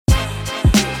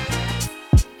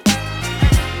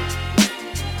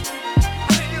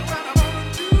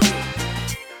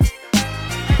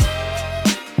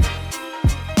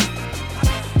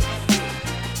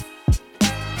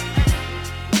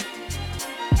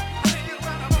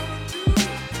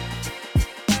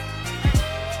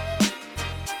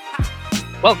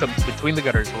Welcome to Between the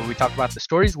Gutters, where we talk about the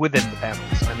stories within the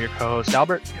panels. I'm your co-host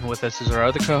Albert, and with us is our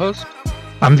other co-host.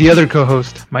 I'm the other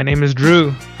co-host. My name is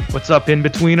Drew. What's up,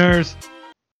 in-betweeners?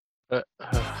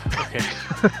 Okay.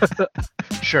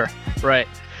 Sure. Right.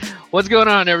 What's going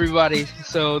on, everybody?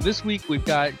 So this week we've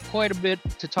got quite a bit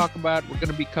to talk about. We're going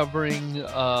to be covering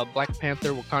Black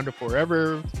Panther: Wakanda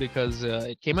Forever because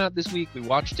it came out this week. We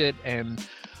watched it, and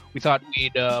we thought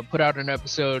we'd put out an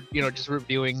episode, just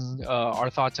reviewing our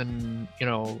thoughts and,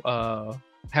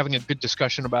 having a good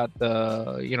discussion about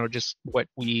the, just what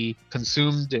we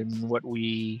consumed and what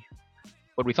we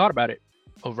thought about it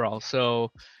overall.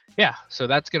 So, yeah, so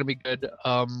that's going to be good.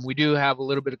 We do have a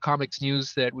little bit of comics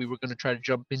news that we were going to try to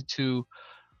jump into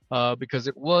because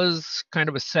it was kind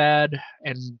of a sad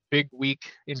and big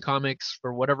week in comics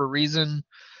for whatever reason.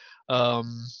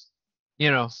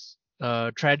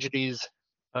 Tragedies.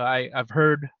 I've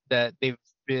heard that they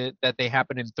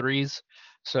happen in threes.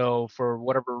 So for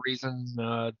whatever reason,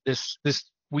 this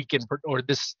weekend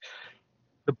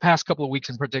the past couple of weeks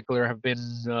in particular have been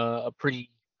a pretty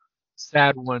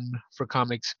sad one for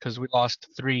comics because we lost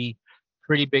three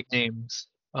pretty big names.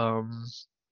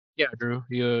 Yeah, Drew,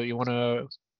 you want to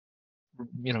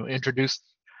introduce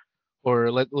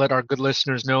or let our good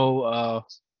listeners know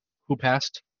who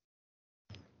passed?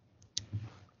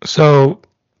 So,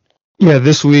 yeah,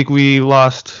 this week we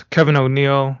lost Kevin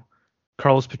O'Neill,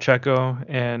 Carlos Pacheco,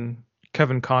 and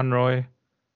Kevin Conroy.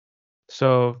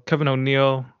 So Kevin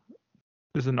O'Neill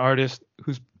is an artist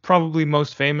who's probably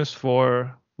most famous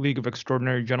for League of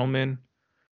Extraordinary Gentlemen,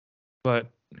 but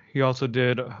he also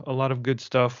did a lot of good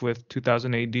stuff with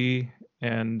 2000 AD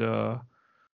and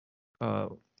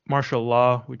Martial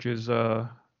Law, which is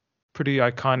pretty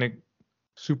iconic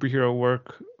superhero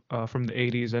work from the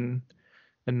 80s and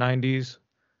 90s.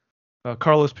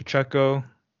 Carlos Pacheco,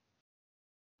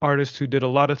 artist who did a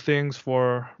lot of things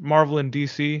for Marvel and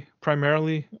DC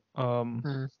primarily. I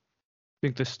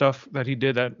think the stuff that he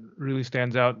did that really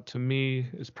stands out to me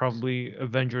is probably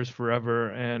Avengers Forever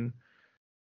and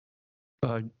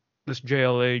this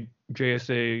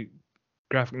JSA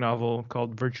graphic novel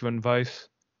called Virtue and Vice.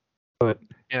 But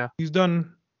yeah, he's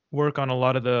done work on a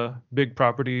lot of the big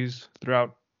properties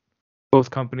throughout both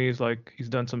companies. Like he's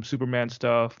done some Superman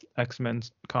stuff, X-Men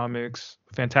comics,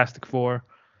 Fantastic Four.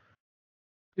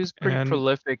 He's pretty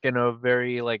prolific in a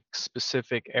very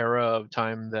specific era of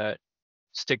time that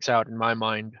sticks out in my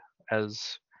mind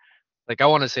as I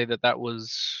want to say that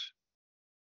was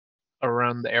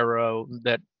around the era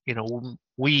that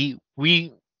me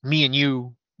and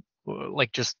you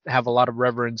just have a lot of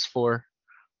reverence for.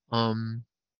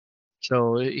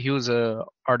 So he was a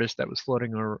artist that was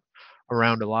floating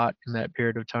around a lot in that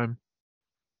period of time.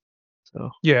 So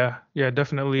yeah,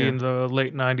 definitely in the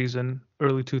late 90s and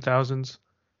early 2000s.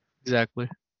 Exactly.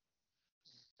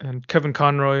 And Kevin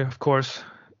Conroy, of course,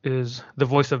 is the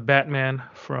voice of Batman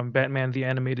from Batman the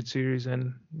Animated Series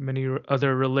and many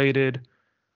other related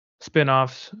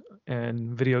spin-offs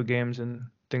and video games and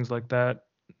things like that.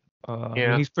 I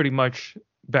mean, he's pretty much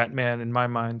Batman in my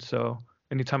mind. So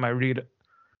anytime I read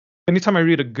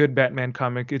a good Batman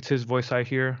comic, it's his voice I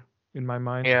hear in my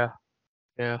mind. Yeah.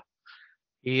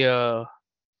 He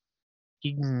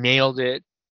nailed it,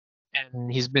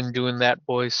 and he's been doing that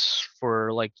voice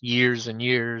for years and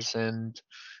years. And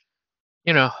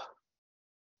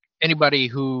anybody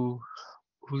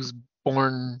who's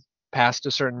born past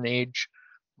a certain age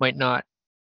might not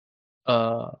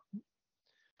have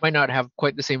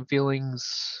quite the same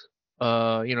feelings,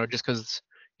 just because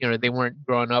they weren't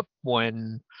growing up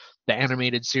when the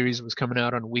animated series was coming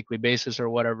out on a weekly basis or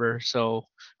whatever. So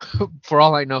for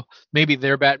all I know, maybe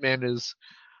their Batman is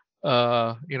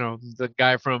the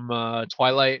guy from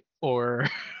Twilight or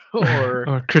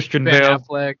or Christian Ben Bale.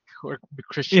 Affleck or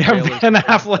Christian Bale. Ben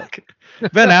Affleck.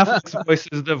 Ben Affleck's voice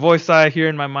is the voice I hear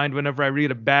in my mind whenever I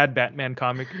read a bad Batman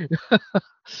comic.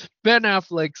 Ben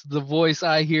Affleck's the voice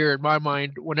I hear in my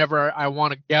mind whenever I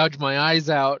want to gouge my eyes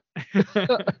out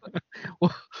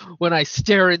when I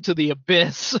stare into the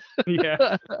abyss.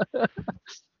 Yeah.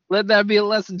 Let that be a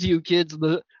lesson to you, kids.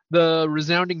 The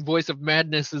resounding voice of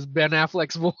madness is Ben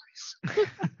Affleck's voice.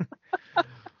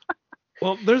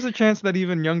 Well, there's a chance that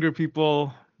even younger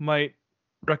people might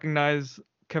recognize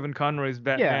Kevin Conroy's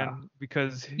Batman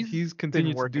because he's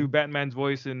continued to do Batman's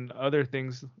voice in other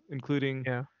things, including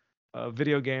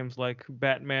video games like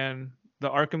Batman, the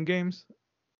Arkham games.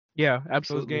 Yeah,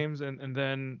 absolutely. Those games, and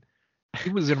then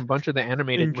he was in a bunch of the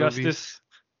animated Injustice.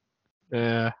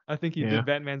 movies. I think he did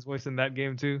Batman's voice in that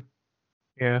game too.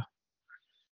 Yeah.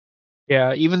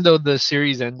 Even though the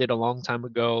series ended a long time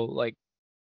ago,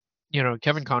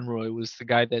 Kevin Conroy was the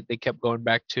guy that they kept going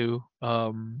back to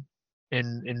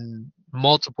in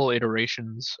multiple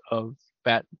iterations of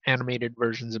animated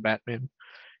versions of Batman.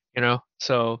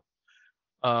 So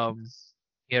um,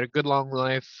 he had a good long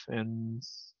life, and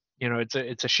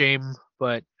it's a shame,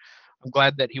 but I'm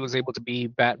glad that he was able to be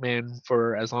Batman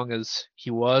for as long as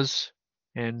he was,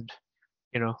 and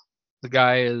you know, the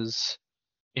guy is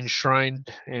enshrined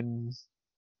and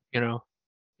you know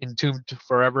entombed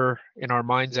forever in our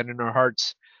minds and in our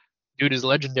hearts. Dude is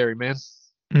legendary, man.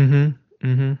 Mm-hmm.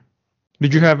 Mm-hmm.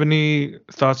 Did you have any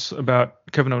thoughts about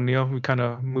Kevin O'Neill? We kind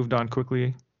of moved on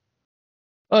quickly.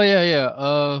 Oh yeah,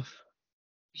 yeah.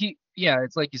 Yeah,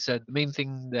 it's like you said. The main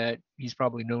thing that he's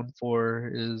probably known for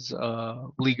is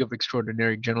League of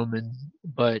Extraordinary Gentlemen.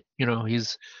 But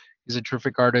he's a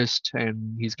terrific artist,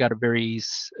 and he's got a very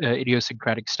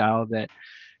idiosyncratic style that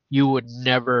you would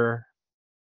never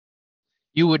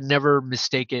you would never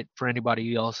mistake it for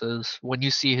anybody else's. When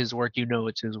you see his work, you know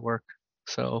it's his work.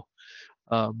 So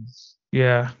um,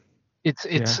 Yeah. Yeah.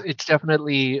 it's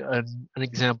definitely an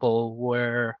example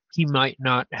where he might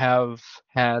not have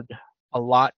had a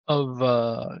lot of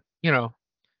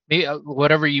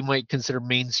whatever you might consider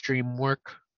mainstream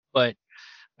work, but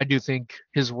I do think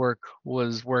his work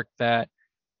was work that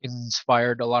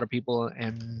inspired a lot of people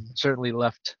and certainly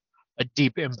left a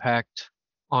deep impact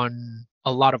on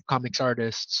a lot of comics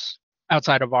artists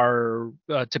outside of our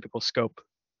typical scope.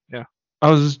 Yeah. I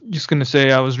was just gonna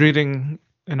say I was reading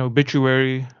an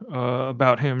obituary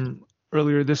about him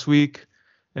earlier this week,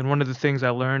 and one of the things I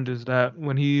learned is that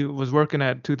when he was working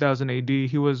at 2000 AD,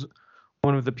 he was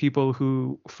one of the people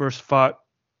who first fought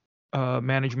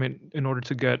management in order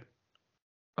to get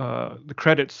the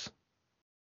credits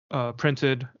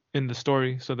printed in the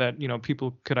story, so that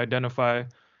people could identify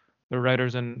the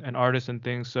writers and artists and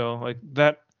things. So like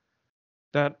that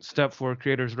step for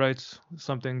creators' rights,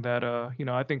 something that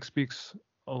I think speaks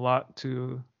a lot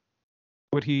to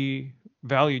what he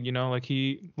valued. Like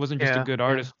he wasn't just a Yeah. good Yeah.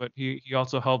 artist, but he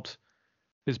also helped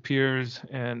his peers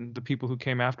and the people who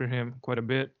came after him quite a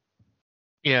bit.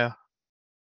 Yeah.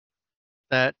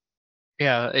 That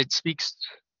yeah, it speaks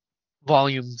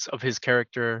volumes of his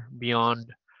character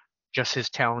beyond just his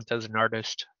talent as an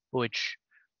artist, which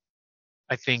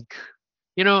I think,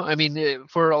 I mean,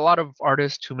 for a lot of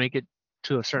artists who make it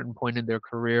to a certain point in their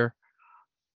career,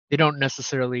 they don't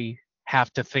necessarily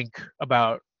have to think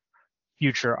about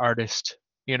future artist,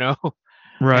 you know?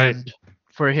 Right. And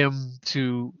for him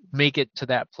to make it to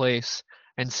that place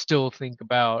and still think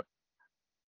about,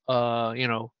 uh, you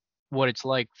know, what it's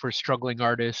like for struggling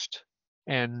artist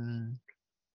and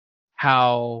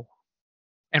how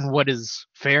and what is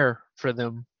fair for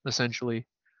them essentially.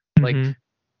 Like Hmm.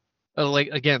 like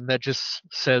again, that just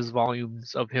says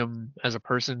volumes of him as a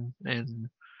person and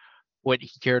what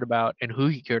he cared about and who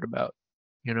he cared about,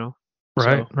 you know.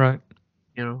 Right. So Right.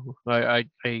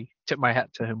 I tip my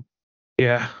hat to him.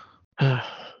 Yeah.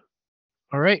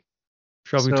 All right,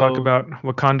 Shall we talk so about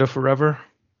Wakanda Forever?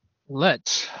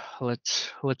 let's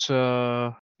let's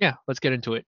get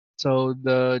into it. So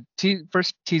the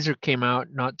first teaser came out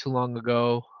not too long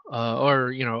ago,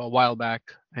 or a while back,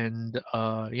 and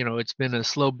it's been a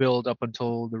slow build up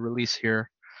until the release here.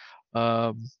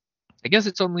 Um, I guess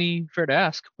it's only fair to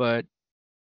ask, but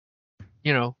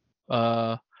you know,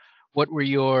 uh, what were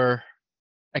your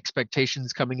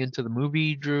expectations coming into the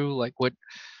movie, Drew? Like, what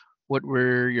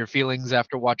were your feelings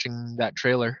after watching that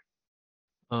trailer?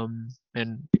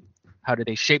 And how did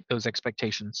they shape those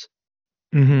expectations?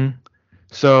 Hmm.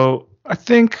 So I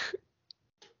think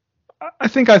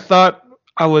I thought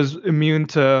I was immune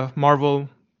to Marvel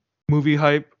movie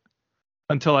hype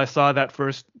until I saw that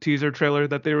first teaser trailer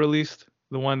that they released,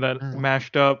 the one that Mm,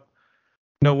 mashed up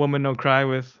No Woman No Cry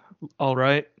with All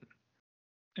Right.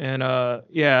 And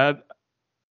yeah,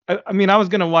 I mean I was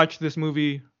gonna watch this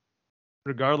movie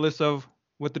regardless of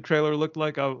what the trailer looked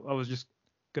like. I was just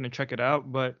gonna check it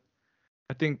out, but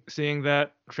I think seeing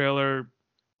that trailer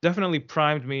definitely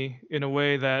primed me in a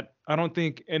way that I don't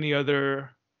think any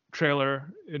other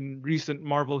trailer in recent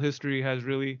Marvel history has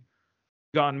really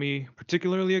gotten me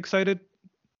particularly excited.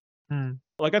 mm,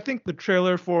 Like I think the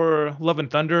trailer for Love and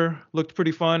Thunder looked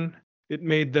pretty fun. It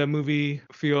made the movie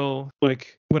feel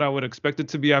like what I would expect it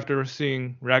to be after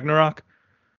seeing Ragnarok.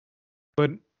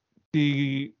 But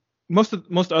the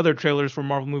most other trailers for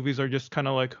Marvel movies are just kind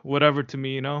of like whatever to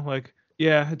me, Like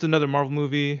yeah, it's another Marvel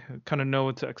movie. Kind of know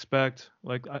what to expect.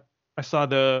 Like I saw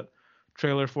the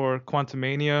trailer for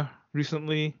Quantumania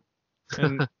recently,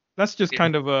 and that's just yeah,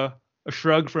 kind of a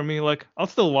shrug for me. Like I'll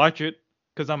still watch it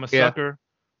because I'm a yeah, sucker,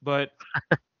 but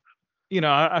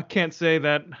I can't say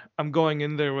that I'm going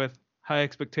in there with high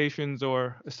expectations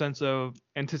or a sense of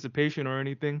anticipation or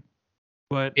anything.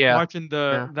 But Yeah. watching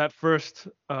Yeah. that first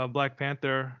Black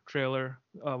Panther trailer,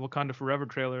 Wakanda Forever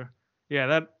trailer, yeah,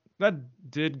 that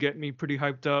did get me pretty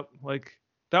hyped up. Like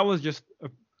that was just a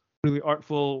really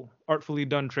artfully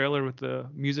done trailer with the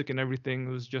music and everything.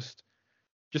 It was just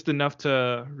enough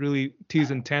to really tease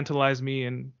and tantalize me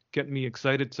and get me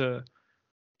excited to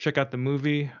check out the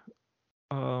movie.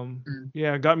 Mm.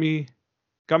 Yeah, got me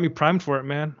primed for it,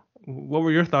 man. What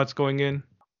were your thoughts going in?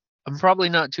 I'm probably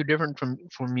not too different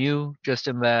from you, just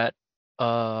in that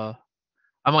uh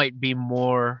I might be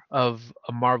more of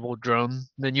a Marvel drone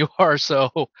than you are, so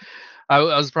I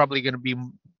was probably going to be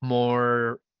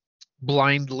more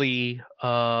blindly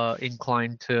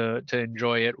inclined to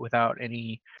enjoy it without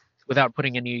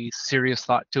putting any serious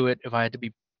thought to it, if I had to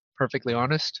be perfectly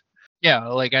honest. Yeah,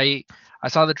 like I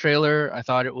saw the trailer, I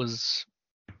thought it was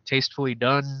tastefully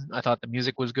done. I thought the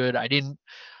music was good. I didn't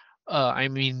I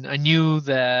mean, I knew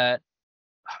that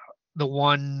the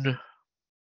one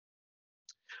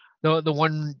the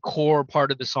one core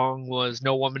part of the song was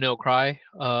 "No Woman No Cry"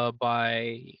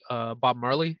 by Bob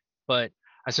Marley, but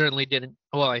I certainly didn't.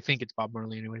 Well, I think it's Bob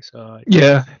Marley anyway. So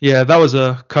Yeah, that was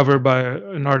a cover by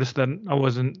an artist that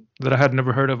I had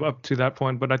never heard of up to that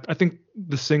point. But I think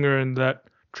the singer in that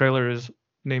trailer is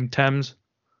named Thames.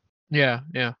 yeah,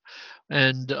 yeah,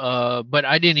 and but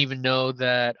I didn't even know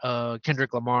that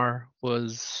Kendrick Lamar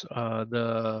was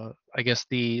the I guess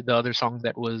the other song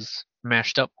that was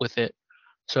mashed up with it.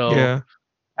 So Yeah.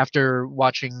 after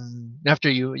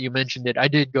you mentioned it, I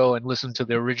did go and listen to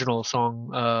the original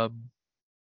song.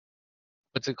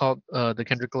 What's it called? The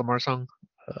Kendrick Lamar song.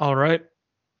 All right.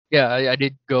 Yeah, I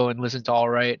did go and listen to All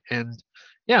Right, and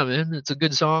yeah, man, it's a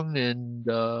good song, and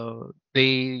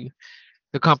the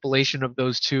compilation of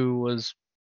those two was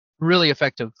really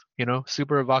effective. You know,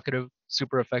 super evocative,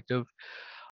 super effective.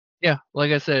 Yeah,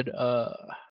 like I said,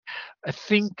 I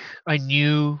think I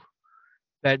knew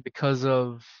that because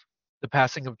of the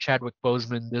passing of Chadwick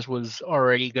Boseman, this was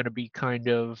already going to be kind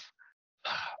of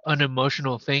an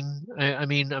emotional thing. I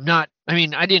mean, I'm not. I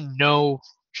mean, I didn't know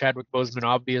Chadwick Boseman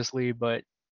obviously, but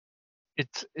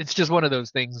it's just one of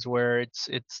those things where it's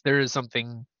there is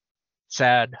something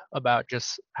sad about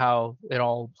just how it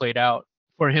all played out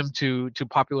for him to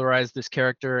popularize this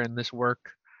character and this work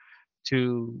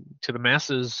to the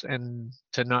masses and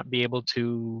to not be able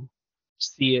to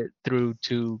see it through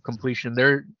to completion.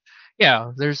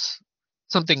 There's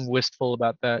something wistful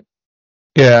about that.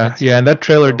 Yeah, I'd yeah, say. and that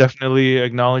trailer So definitely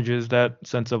acknowledges that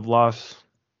sense of loss.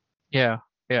 yeah,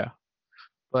 yeah,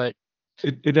 but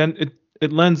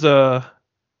It lends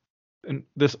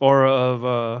this aura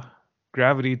of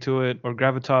gravity to it or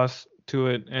gravitas to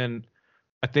it, and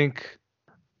I think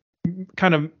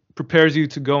kind of prepares you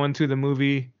to go into the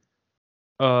movie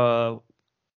uh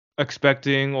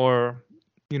expecting or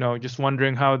just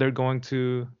wondering how they're going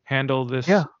to handle this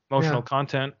yeah, emotional yeah,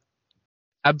 content.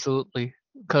 absolutely.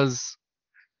 Because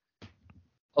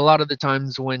a lot of the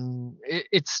times when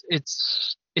it's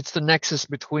the nexus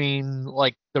between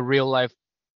like the real life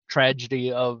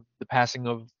tragedy of the passing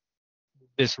of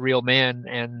this real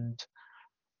man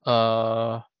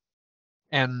uh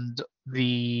and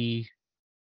the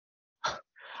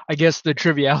I guess the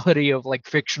triviality of like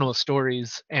fictional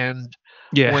stories, and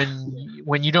Yeah.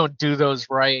 when you don't do those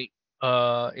right,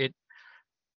 uh it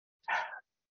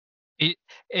it,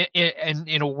 and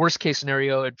in a worst case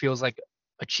scenario it feels like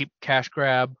a cheap cash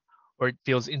grab, or it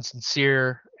feels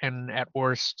insincere, and at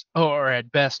worst or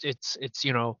at best it's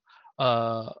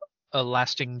uh a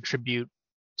lasting tribute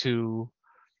to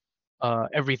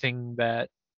everything that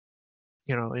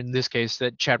in this case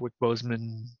that Chadwick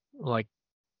Boseman like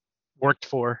worked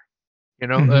for.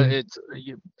 Hmm. It's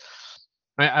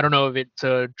I don't know if it's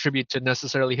a tribute to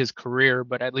necessarily his career,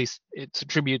 but at least it's a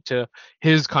tribute to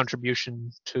his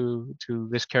contribution to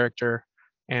this character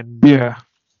and Yeah.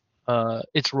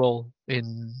 its role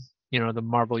in the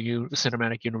Marvel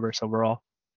cinematic universe overall.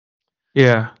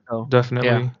 Yeah. So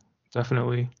yeah,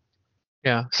 Definitely.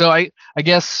 yeah. So I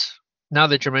guess now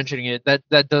that you're mentioning it,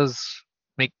 that does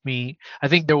make me. I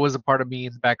think there was a part of me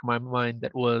in the back of my mind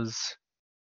that was,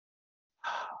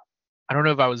 I don't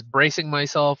know if I was bracing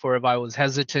myself or if I was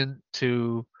hesitant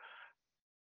to.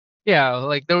 Yeah,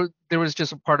 like there was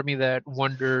just a part of me that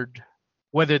wondered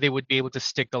whether they would be able to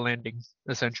stick the landing,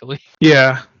 essentially.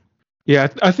 Yeah. Yeah,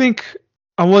 I think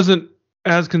I wasn't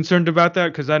as concerned about that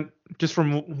because I just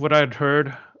from what I'd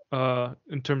heard,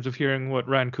 in terms of hearing what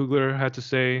Ryan Coogler had to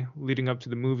say leading up to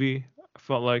the movie, I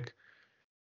felt like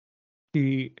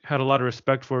he had a lot of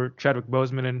respect for Chadwick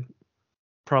Boseman and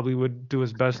probably would do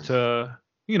his best to,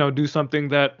 do something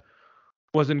that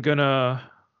wasn't gonna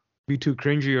be too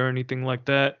cringy or anything like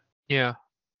that. Yeah.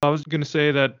 I was gonna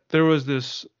say that there was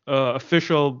this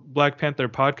official Black Panther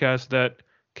podcast that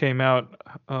came out.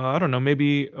 I don't know,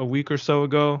 maybe a week or so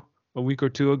ago, a week or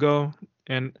two ago,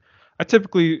 and I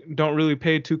typically don't really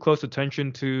pay too close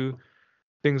attention to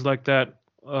things like that,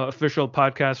 official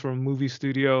podcast from a movie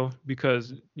studio,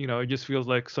 because it just feels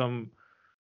like some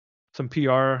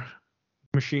PR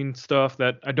machine stuff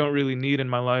that I don't really need in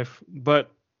my life.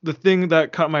 But the thing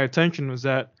that caught my attention was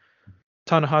that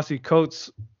Ta-Nehisi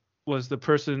Coates was the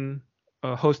person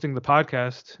hosting the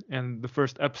podcast, and the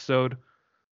first episode,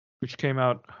 which came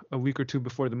out a week or two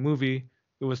before the movie,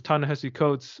 it was Ta-Nehisi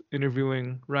Coates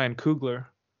interviewing Ryan Coogler,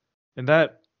 and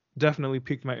that definitely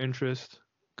piqued my interest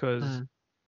because, Mm.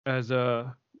 as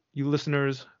you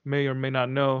listeners may or may not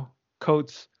know,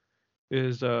 Coates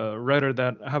is a writer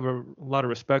that I have a lot of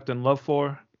respect and love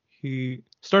for. He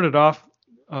started off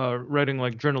writing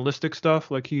like journalistic stuff,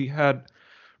 like he had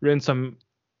written some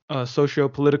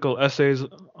socio-political essays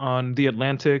on The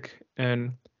Atlantic,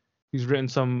 and he's written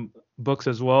some books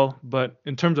as well. But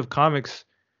in terms of comics,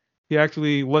 he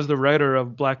actually was the writer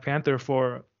of Black Panther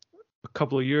for a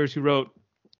couple of years. He wrote,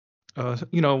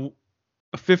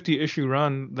 a 50 issue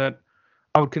run that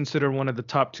I would consider one of the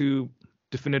top two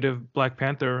definitive Black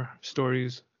Panther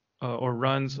stories or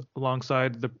runs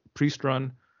alongside the Priest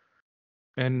run.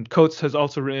 And Coates has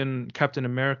also written Captain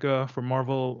America for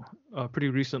Marvel pretty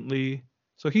recently.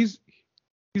 So he's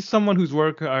someone whose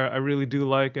work I really do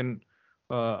like, and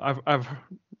I've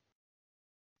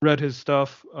read his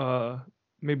stuff.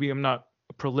 Maybe I'm not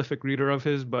a prolific reader of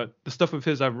his, but the stuff of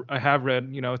his I have read.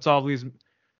 It's always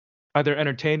either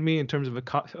entertained me in terms of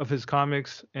of his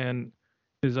comics, and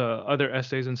his other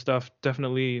essays and stuff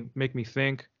definitely make me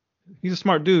think. He's a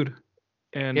smart dude,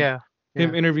 and Yeah.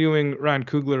 him Yeah. interviewing Ryan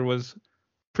Coogler was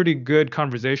pretty good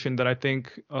conversation that I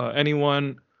think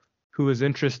anyone who is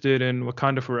interested in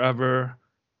Wakanda Forever,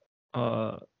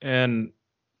 and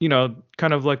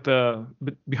kind of like the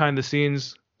behind the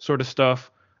scenes sort of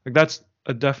stuff, like that's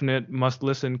a definite must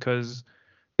listen because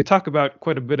they talk about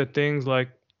quite a bit of things. Like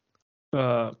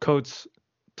Coates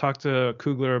talked to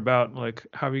Coogler about like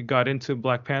how he got into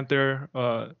Black Panther,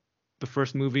 the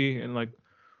first movie, and like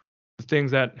the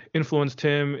things that influenced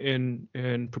him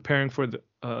in preparing for the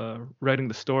writing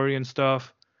the story and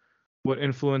stuff. What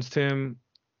influenced him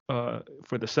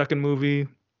for the second movie.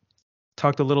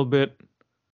 Talked a little bit,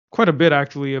 quite a bit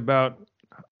actually, about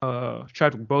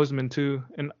Chadwick Boseman too.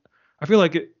 And I feel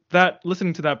like that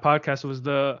listening to that podcast was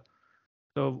the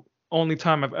only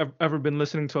time I've ever been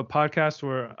listening to a podcast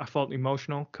where I felt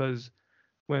emotional because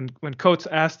when Coates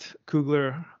asked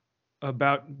Coogler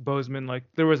about Boseman, like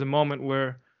there was a moment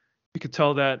where you could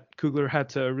tell that Coogler had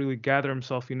to really gather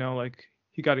himself, like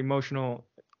he got emotional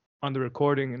on the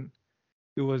recording, and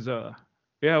it was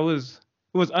yeah, it was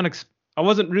I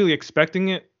wasn't really expecting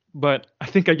it, but I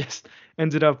think I just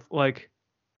ended up like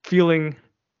feeling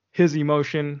his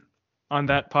emotion on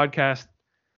that podcast.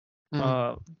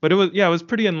 Mm. But it was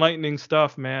pretty enlightening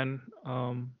stuff, man.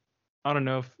 I don't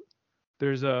know if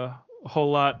there's a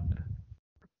whole lot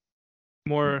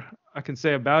more I can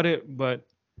say about it, but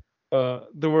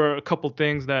there were a couple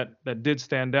things that did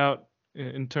stand out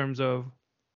in terms of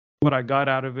what I got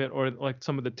out of it, or like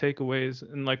some of the takeaways.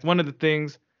 And like one of the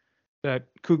things that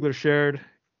Coogler shared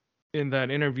in that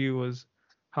interview was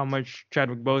how much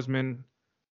Chadwick Boseman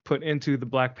put into the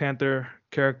Black Panther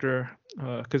character,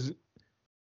 because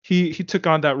he took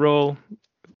on that role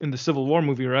in the Civil War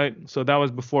movie, right? So that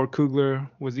was before Coogler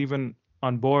was even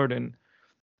on board, and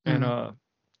Mm.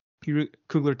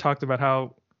 Coogler talked about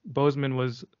how Boseman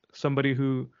was somebody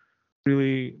who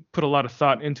really put a lot of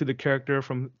thought into the character,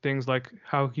 from things like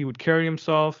how he would carry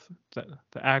himself, the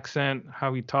accent,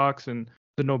 how he talks, and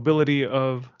the nobility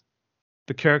of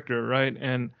the character, right?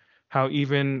 And how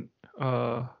even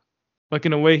like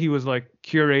in a way he was like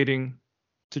curating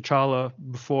T'Challa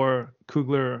before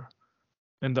Coogler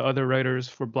and the other writers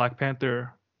for Black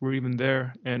Panther were even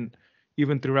there. And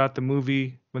even throughout the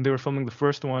movie, when they were filming the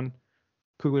first one,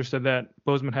 Coogler said that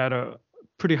Boseman had a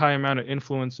pretty high amount of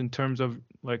influence in terms of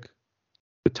like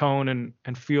the tone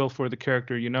and feel for the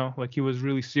character, like he was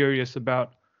really serious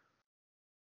about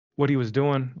what he was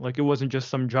doing. Like it wasn't just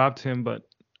some job to him, but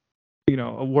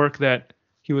a work that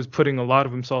he was putting a lot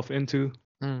of himself into.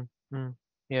 Mm. Mm.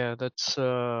 Yeah, that's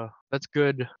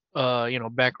good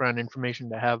background information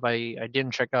to have. I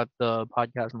didn't check out the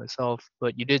podcast myself,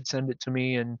 but you did send it to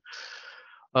me, and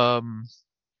um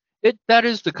it that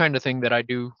is the kind of thing that I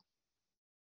do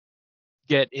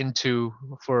get into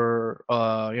for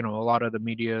a lot of the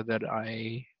media that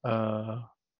I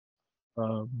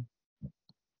um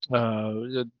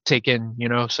take in.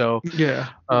 So Yeah.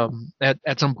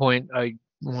 at some point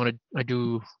I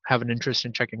do have an interest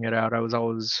in checking it out. I was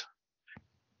always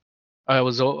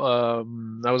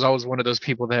one of those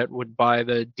people that would buy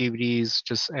the DVDs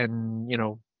just and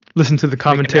Listen to the make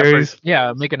an effort, commentaries.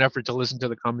 yeah, make an effort to listen to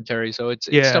the commentary. So it's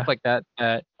stuff Yeah. like that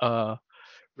that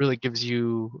really gives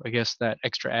you, I guess, that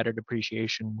extra added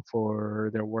appreciation for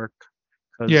their work.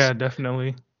 Because Yeah,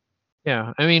 definitely.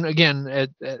 yeah, I mean, again, at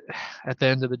the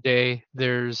end of the day,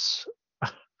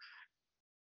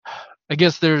 I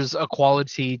guess there's a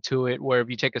quality to it where if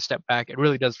you take a step back, it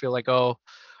really does feel like, oh,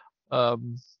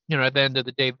 um, at the end of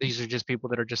the day, these are just people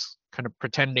that are just kind of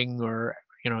pretending, or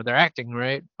they're acting,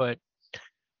 right? But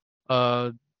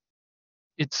uh,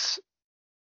 it's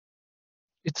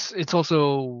it's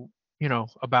also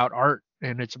about art,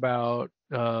 and it's about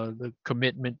the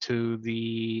commitment to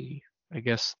the, I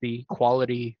guess, the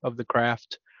quality of the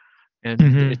craft, and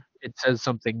Hmm. it says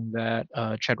something that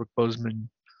Chadwick Boseman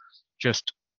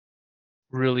just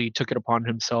really took it upon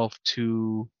himself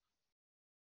to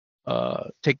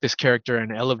take this character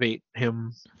and elevate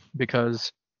him,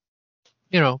 because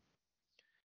you know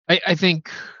I think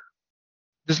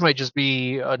this might just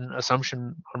be an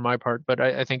assumption on my part, but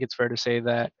I think it's fair to say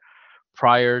that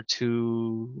prior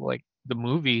to like the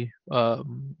movie,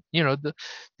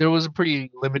 there was a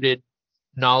pretty limited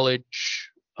knowledge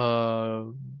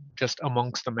just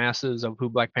amongst the masses of who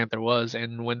Black Panther was,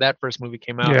 and when that first movie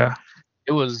came out, Yeah.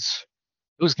 it was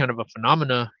it was kind of a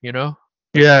phenomena,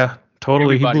 Yeah,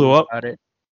 totally. He everybody blew was up. about it.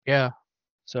 Yeah.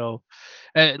 So,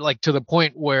 like, to the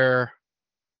point where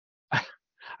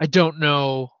I don't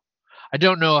know, I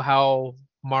don't know how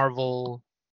Marvel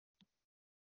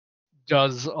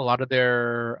does a lot of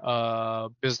their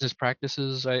business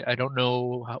practices. I don't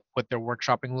know what their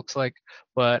workshopping looks like,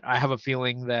 but I have a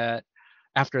feeling that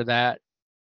after that,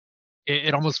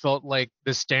 it almost felt like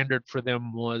the standard for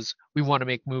them was, we want to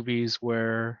make movies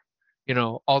where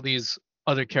all these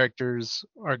other characters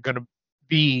are gonna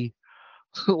be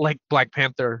like Black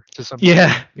Panther to some Yeah.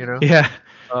 degree, you know. Yeah.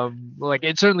 Like,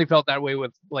 it certainly felt that way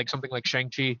with like something like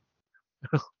Shang-Chi,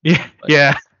 Yeah. but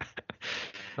Yeah.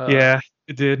 uh Yeah.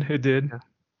 It did. It did. yeah,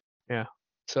 yeah.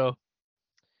 So,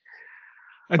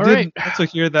 I all right. did also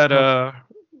hear that Oh,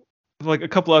 like a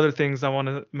couple other things I want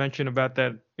to mention about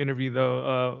that interview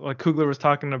though. Like Coogler was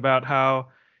talking about how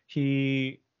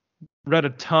he read a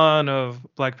ton of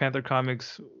Black Panther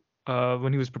comics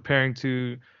when he was preparing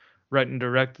to write and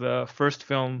direct the first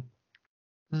film,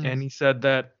 mm, and he said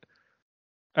that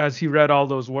as he read all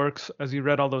those works, as he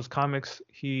read all those comics,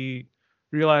 he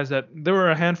realized that there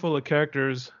were a handful of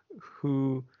characters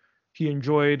who he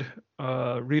enjoyed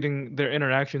reading their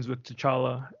interactions with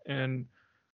T'Challa, and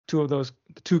the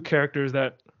two characters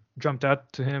that jumped out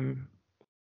to him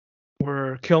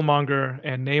were Killmonger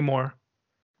and Namor.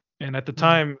 And at the mm,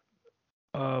 time,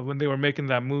 when they were making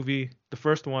that movie, the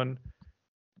first one,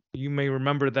 you may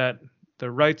remember that the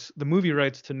movie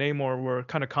rights to Namor were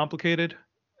kind of complicated,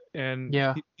 and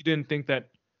yeah. he didn't think that.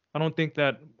 I don't think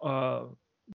that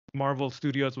Marvel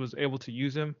Studios was able to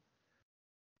use him,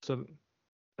 so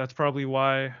that's probably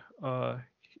why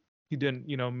he didn't,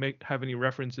 make have any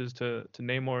references to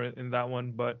Namor in that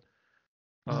one. But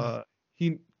Mm, uh,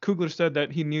 he Coogler said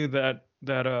that he knew that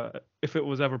if it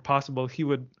was ever possible, he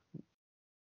would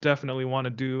definitely want to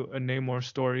do a Namor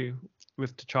story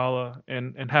with T'Challa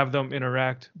and have them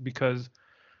interact because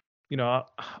you know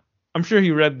I'm sure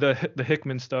he read the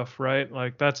Hickman stuff, right?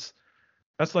 Like that's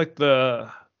like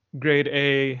the grade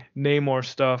A Namor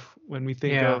stuff when we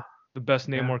think yeah. of the best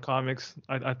Yeah. Namor comics.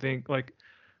 I think like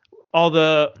all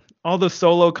the all the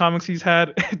solo comics he's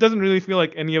had, it doesn't really feel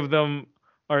like any of them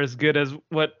are as good as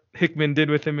what Hickman did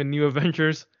with him in New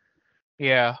Avengers.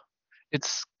 Yeah.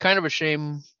 It's kind of a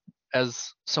shame,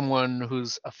 as someone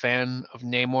who's a fan of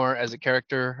Namor as a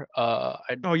character.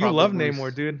 I'd Oh, you love probably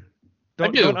Namor, dude. I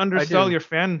Don't do. I undersell do. your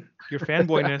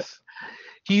fanboyness.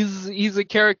 He's a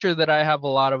character that I have a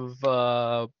lot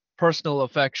of personal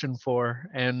affection for,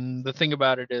 and the thing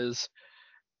about it is,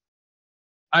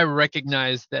 I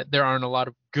recognize that there aren't a lot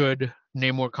of good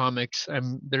Namor comics,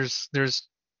 and there's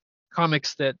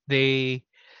comics that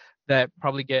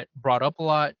probably get brought up a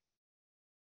lot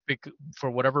for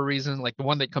whatever reason. Like, the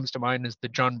one that comes to mind is the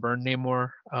John Byrne Namor.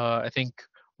 I think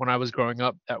when I was growing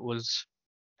up, that was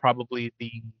probably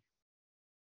the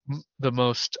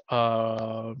most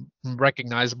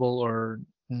recognizable or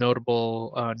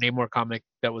notable Namor comic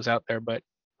that was out there. But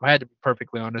if I had to be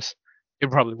perfectly honest,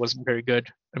 it probably wasn't very good.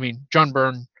 I mean, John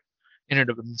Byrne, in and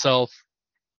of himself,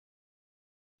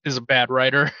 is a bad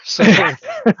writer, so I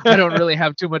don't really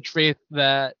have too much faith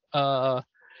that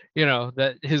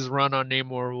that his run on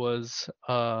Namor was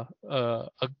an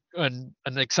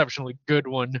exceptionally good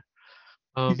one.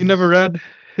 You Um, never read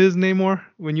his Namor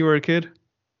when you were a kid?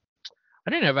 I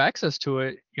didn't have access to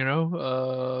it,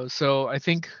 so I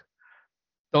think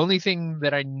the only thing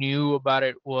that I knew about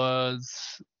it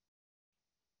was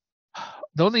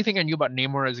the only thing I knew about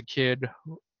Namor as a kid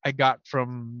I got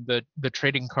from the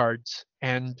trading cards,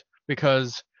 and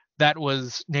because that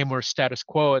was Namor's status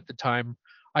quo at the time,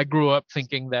 I grew up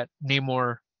thinking that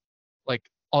Namor, like,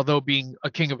 although being a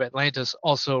king of Atlantis,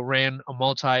 also ran a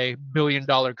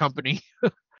multi-billion-dollar company.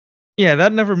 Yeah,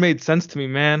 that never made sense to me,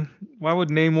 man. Why would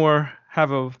Namor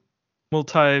have a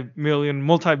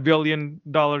multi-billion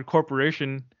dollar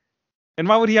corporation? And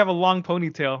why would he have a long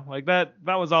ponytail? Like that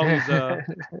was always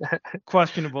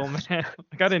questionable, man.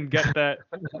 Like I didn't get that.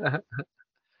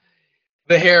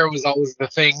 The hair was always the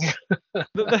thing.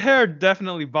 The hair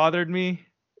definitely bothered me.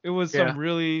 It was Yeah, some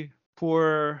really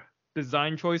poor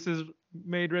design choices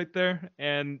made right there.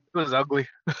 And it was ugly.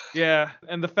 yeah,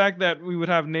 and the fact that we would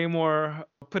have Namor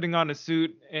putting on a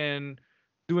suit and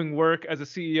doing work as a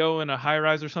CEO in a high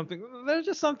rise or something, there's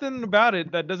just something about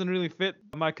it that doesn't really fit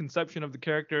my conception of the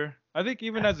character. I think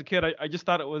even as a kid, I just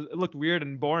thought it looked weird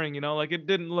and boring, like it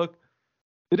didn't look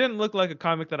like a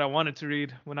comic that I wanted to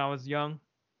read when I was young,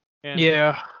 and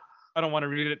Yeah. I don't want to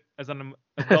read it as an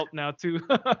adult now too.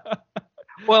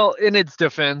 Well, in its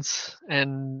defense,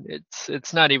 and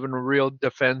it's not even a real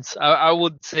defense, I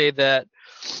would say that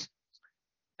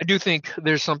I do think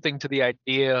there's something to the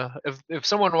idea. If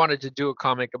someone wanted to do a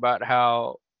comic about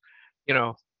how, you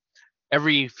know,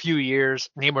 every few years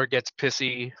Namor gets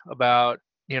pissy about,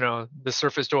 the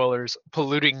surface dwellers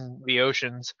polluting the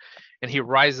oceans, and he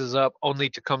rises up only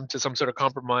to come to some sort of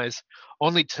compromise,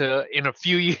 only to in a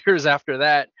few years after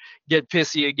that get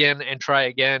pissy again and try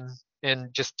again,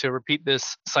 and just to repeat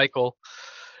this cycle.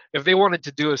 If they wanted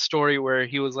to do a story where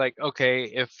he was like, okay,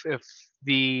 if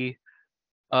the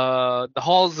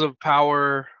halls of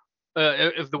power,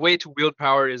 if the way to wield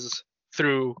power is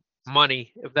through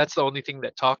money, if that's the only thing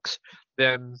that talks,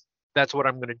 then that's what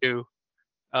I'm gonna do.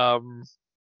 Um,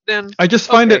 then I just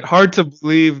find it okay, hard to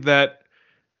believe that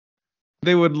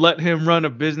they would let him run a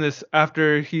business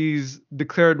after he's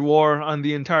declared war on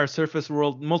the entire surface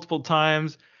world multiple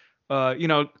times. Uh, you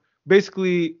know,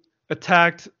 Basically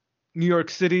attacked New York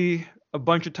City a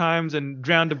bunch of times and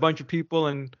drowned a bunch of people,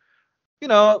 and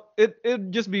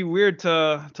it'd just be weird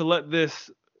to let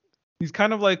this. He's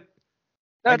kind of like,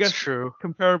 I that's guess, true.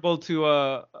 comparable to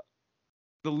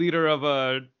the leader of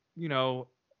a you know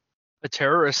A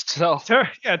terrorist cell.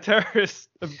 terrorist,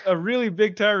 a really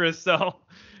big terrorist cell,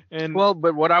 and Well,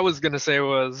 but what I was gonna say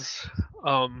was,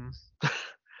 um,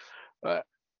 uh,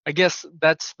 I guess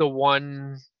that's the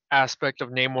one aspect of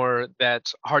Namor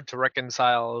that's hard to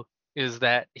reconcile, is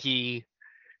that he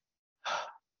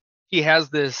has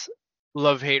this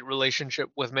love hate relationship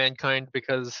with mankind,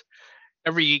 because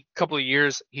every couple of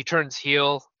years he turns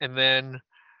heel, and then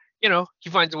he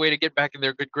finds a way to get back in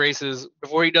their good graces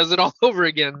before he does it all over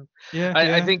again. yeah, I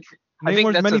yeah. think I think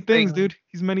Namor's that's many a things, thing. dude.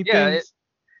 He's many Yeah, things.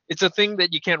 it's a thing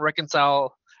that you can't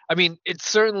reconcile. I mean, it's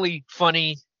certainly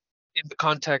funny in the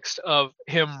context of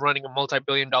him running a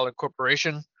multi-billion-dollar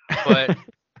corporation, but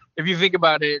if you think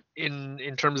about it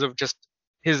in terms of just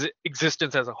his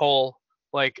existence as a whole,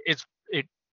 like it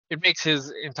makes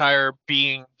his entire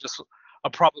being just a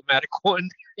problematic one,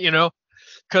 you know?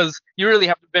 Because you really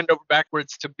have to bend over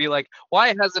backwards to be like,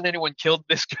 why hasn't anyone killed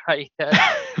this guy yet?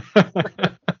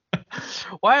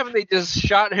 Why haven't they just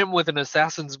shot him with an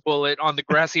assassin's bullet on the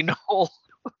grassy knoll?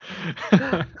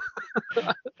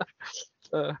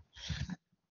 Uh,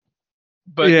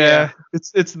 but yeah, Yeah,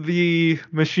 it's the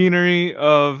machinery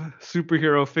of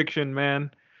superhero fiction,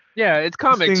 man. yeah, it's These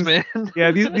comics, things, man.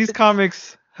 yeah, these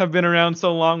comics have been around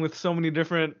so long with so many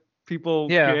different people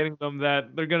Yeah, creating them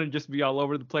that they're gonna just be all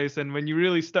over the place. And when you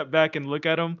really step back and look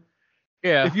at them,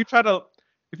 yeah, if you try to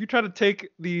if you try to take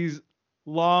these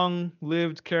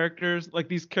long-lived characters, like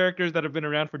these characters that have been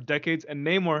around for decades, and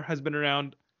Namor has been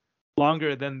around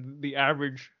longer than the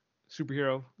average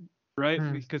superhero, right?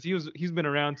 hmm. Because he's been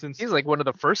around since, He's like one of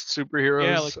the first yeah, like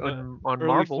superheroes in the on early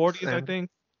Marvel, 40s, I and think.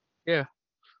 yeah,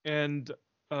 And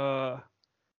uh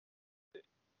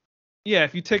yeah,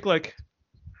 if you take like,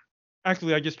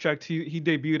 actually I just checked, he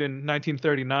debuted in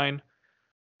 1939.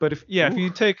 But if ooh,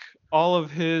 you take all of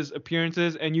his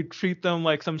appearances and you treat them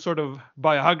like some sort of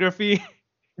biography,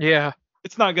 yeah,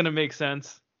 it's not going to make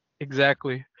sense.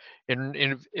 exactly. And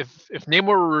if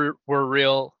Namor were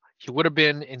real, he would have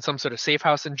been in some sort of safe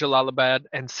house in Jalalabad,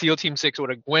 and SEAL Team 6 would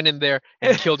have went in there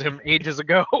and killed him ages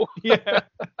ago. Yeah.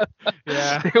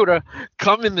 Yeah. They would have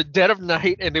come in the dead of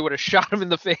night and they would have shot him in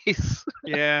the face.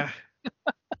 Yeah.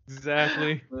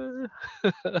 Exactly.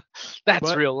 That's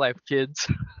But real life, kids.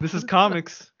 this is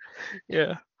comics.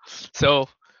 Yeah. So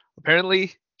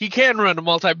apparently he can run a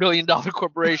multi-billion-dollar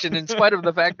corporation in spite of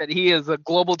the fact that he is a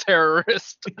global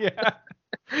terrorist. Yeah.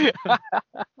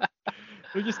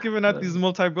 They're just giving out these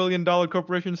multi-billion-dollar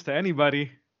corporations to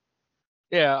anybody.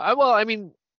 Yeah. I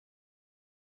mean,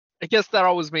 I guess that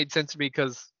always made sense to me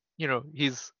because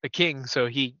he's a king, so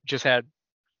he just had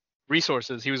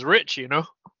resources. He was rich.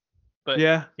 But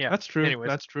Yeah, yeah. that's true. Anyways,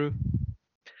 That's true.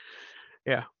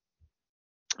 yeah.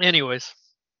 Anyways,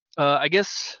 I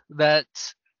guess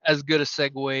that's as good a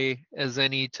segue as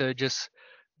any to just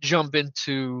jump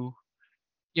into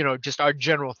just our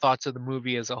general thoughts of the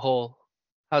movie as a whole.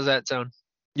 How's that sound?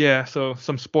 Yeah, so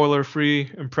some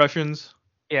spoiler-free impressions.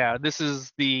 Yeah, this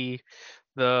is the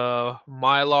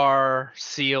Mylar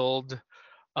sealed,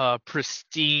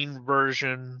 pristine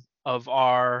version of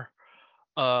our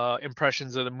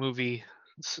impressions of the movie,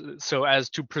 so as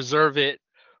to preserve it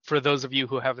for those of you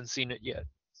who haven't seen it yet.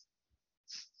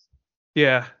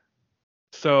 Yeah.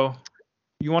 So,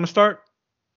 you want to start?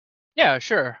 Yeah,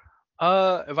 sure.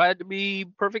 If I had to be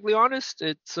perfectly honest,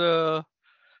 it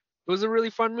was a really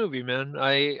fun movie, man.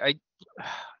 I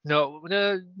no,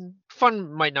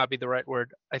 fun might not be the right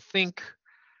word. I think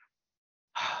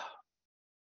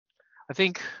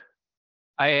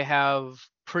I have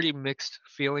pretty mixed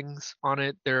feelings on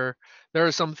it. There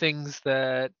are some things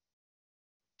that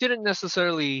didn't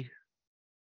necessarily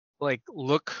like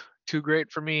look too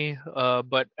great for me,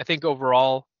 but I think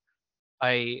overall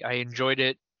I enjoyed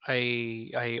it.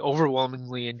 I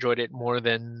overwhelmingly enjoyed it more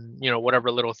than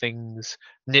whatever little things,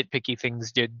 nitpicky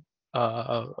things did.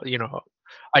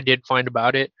 I did find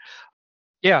about it.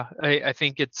 Yeah, I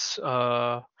think it's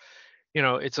a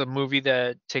movie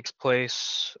that takes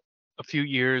place a few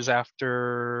years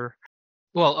after.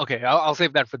 Well, okay, I'll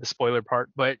save that for the spoiler part.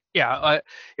 But yeah,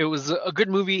 it was a good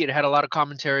movie. It had a lot of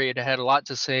commentary. It had a lot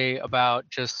to say about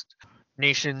just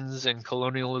nations and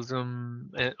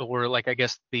colonialism, or like I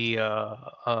guess the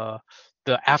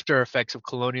after effects of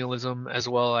colonialism, as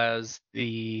well as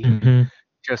the Mm-hmm.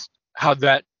 just how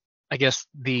that, I guess,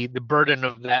 the burden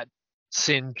of that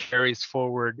sin carries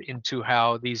forward into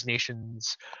how these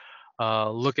nations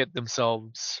look at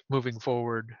themselves moving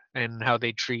forward and how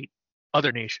they treat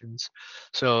other nations.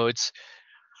 So it's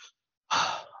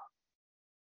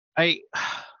I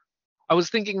I was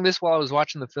thinking this while I was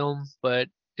watching the film, but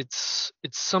it's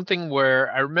something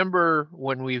where I remember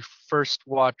when we first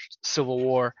watched Civil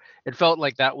War, it felt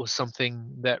like that was something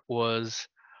that was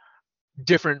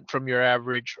different from your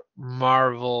average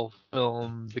Marvel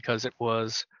film because it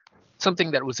was something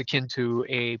that was akin to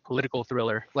a political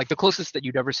thriller, like the closest that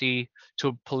you'd ever see to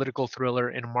a political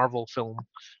thriller in a Marvel film,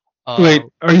 Wait,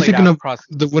 are you played thinking out of across.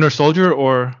 The Winter Soldier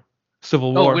or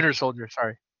Civil Oh, War? Winter Soldier.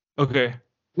 Sorry, Okay.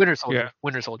 Winter Yeah. Soldier.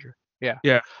 Winter Soldier. Yeah,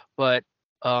 Yeah. but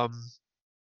um,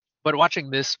 but watching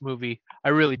this movie, I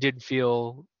really did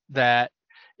feel that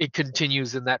it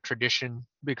continues in that tradition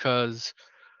because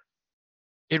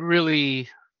it really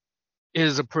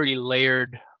is a pretty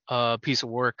layered piece of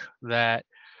work that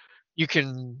you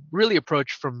can really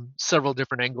approach from several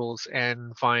different angles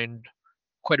and find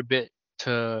quite a bit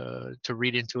to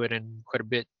read into it and quite a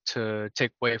bit to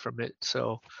take away from it.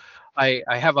 So I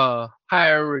have a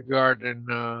higher regard and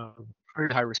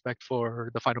pretty high respect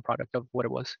for the final product of what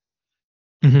it was.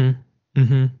 Mm-hmm.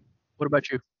 Mm-hmm. What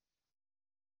about you?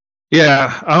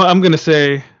 Yeah, I'm gonna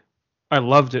say I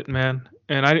loved it, man.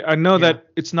 And I know Yeah. that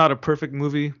it's not a perfect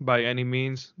movie by any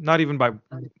means, not even by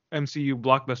Mm. MCU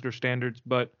blockbuster standards,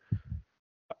 but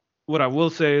what I will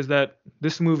say is that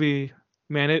this movie,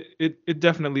 man, it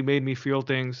definitely made me feel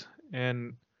things,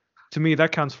 and to me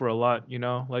that counts for a lot, you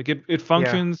know? Like it Yeah.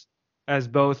 functions as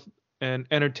both an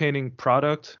entertaining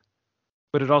product,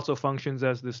 but it also functions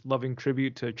as this loving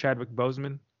tribute to Chadwick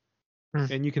Boseman, Mm,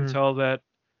 and you can mm. tell that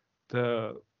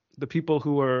the the people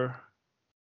who were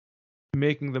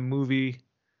making the movie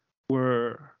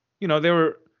were, they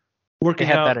were They working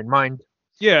had out, that in mind.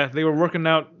 yeah, they were working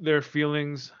out their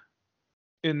feelings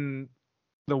in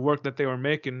the work that they were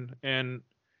making, and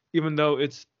even though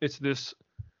it's this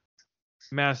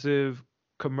massive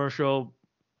commercial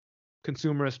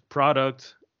consumerist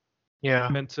product Yeah.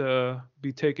 meant to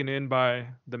be taken in by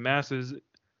the masses,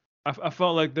 I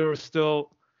felt like there was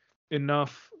still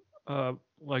enough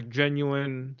like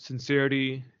genuine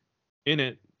sincerity in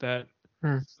it that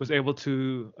Mm. was able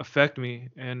to affect me,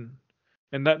 and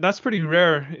that's pretty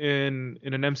rare in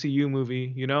an MCU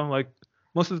movie, like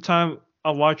most of the time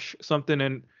I'll watch something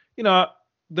and you know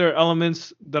there are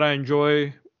elements that I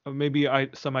enjoy, maybe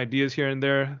some ideas here and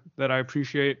there that I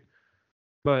appreciate,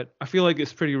 but I feel like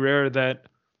it's pretty rare that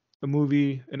an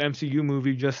MCU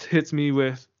movie just hits me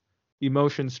with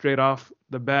emotion straight off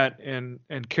the bat and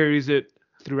carries it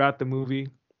throughout the movie,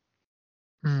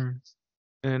 Mm.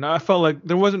 and I felt like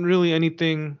there wasn't really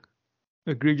anything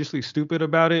egregiously stupid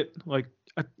about it. Like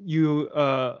you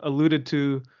alluded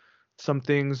to some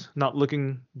things not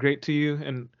looking great to you,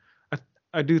 and I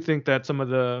I do think that some of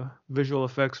the visual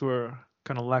effects were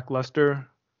kind of lackluster.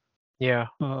 Yeah.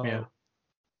 Uh, Yeah.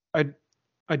 I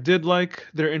I did like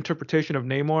their interpretation of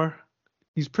Namor.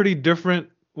 He's pretty different.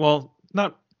 Well,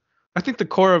 not. I think the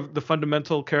core of the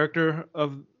fundamental character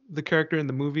of the character in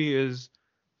the movie is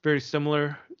very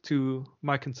similar to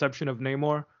my conception of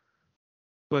Namor,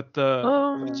 but it's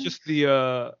Um. just the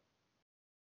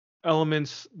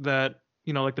elements that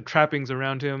like the trappings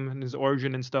around him and his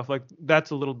origin and stuff like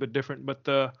that's a little bit different. But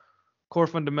the core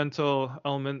fundamental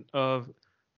element of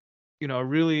a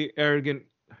really arrogant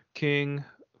king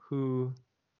who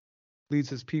leads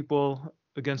his people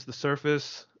against the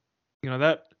surface,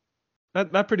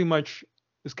 that pretty much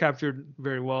is captured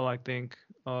very well, I think.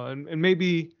 And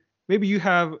maybe you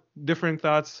have differing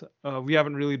thoughts. We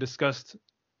haven't really discussed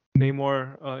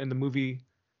Namor in the movie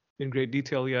in great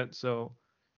detail yet, so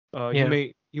Yeah.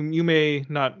 you may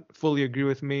not fully agree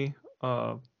with me.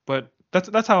 But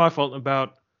that's how I felt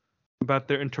about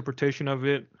their interpretation of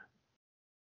it.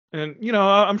 And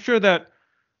I'm sure that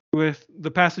with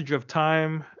the passage of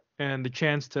time and the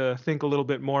chance to think a little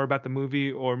bit more about the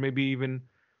movie, or maybe even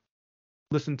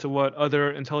listen to what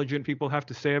other intelligent people have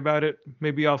to say about it,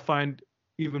 maybe I'll find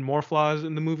even more flaws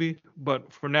in the movie.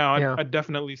 But for now, Yeah. I'd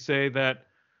definitely say that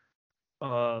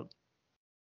uh,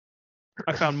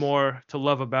 I found more to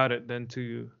love about it than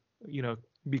to, you know,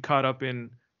 be caught up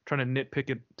in trying to nitpick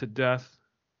it to death.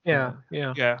 Yeah. Uh,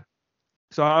 Yeah. yeah.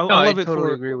 So No, I I love it totally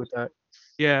for agree with that.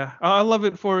 yeah, I love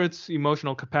it for its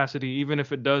emotional capacity, even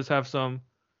if it does have some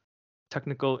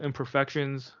technical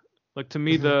imperfections. Like to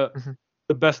me, Hmm. the Hmm.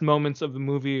 the best moments of the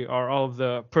movie are all of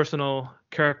the personal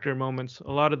character moments.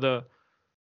 A lot of the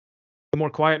more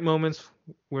quiet moments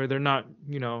where they're not,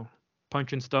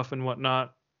 punching stuff and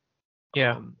whatnot.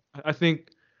 Yeah. I think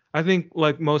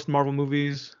like most Marvel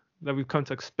movies that we've come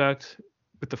to expect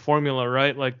with the formula,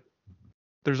 right? Like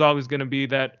there's always going to be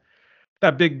that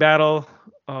big battle,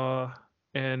 uh,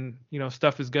 and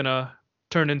stuff is gonna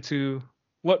turn into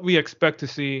what we expect to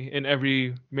see in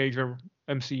every major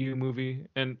MCU movie,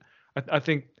 and I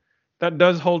think that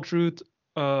does hold true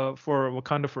for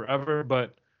Wakanda Forever.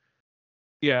 But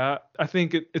yeah, I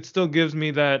think it still gives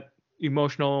me that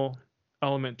emotional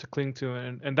element to cling to,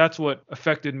 and that's what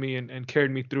affected me and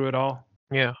carried me through it all.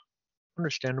 Yeah.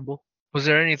 Understandable. Was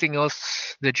there anything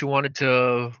else that you wanted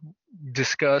to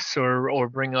discuss or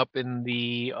bring up in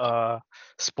the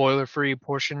spoiler-free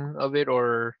portion of it,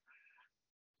 or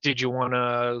did you want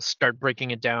to start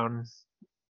breaking it down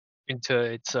into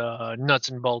its nuts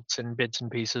and bolts and bits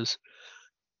and pieces?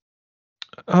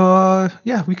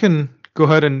 Yeah, we can go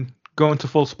ahead and go into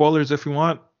full spoilers if you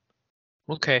want.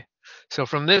 Okay. So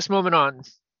from this moment on,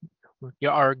 yeah,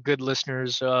 our good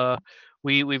listeners,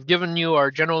 we've given you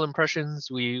our general impressions.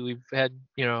 We've had,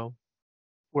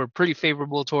 we're pretty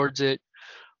favorable towards it.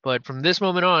 But from this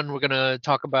moment on, we're gonna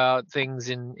talk about things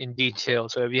in detail.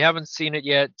 So if you haven't seen it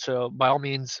yet, so by all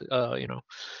means,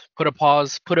 put a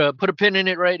pause, put a pin in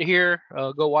it right here.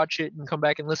 Go watch it and come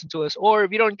back and listen to us. Or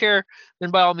if you don't care,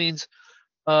 then by all means,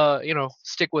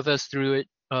 stick with us through it.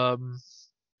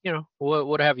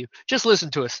 What have you. Just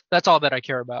listen to us. That's all that I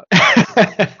care about.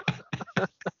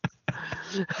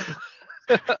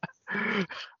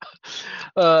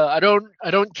 I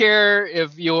don't care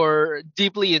if you're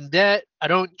deeply in debt. I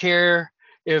don't care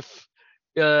if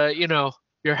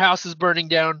your house is burning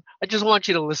down. I just want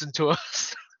you to listen to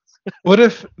us. What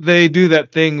if they do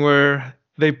that thing where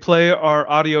they play our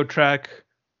audio track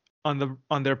on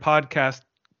their podcast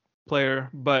player,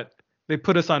 but they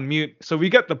put us on mute, so we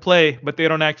get the play, but they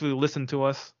don't actually listen to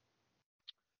us?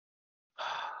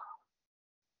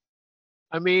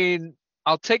 I mean,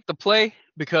 I'll take the play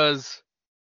because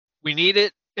we need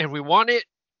it and we want it,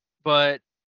 but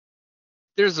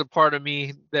there's a part of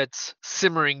me that's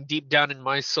simmering deep down in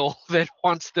my soul that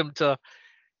wants them to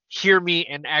hear me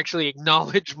and actually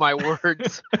acknowledge my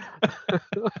words.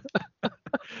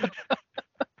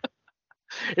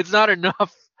 It's not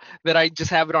enough that I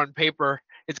just have it on paper.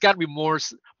 It's got to be more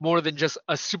than just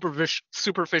a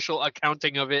superficial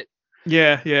accounting of it.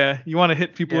 Yeah, yeah. You want to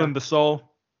hit people Yeah. in the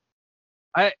soul.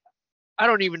 I I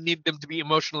don't even need them to be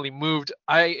emotionally moved.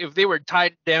 If they were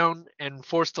tied down and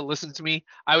forced to listen to me,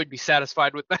 I would be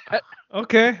satisfied with that.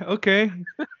 Okay, okay.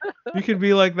 You could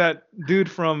be like that dude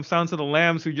from Sounds of the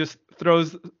Lambs who just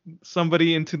throws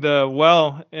somebody into the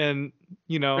well and,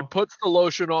 It puts the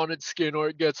lotion on its skin or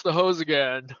it gets the hose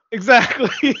again.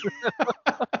 exactly.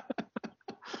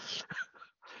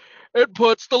 It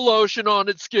puts the lotion on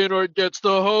its skin or it gets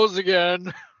the hose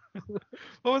again.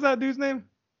 What was that dude's name?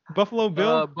 Buffalo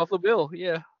Bill? Buffalo Bill,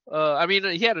 yeah. I mean,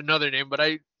 he had another name, but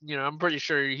I'm pretty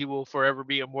sure he will forever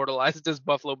be immortalized as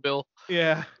Buffalo Bill.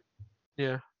 Yeah.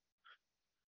 Yeah.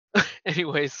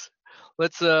 Anyways,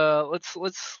 let's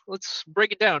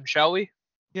break it down, shall we?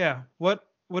 Yeah. What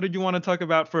did you want to talk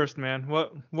about first, man?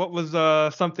 What was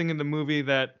something in the movie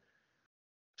that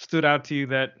stood out to you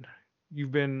that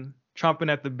you've been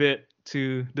chomping at the bit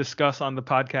to discuss on the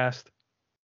podcast?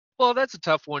 Well, that's a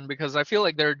tough one because I feel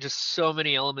like there are just so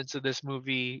many elements of this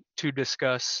movie to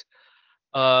discuss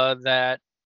that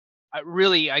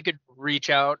I could reach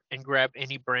out and grab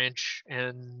any branch,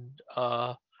 and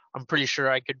I'm pretty sure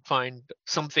I could find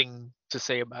something to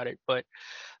say about it. But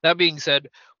that being said,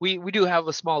 we do have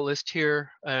a small list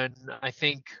here, and I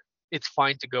think it's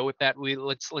fine to go with that.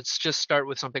 Let's just start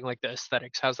with something like the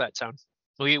aesthetics. How's that sound?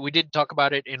 We did talk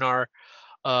about it in our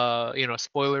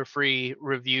spoiler free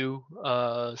review,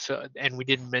 and we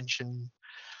didn't mention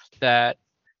that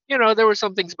there were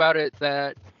some things about it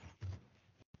that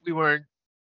we weren't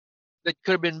that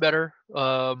could have been better.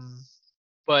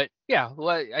 But yeah, well,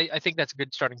 I think that's a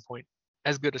good starting point,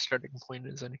 as good a starting point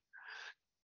as any.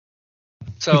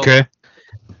 So Okay.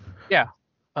 yeah,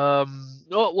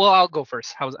 well, I'll go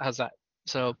first. How's that?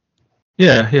 So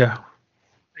Yeah.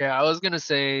 yeah, I was gonna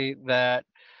say that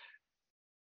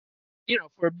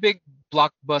for a big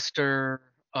blockbuster,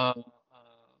 um,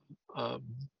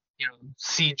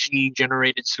 CG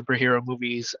generated superhero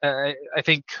movies, I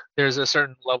think there's a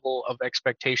certain level of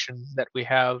expectation that we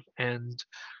have, and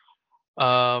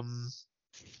um,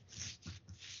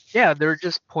 yeah, there are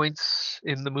just points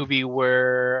in the movie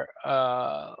where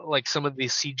like some of the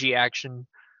CG action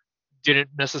didn't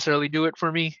necessarily do it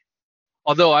for me.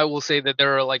 Although I will say that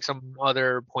there are like some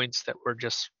other points that were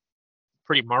just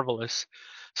pretty marvelous.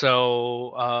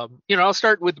 So I'll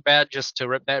start with the bad just to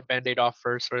rip that band-aid off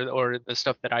first, or the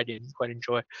stuff that I didn't quite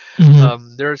enjoy.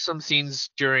 There are some scenes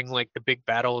during like the big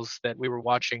battles that we were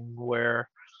watching where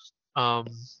um,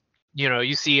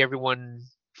 you see everyone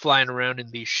flying around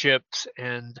in these ships,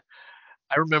 and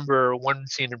I remember one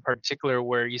scene in particular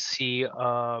where you see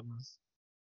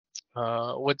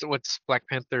what's Black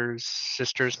Panther's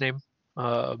sister's name?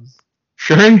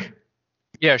 Shuri?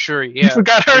 Yeah, Shuri. You Yeah,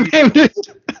 forgot her name, dude.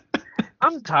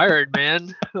 I'm tired,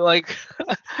 man. Like,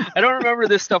 I don't remember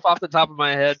this stuff off the top of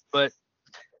my head, but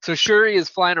so Shuri is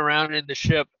flying around in the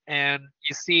ship, and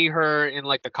you see her in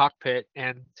like the cockpit,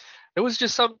 and there was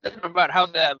just something about how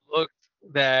that looked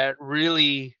that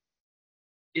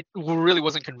it really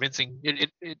wasn't convincing.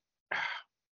 It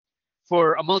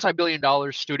for a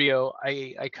multi-billion-dollar studio,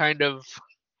 I kind of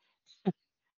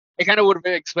would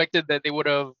have expected that they would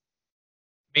have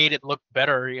made it look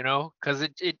better, because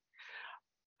it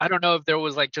I don't know if there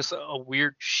was like just a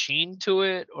weird sheen to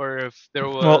it, or if there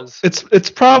Well, was. it's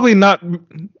probably not.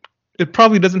 It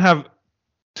probably doesn't have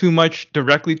too much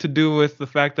directly to do with the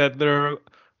fact that they're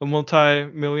a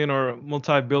multi-million or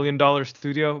multi-billion-dollar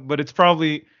studio, but it's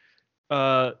probably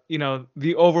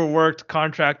the overworked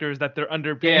contractors that they're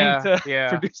underpaying Yeah, to yeah,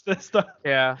 produce this stuff.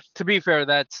 yeah. To be fair,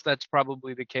 that's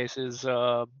probably the case. Is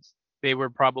they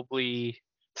were probably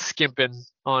skimping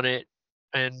on it,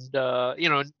 and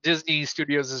Disney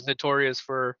Studios is notorious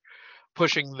for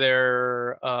pushing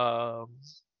their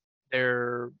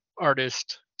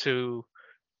artist to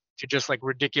just like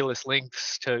ridiculous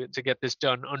lengths to get this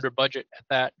done under budget at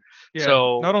that. Yeah,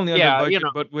 So not only under yeah, budget,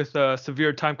 but with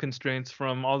severe time constraints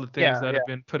from all the things yeah, that yeah, have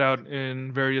been put out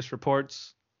in various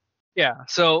reports. yeah.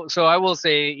 So I will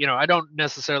say, I don't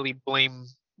necessarily blame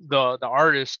the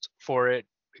artist for it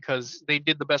because they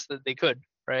did the best that they could,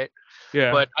 right?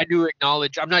 Yeah, But I do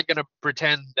acknowledge I'm not gonna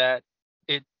pretend that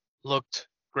it looked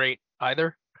great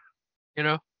either. You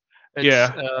know, it's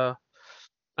yeah.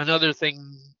 another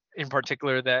thing in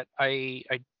particular that I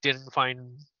didn't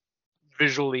find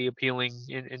visually appealing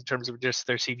in terms of just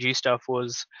their CG stuff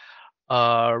was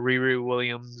Riri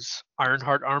Williams'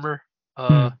 Ironheart armor.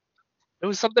 Hmm. There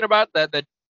was something about that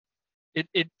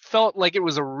it felt like it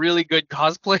was a really good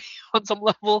cosplay on some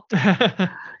level.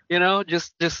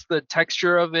 Just the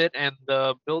texture of it and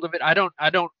the build of it. I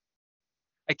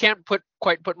can't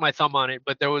quite put my thumb on it,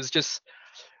 but there was just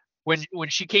when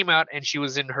she came out and she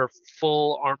was in her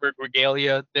full armored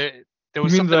regalia, there You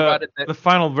was mean something about it that the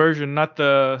final version, not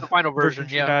the the final version version,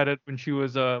 she yeah. had it when she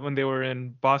was when they were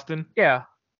in Boston? Yeah.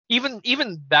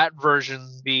 Even that version,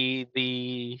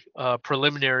 the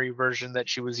preliminary version that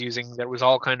she was using, that was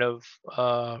all kind of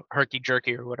herky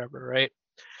jerky or whatever, right?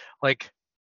 Like,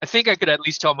 I think I could at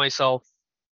least tell myself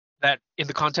that in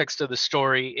the context of the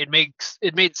story, it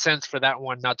made sense for that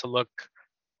one not to look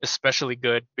especially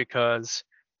good because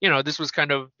this was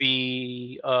kind of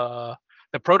the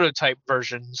prototype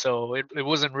version, so it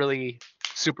wasn't really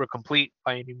super complete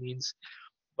by any means.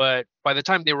 But by the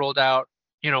time they rolled out,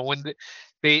 when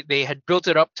they had built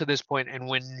it up to this point, and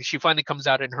when she finally comes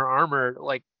out in her armor,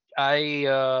 like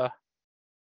I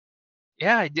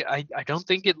yeah, I don't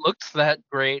think it looked that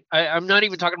great. I'm not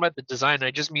even talking about the design.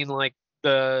 I just mean like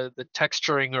the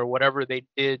texturing or whatever they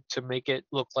did to make it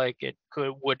look like it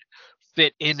would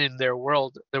fit in their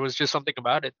world. There was just something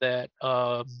about it that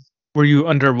Were you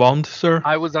underwhelmed, sir?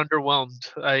 I was underwhelmed.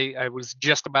 I was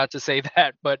just about to say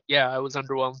that, but yeah, I was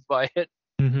underwhelmed by it.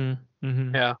 Mm-hmm.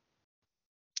 Mm-hmm. Yeah.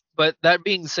 But that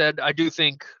being said, I do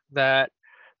think that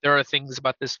there are things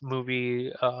about this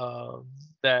movie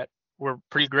that were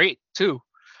pretty great too.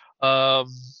 Um,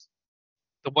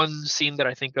 the one scene that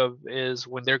I think of is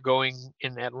when they're going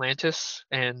in Atlantis,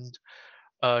 and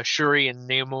Shuri and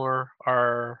Namor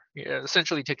are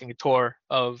essentially taking a tour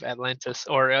of Atlantis,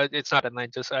 or it's not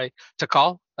Atlantis,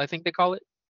 Tikal, I think they call it.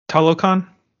 Talokan?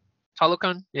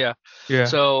 Talokan, yeah. Yeah.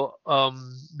 So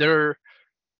they're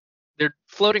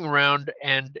floating around,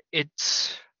 and it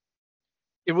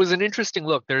was an interesting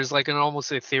look. There's like an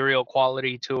almost ethereal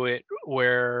quality to it,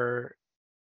 where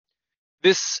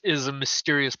this is a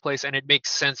mysterious place, and it makes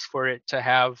sense for it to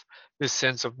have this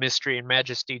sense of mystery and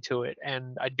majesty to it.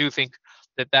 And I do think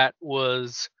that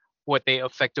was what they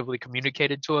effectively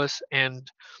communicated to us. And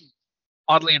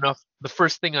oddly enough, the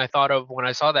first thing I thought of when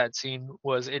I saw that scene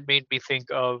was it made me think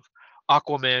of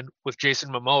Aquaman with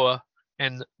Jason Momoa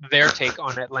and their take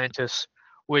on Atlantis,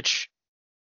 which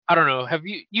I don't know. Have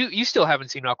you still haven't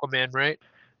seen Aquaman, right,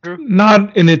 Drew?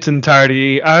 Not in its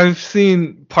entirety. I've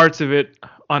seen parts of it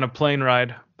on a plane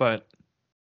ride, but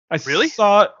I Really?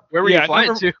 saw it. Where were Yeah, you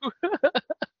flying to?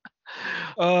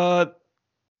 uh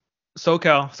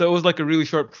SoCal. So it was like a really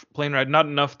short plane ride, not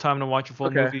enough time to watch a full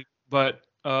Okay. movie. But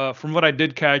from what I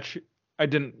did catch, I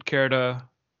didn't care to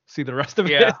see the rest of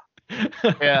Yeah. it.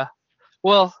 Yeah.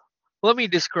 Well, let me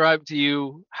describe to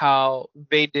you how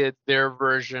they did their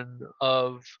version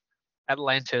of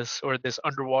Atlantis, or this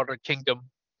underwater kingdom.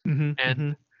 Hmm. And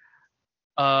Hmm.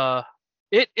 uh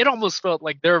it almost felt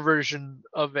like their version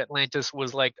of Atlantis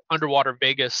was like underwater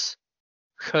Vegas,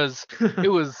 because it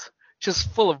was just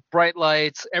full of bright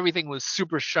lights. Everything was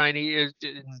super shiny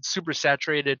and super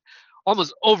saturated,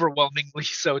 almost overwhelmingly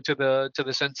so to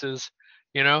the senses,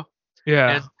 you know.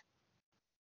 Yeah. And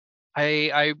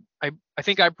I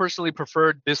think I personally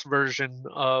preferred this version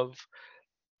of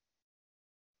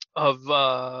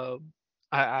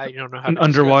I don't know how An to describe it.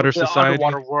 underwater The society.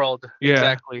 underwater world, Yeah.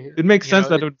 exactly. It makes You sense know,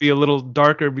 that it would be a little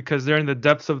darker because they're in the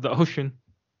depths of the ocean.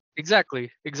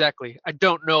 exactly. I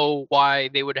don't know why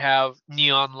they would have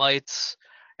neon lights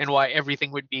and why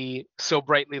everything would be so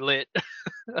brightly lit.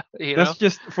 you That's know?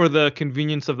 just for the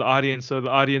convenience of the audience, so the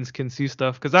audience can see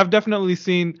stuff. Because I've definitely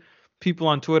seen people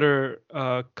on Twitter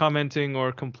commenting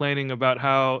or complaining about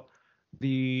how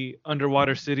the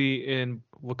underwater city in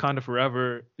Wakanda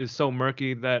Forever is so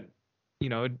murky that,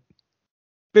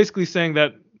 basically saying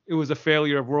that it was a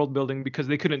failure of world building because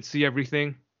they couldn't see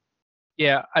everything.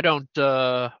 Yeah, I don't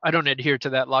adhere to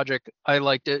that logic. I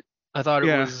liked it. I thought it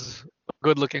Yeah. was a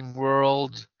good looking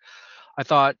world. I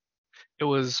thought it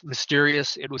was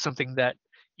mysterious. It was something that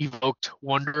evoked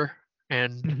wonder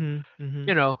and, Mhm.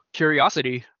 Mhm.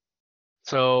 curiosity.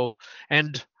 So,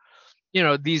 and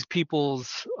these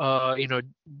people's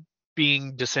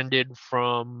being descended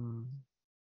from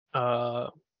uh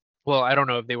well, I don't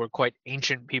know if they were quite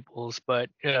ancient peoples, but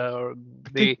I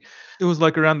think they it was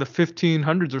like around the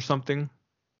 1500s or something.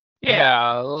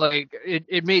 yeah, like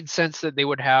it made sense that they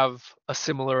would have a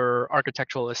similar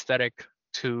architectural aesthetic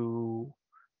to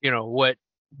what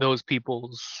those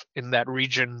peoples in that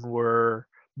region were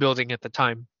building at the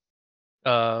time.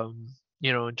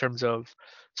 In terms of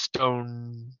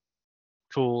stone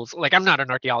tools. Like, I'm not an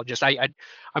archaeologist.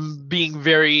 I'm being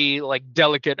very like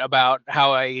delicate about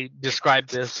how I describe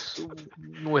this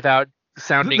without This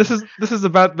sounding. is this is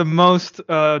about the most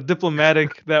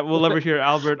diplomatic that we'll ever hear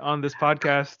Albert on this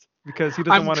podcast because he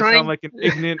doesn't I'm want to sound trying. like an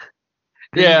ignorant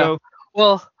Yeah. gringo.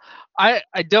 Well, I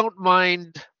don't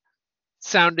mind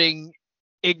sounding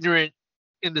ignorant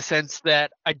in the sense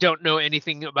that I don't know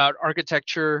anything about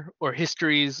architecture or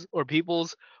histories or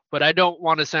peoples, but I don't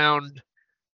want to sound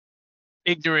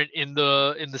ignorant in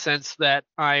the sense that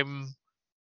I'm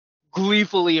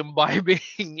gleefully imbibing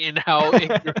in how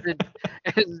ignorant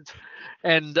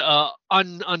and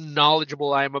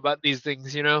unknowledgeable I am about these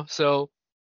things, So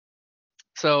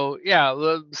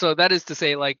yeah, so that is to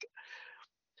say, like,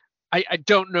 I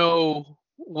don't know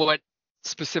what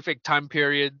specific time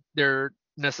period they're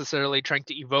necessarily trying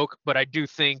to evoke, but I do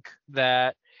think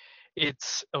that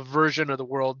it's a version of the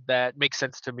world that makes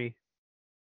sense to me.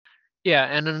 Yeah,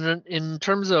 and in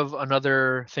terms of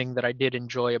another thing that I did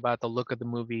enjoy about the look of the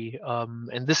movie,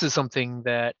 and this is something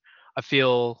that I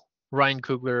feel Ryan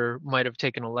Coogler might have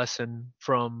taken a lesson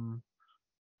from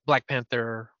Black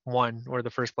Panther 1, or the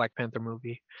first Black Panther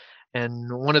movie.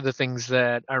 And one of the things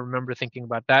that I remember thinking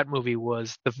about that movie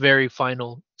was the very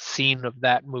final scene of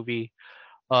that movie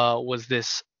was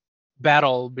this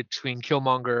battle between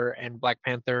Killmonger and Black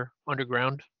Panther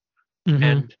underground. Mm-hmm.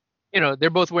 And they're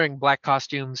both wearing black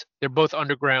costumes. They're both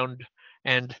underground,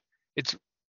 and it's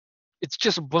it's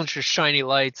just a bunch of shiny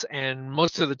lights. And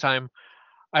most of the time,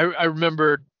 I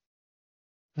remember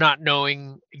not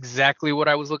knowing exactly what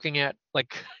I was looking at.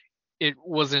 Like, it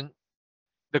wasn't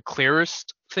the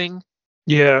clearest thing.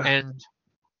 Yeah. And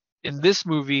in this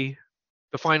movie,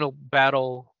 the final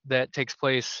battle that takes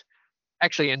place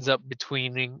actually ends up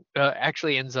between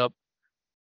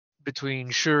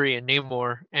Shuri and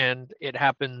Namor, and it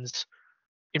happens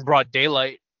in broad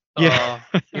daylight, Yeah.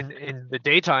 in the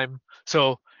daytime.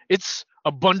 So it's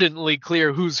abundantly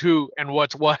clear who's who and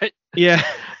what's what. Yeah.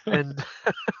 And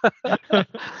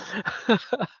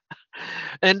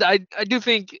and I do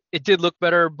think it did look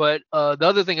better, but the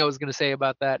other thing I was going to say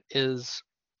about that is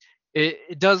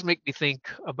it does make me think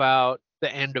about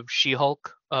the end of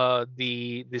She-Hulk,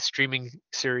 the streaming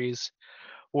series,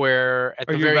 where at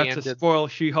Are the you very about to end of spoil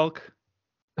She-Hulk?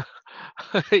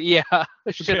 yeah,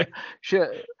 Okay.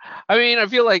 should I mean, I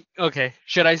feel like, okay,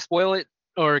 should I spoil it,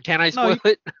 or can I No, spoil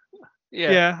it?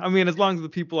 Yeah. yeah. I mean, as long as the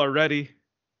people are ready,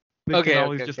 they can Okay,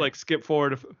 always okay, just okay. like skip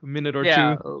forward a minute or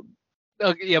Yeah. two.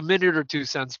 Okay, yeah, a minute or two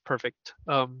sounds perfect.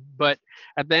 But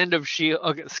at the end of She,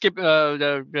 okay, skip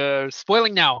the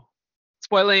spoiling now.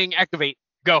 Spoiling activate.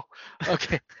 Go.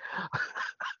 Okay.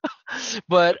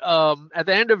 But at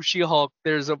the end of She-Hulk,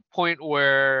 there's a point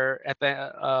where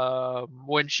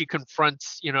when she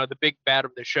confronts, the big bad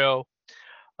of the show,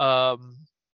 um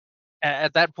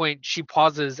at that point she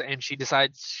pauses and she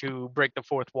decides to break the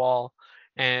fourth wall,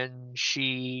 and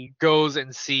she goes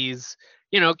and sees,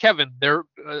 Kevin,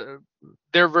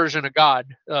 their version of God.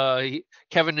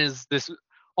 Kevin is this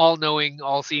all-knowing,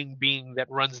 all-seeing being that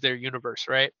runs their universe,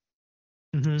 right?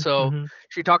 Mm-hmm. So Mm-hmm.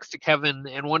 she talks to Kevin,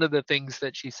 and one of the things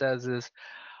that she says is,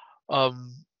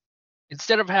 um,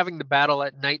 instead of having the battle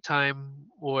at nighttime,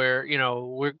 where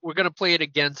we're gonna play it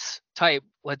against type,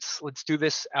 let's do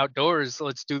this outdoors.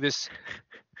 Let's do this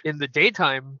in the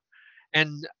daytime.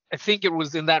 And I think it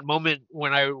was in that moment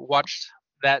when I watched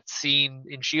that scene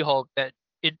in She-Hulk that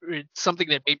it's something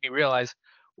that made me realize,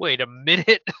 wait a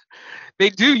minute, they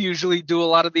do usually do a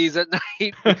lot of these at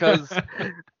night, because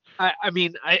I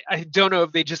mean, I don't know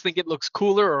if they just think it looks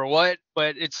cooler or what,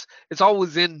 but it's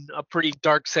always in a pretty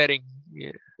dark setting.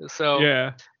 Yeah. So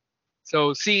Yeah.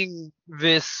 so seeing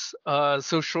this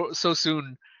so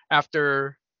soon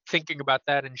after thinking about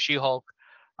that in She-Hulk,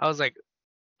 I was like,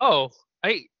 oh,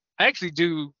 I I actually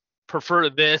do prefer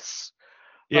this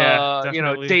Yeah.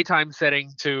 Definitely. daytime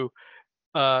setting to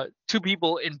two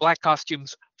people in black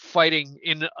costumes fighting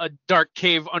in a dark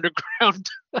cave underground.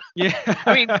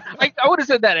 I mean, Yeah. I would have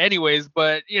said that anyways,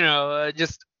 but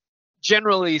just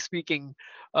generally speaking,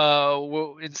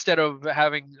 instead of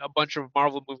having a bunch of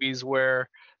Marvel movies where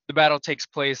the battle takes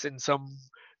place in some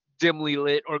dimly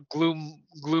lit or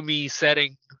gloomy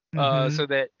setting, Mm-hmm. so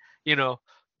that you know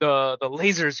the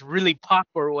lasers really pop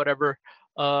or whatever.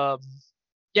 Um,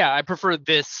 yeah, I prefer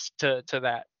this to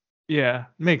that. Yeah.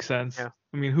 Makes sense. Yeah,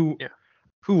 I mean, who yeah.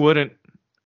 who wouldn't?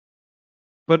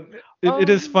 But it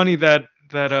is funny Um,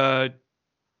 that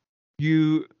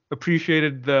you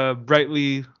appreciated the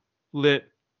brightly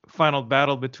lit final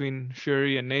battle between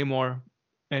Shuri and Namor,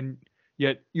 and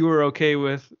yet you were okay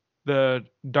with the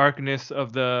darkness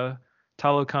of the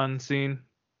Talokan scene.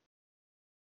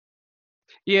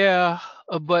 yeah,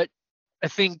 but I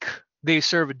think they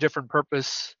serve a different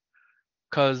purpose,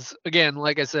 because again,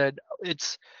 like I said,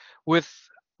 it's with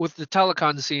the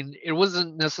telecon scene, it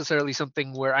wasn't necessarily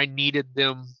something where I needed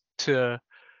them to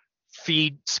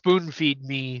spoon feed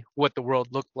me what the world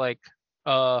looked like.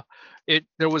 uh it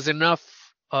There was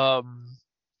enough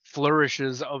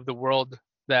flourishes of the world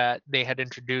that they had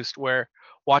introduced, where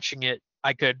watching it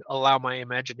I could allow my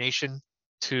imagination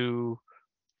to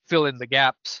fill in the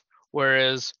gaps.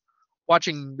 Whereas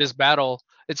watching this battle,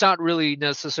 it's not really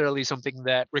necessarily something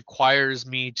that requires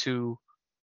me to,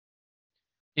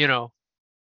 you know,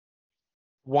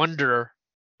 wonder,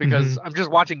 because Mm-hmm. I'm just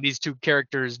watching these two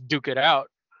characters duke it out.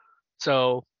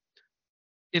 So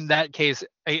in that case,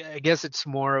 I guess it's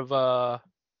more of a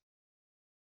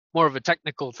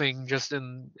technical thing, just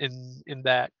in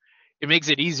that it makes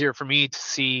it easier for me to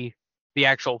see the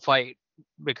actual fight,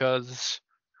 because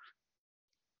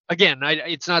again,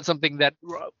 it's not something that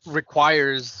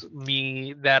requires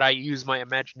me that I use my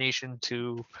imagination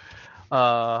to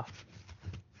uh,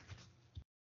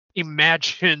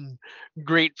 imagine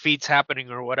great feats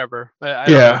happening or whatever. I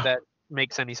don't know if Yeah, that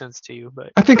makes any sense to you,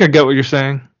 but I think I get what you're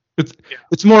saying. It's yeah,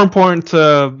 it's more important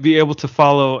to be able to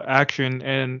follow action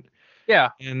yeah,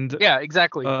 and yeah,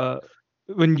 exactly, uh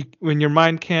when your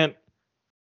mind can't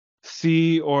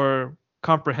see or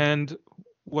comprehend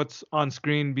what's on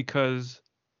screen because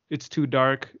it's too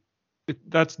dark.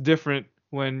 That's different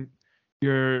when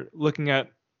you're looking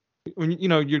at when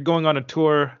you're going on a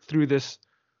tour through this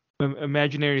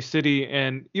imaginary city,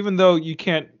 and even though you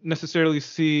can't necessarily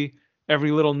see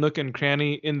every little nook and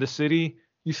cranny in the city,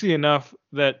 you see enough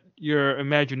that your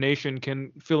imagination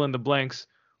can fill in the blanks.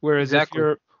 Whereas if exactly.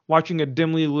 you're watching a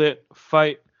dimly lit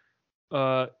fight,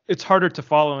 it's harder to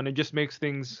follow and it just makes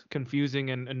things confusing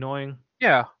and annoying.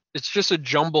 Yeah, it's just a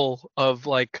jumble of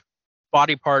like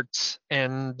body parts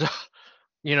and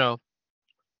you know,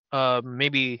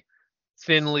 maybe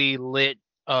thinly lit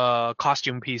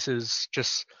costume pieces.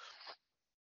 Just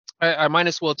I might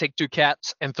as well take two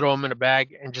cats and throw them in a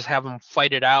bag and just have them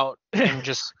fight it out and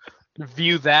just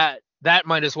view that. That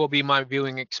might as well be my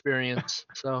viewing experience.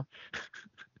 So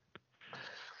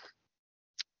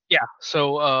yeah,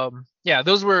 so yeah,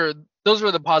 those were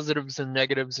the positives and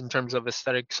negatives in terms of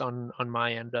aesthetics on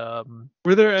my end.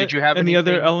 Were there Did you have any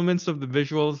other anything? elements of the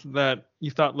visuals that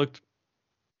you thought looked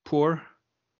poor?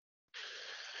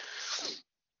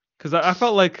 Because I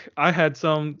felt like I had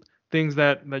some things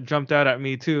that jumped out at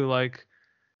me too. Like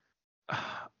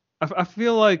I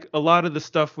feel like a lot of the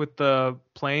stuff with the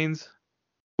planes,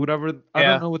 whatever, I don't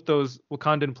Yeah, know what those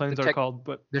Wakandan the planes are tech, called,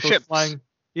 but the those ships. flying,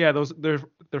 yeah, they're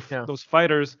Yeah, those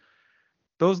fighters,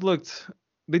 those looked,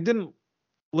 they didn't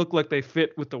look like they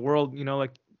fit with the world.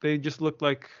 Like they just looked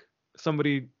like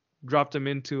somebody dropped them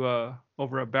into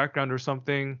over a background or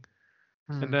something.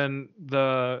 And hmm. then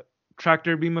the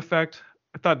tractor beam effect,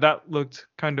 I thought that looked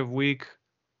kind of weak.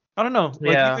 I don't know,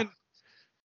 like Yeah. even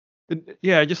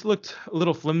yeah, it just looked a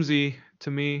little flimsy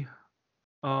to me.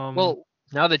 Um, Well,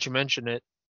 now that you mention it,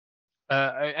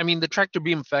 I mean, the tractor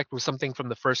beam effect was something from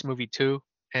the first movie too,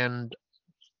 and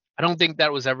I don't think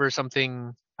that was ever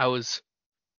something I was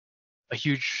a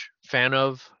huge fan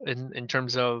of in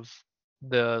terms of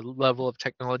the level of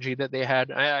technology that they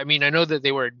had. I mean, I know that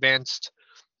they were advanced,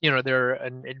 they're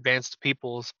an advanced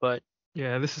peoples, but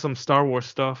yeah, this is some Star Wars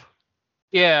stuff.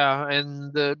 yeah,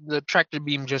 and the tractor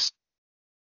beam just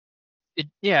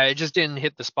it just didn't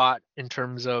hit the spot in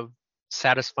terms of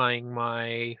satisfying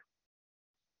my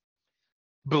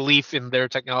belief in their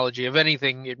technology. If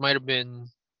anything, it might have been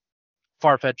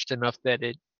far fetched enough that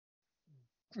it,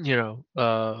 you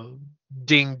know,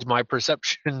 dinged my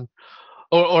perception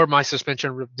or my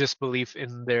suspension of disbelief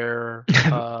in their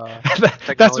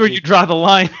That's where you technology. draw the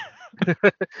line.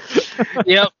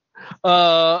 Yep.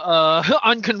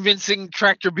 Unconvincing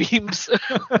tractor beams.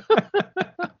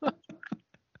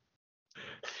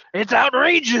 It's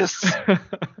outrageous.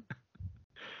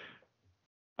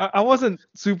 I wasn't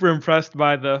super impressed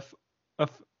by the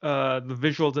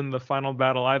visuals in the final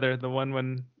battle either. The one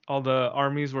when all the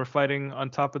armies were fighting on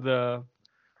top of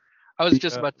I was the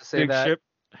just about to say big that ship.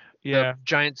 the Yeah,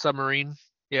 giant submarine.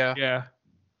 Yeah, yeah,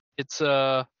 it's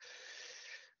I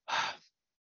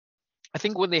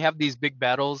think when they have these big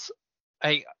battles,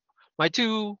 I my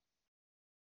two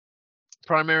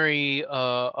primary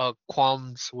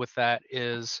qualms with that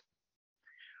is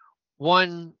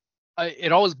one,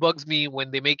 it always bugs me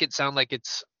when they make it sound like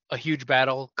it's a huge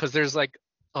battle because there's like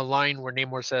a line where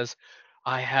Namor says,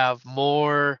 "I have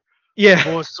yeah,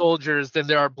 more soldiers than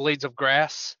there are blades of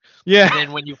grass," yeah, and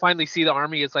then when you finally see the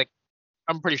army, it's like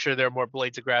I'm pretty sure there are more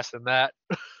blades of grass than that.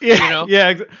 yeah, you know?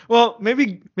 yeah. Well,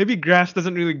 maybe grass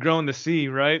doesn't really grow in the sea,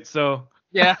 right? So,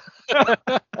 Yeah,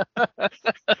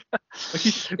 like,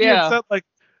 if he had yeah, said like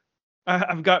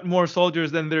I've got more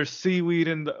soldiers than there's seaweed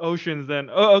in the oceans, then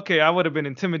oh, okay, I would have been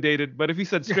intimidated. But if he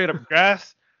said straight up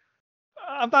grass,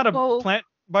 I'm not a well, plant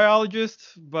biologist,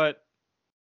 but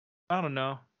I don't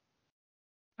know.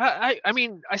 I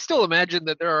mean, I still imagine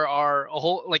that there are a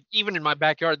whole like even in my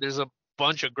backyard, there's a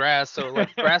bunch of grass, so like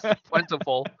grass is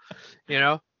plentiful, you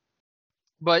know.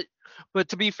 But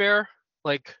to be fair,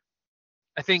 like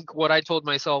I think what I told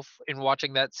myself in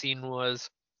watching that scene was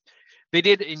they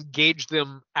did engage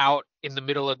them out in the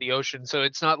middle of the ocean, so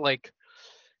it's not like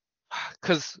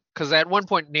because at one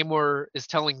point Namor is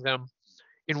telling them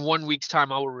in 1 week's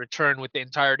time I will return with the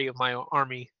entirety of my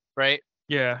army, right?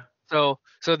 Yeah. So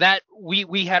that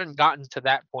we hadn't gotten to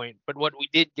that point, but what we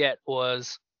did get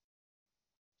was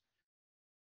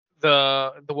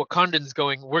the Wakandans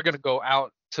going, we're gonna go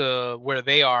out to where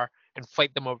they are, and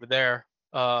fight them over there,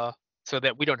 so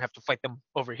that we don't have to fight them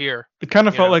over here. It kind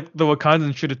of You felt know? like the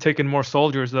Wakandans should have taken more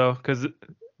soldiers though, because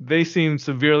they seemed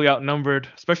severely outnumbered,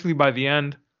 especially by the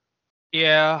end.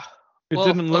 Yeah. It Well,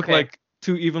 didn't look okay. like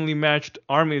two evenly matched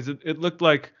armies. It looked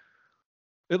like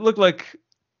it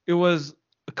was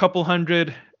a couple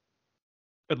hundred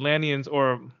Atlanteans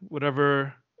or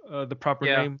whatever the proper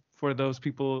Yeah. name for those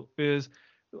people is,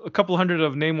 a couple hundred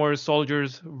of Namor's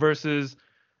soldiers versus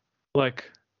like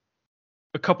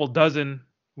a couple dozen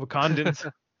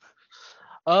Wakandans.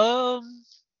 Um.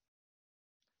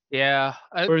 Yeah.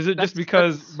 Or is it just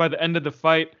because That's. by the end of the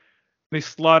fight they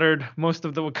slaughtered most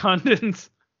of the Wakandans?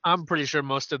 I'm pretty sure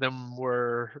most of them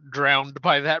were drowned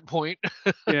by that point.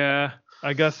 Yeah,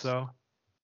 I guess so.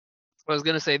 I was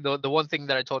gonna say the one thing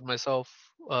that I told myself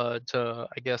to,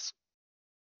 I guess,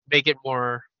 make it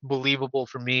more believable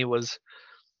for me was,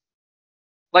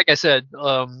 like I said,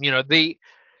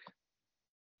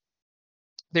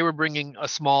 they were bringing a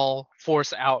small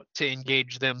force out to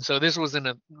engage them. So this wasn't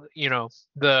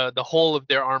the whole of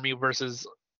their army versus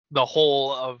the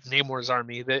whole of Namor's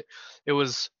army. That it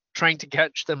was trying to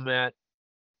catch them at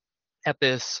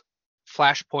this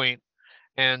flashpoint,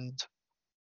 and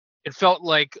it felt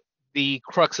like the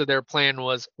crux of their plan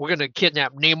was, we're going to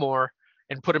kidnap Namor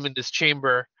and put him in this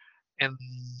chamber and,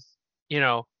 you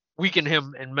know, weaken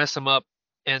him and mess him up,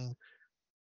 and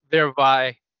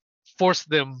thereby force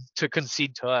them to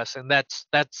concede to us. And that's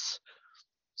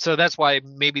why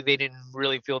maybe they didn't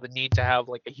really feel the need to have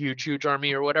like a huge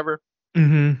army or whatever.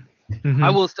 Mhm. Mhm.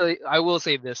 I will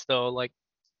say this though, like,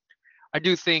 I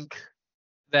do think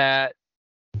that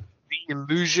the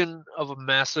illusion of a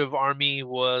massive army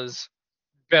was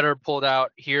better pulled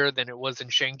out here than it was in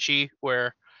Shang-Chi, where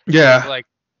it was Yeah. like,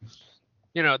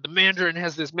 the Mandarin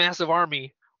has this massive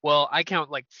army. Well, I count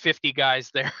like 50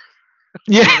 guys there.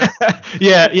 you know?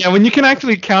 Yeah. Yeah. When you can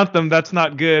actually count them, that's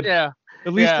not good. Yeah,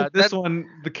 At least yeah, with this one,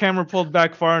 the camera pulled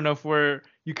back far enough where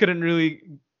you couldn't really.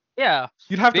 yeah.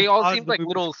 You'd have to They all pause seemed the like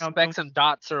movie to little count them. specks and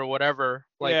dots or whatever,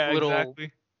 like Yeah, little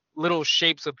exactly. little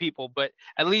shapes of people. But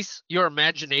at least your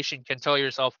imagination can tell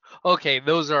yourself, okay,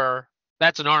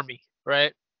 that's an army,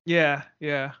 right? Yeah,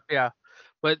 yeah. Yeah.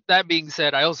 But that being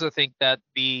said, I also think that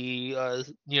the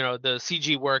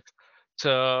CG work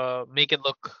to make it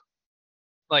look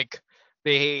like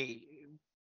they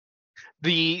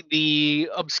the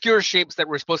obscure shapes that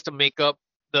were supposed to make up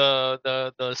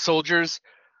the soldiers.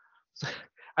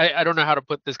 I don't know how to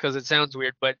put this because it sounds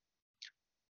weird, but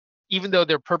even though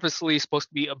they're purposely supposed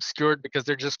to be obscured because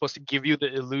they're just supposed to give you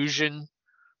the illusion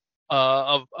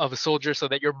of a soldier, so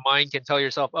that your mind can tell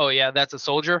yourself, oh yeah, that's a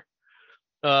soldier.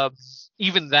 Uh,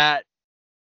 Even that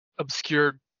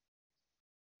obscured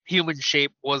human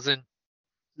shape wasn't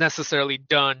necessarily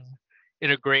done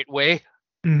in a great way,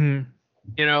 Mhm.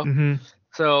 you know. Mhm.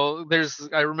 So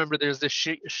I remember there's this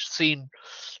scene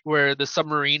where the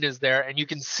submarine is there, and you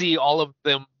can see all of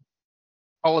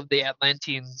the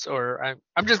Atlanteans, or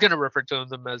I'm just gonna refer to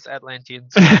them as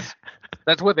Atlanteans because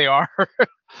that's what they are.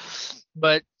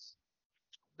 But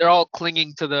they're all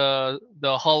clinging to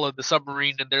the hull of the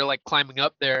submarine, and they're like climbing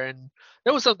up there, and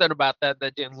there was something about that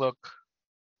didn't look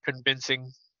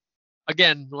convincing.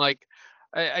 Again, like,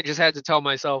 I just had to tell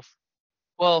myself,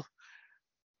 well,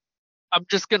 I'm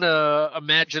just gonna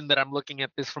imagine that I'm looking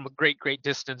at this from a great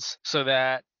distance, so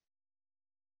that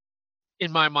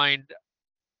in my mind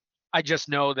I just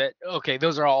know that, okay,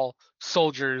 those are all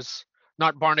soldiers,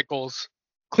 not barnacles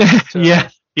clinging Yeah.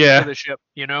 to Yeah. the ship,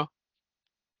 you know?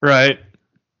 Right.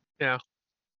 Yeah.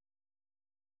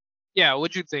 Yeah,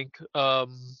 what'd you think?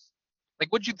 Like,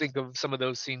 what'd you think of some of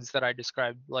those scenes that I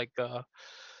described, like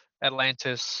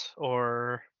Atlantis,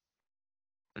 or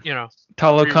Riri's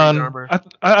Talokan. armor? I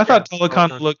Yeah, thought Talokan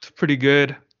Talokan. looked pretty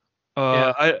good.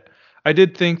 Yeah. I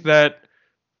did think that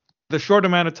the short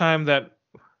amount of time that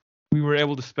we were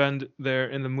able to spend there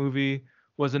in the movie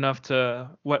was enough to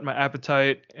whet my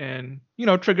appetite and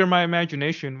trigger my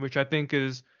imagination, which I think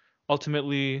is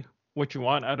ultimately what you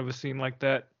want out of a scene like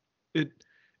that.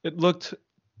 It looked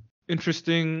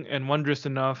interesting and wondrous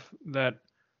enough that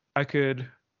I could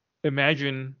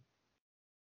imagine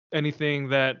anything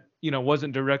that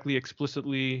wasn't directly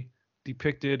explicitly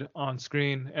depicted on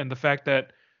screen. And the fact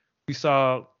that we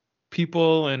saw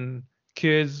people and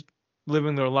kids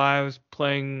living their lives,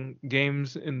 playing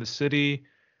games in the city,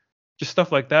 just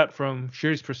stuff like that from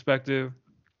Shuri's perspective,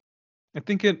 I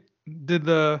think it did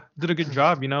a good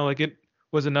job. Like it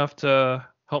was enough to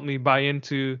help me buy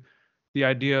into the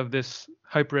idea of this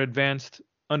hyper advanced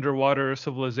underwater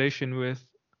civilization with Mhm.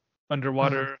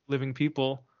 underwater living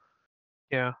people.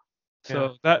 Yeah. Yeah.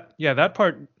 So that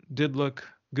part did look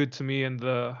good to me, and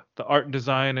the art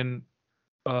design and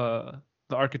the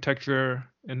architecture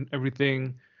and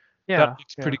everything. That Yeah,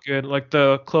 looks yeah, pretty good. Like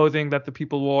the clothing that the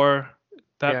people wore,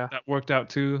 yeah. that worked out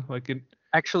too. Like it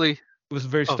Actually, was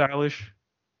very oh stylish.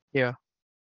 yeah.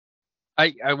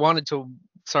 I wanted to.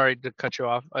 Sorry to cut you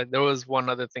off. There was one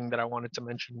other thing that I wanted to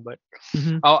mention, but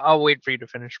Hmm. I'll wait for you to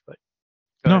finish. But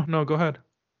go No, ahead. no, go ahead.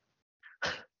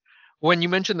 When you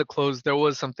mentioned the clothes, there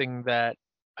was something that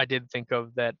I did think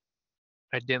of that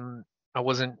I didn't. I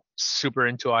wasn't super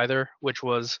into either, which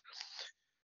was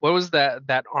what was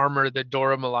that armor that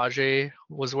Dora Milaje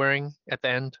was wearing at the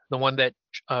end, the one that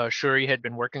Shuri had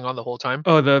been working on the whole time.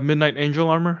 Oh, the Midnight Angel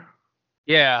armor.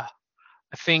 Yeah,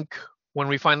 I think when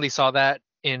we finally saw that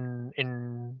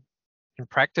in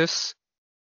practice,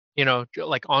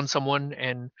 like on someone,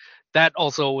 and that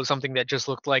also was something that just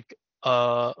looked like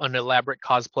an elaborate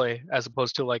cosplay as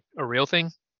opposed to like a real thing.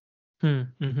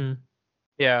 Mm-hmm.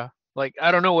 Yeah, like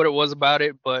I don't know what it was about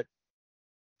it, but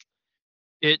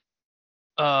it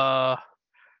uh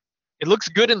it looks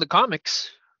good in the comics,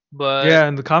 but Yeah,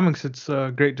 in the comics, it's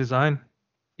great design.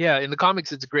 yeah, in the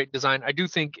comics it's a great design. I do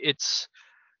think it's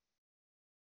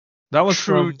That was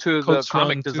true from to the Coach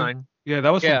comic Run too. design. Yeah, that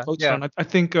was from Yeah, Coach yeah, Run. I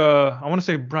think I want to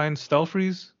say Brian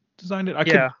Stelfreeze designed it. I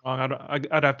could yeah. be wrong.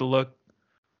 I'd have to look.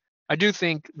 I do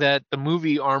think that the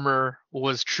movie armor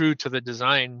was true to the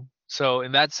design. So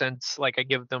in that sense, like I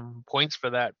give them points for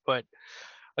that. But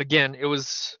again, it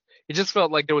just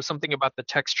felt like there was something about the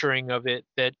texturing of it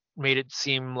that made it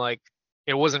seem like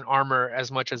it wasn't armor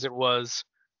as much as it was,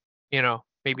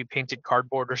 maybe painted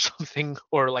cardboard or something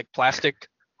or like plastic.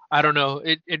 I don't know.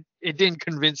 It didn't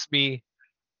convince me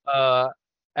uh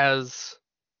as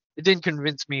it didn't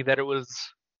convince me that it was,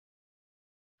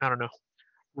 I don't know,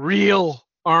 real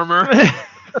armor.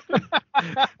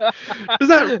 Does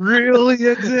that really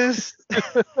exist?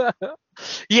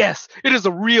 Yes, it is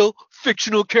a real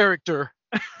fictional character.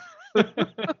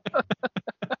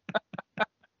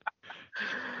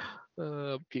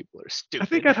 People are I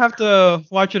think stupid. I'd have to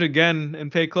watch it again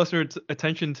and pay closer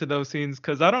attention to those scenes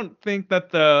because I don't think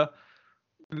that the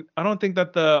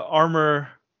armor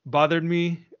bothered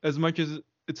me as much as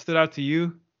it stood out to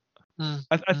you. Mm,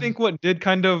 I mm, think what did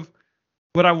kind of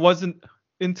what I wasn't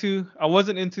into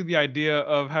the idea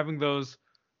of having those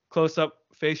close up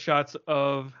face shots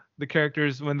of the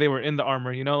characters when they were in the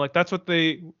armor, like that's what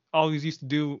they always used to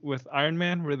do with Iron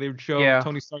Man, where they would show yeah,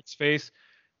 Tony Stark's face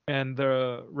and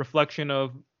the reflection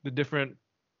of the different,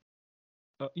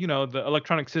 the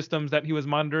electronic systems that he was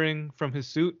monitoring from his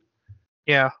suit.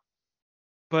 yeah.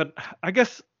 But I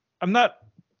guess I'm not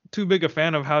too big a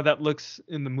fan of how that looks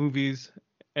in the movies,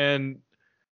 and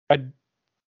I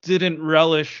didn't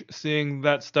relish seeing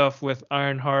that stuff with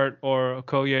Ironheart or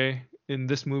Okoye in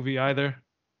this movie either.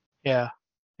 Yeah,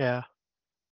 yeah.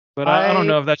 But I don't I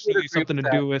know if that's would really agree something with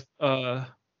to that. do with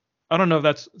I don't know if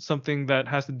that's something that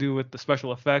has to do with the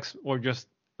special effects or just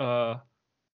uh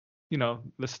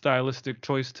the stylistic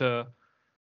choice to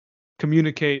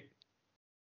communicate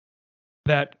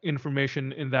that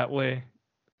information in that way.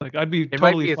 Like I'd be It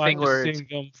might totally be a fine thing just where it's seeing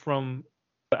them from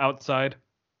the outside.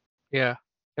 yeah.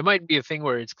 It might be a thing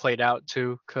where it's played out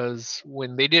too, because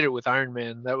when they did it with Iron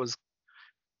Man, that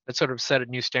sort of set a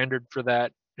new standard for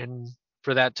that, and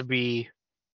for that to be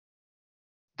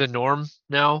the norm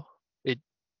now. It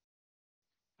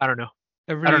I don't know.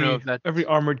 I don't know if that's Every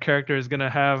armored character is gonna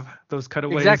have those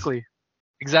cutaways.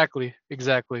 exactly,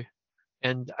 exactly.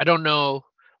 And I don't know,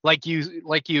 like you,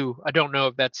 I don't know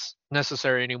if that's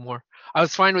necessary anymore. I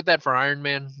was fine with that for Iron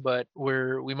Man, but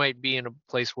we might be in a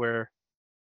place where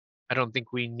I don't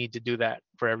think we need to do that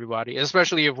for everybody,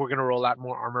 especially if we're gonna roll out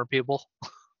more armor people.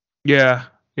 Yeah,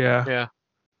 yeah. Yeah.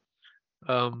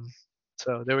 Um.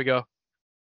 So there we go.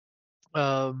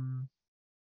 Um.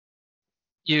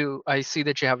 I see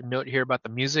that you have a note here about the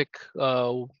music.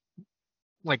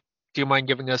 Like, do you mind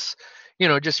giving us,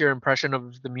 just your impression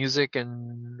of the music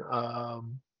and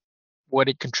what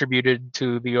it contributed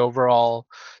to the overall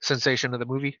sensation of the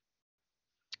movie?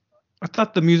 I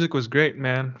thought the music was great,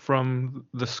 man. From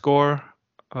the score,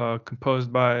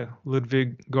 composed by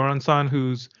Ludwig Göransson,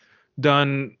 who's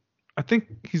done, I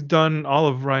think he's done all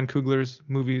of Ryan Coogler's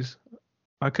movies.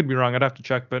 I could be wrong. I'd have to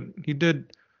check, but he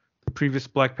did the previous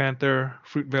Black Panther,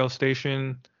 Fruitvale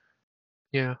Station,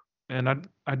 Yeah. and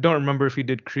I don't remember if he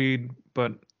did Creed,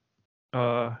 but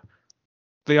uh,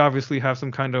 they obviously have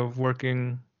some kind of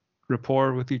working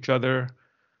rapport with each other.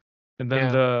 And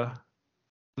then Yeah.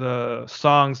 the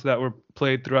songs that were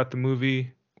played throughout the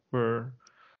movie were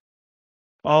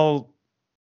all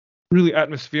really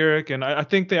atmospheric, and I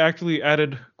think they actually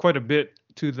added quite a bit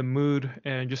to the mood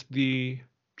and just the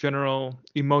general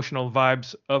emotional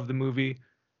vibes of the movie.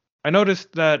 I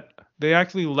noticed that they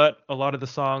actually let a lot of the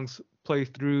songs play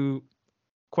through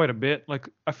quite a bit. Like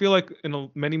I feel like in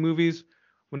many movies,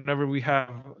 whenever we have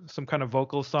some kind of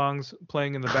vocal songs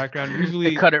playing in the background, They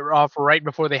usually cut it off right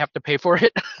before they have to pay for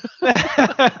it.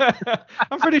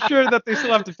 I'm pretty sure that they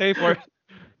still have to pay for it.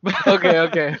 Okay,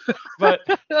 okay. but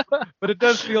but it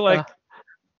does feel Uh, like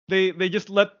they just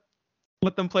let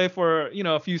them play for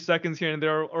a few seconds here and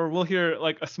there, or we'll hear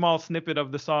like a small snippet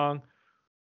of the song.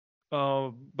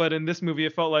 But in this movie,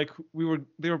 it felt like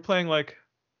they were playing like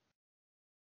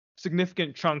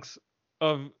significant chunks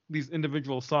of these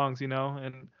individual songs, and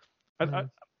I, mm,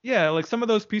 yeah, like some of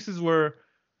those pieces were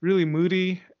really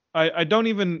moody. I don't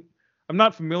even I'm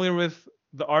not familiar with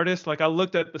the artist. Like I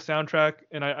looked at the soundtrack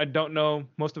and I don't know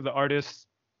most of the artists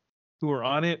who were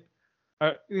on it.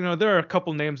 There are a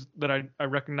couple names that I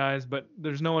recognize, but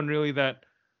there's no one really that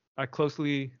I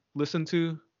closely listen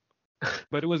to.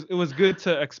 But it was good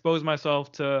to expose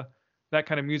myself to that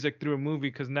kind of music through a movie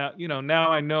because now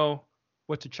I know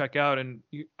what to check out and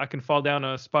I can fall down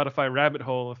a Spotify rabbit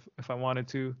hole if I wanted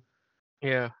to.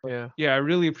 yeah, But yeah. yeah, I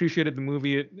really appreciated the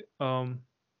movie.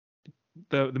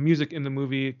 The music in the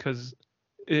movie because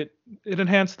it it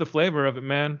enhanced the flavor of it,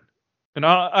 man. And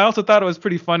I also thought it was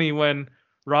pretty funny when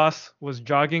Ross was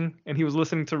jogging and he was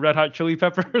listening to Red Hot Chili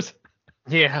Peppers.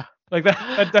 Yeah. Like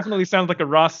that definitely sounds like a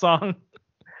Ross song.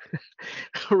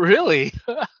 Really?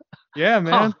 Yeah, Huh.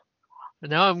 man.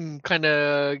 Now I'm kind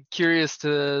of curious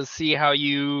to see how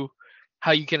you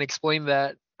can explain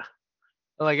that.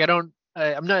 Like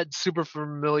I'm not super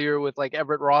familiar with like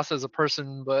Everett Ross as a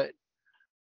person, but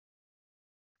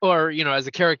or as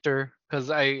a character because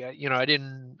I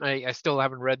still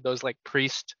haven't read those like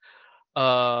Priest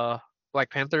uh Black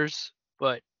Panthers,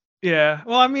 but Yeah.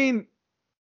 Well, I mean,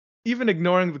 even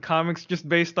ignoring the comics just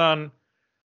based on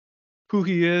who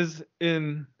he is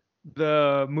in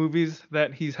the movies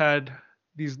that he's had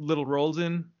these little roles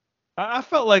in, I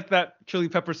felt like that Chili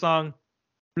Pepper song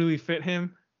really fit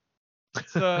him.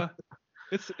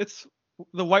 It's it's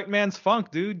the white man's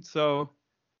funk, dude. So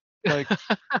like,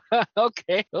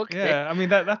 okay, okay. yeah, I mean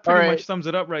that All pretty much right. sums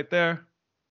it up right there.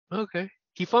 Okay.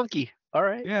 He funky. All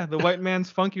right. Yeah, the white man's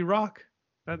funky rock.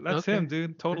 That's Okay. him,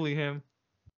 dude. Okay. Totally him.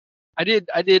 I did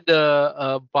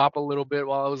bop a little bit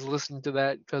while I was listening to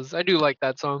that cuz I do like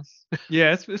that song.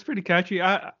 Yeah, it's pretty catchy.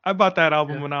 I bought that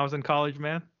album Yeah. when I was in college,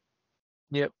 man.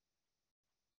 Yep.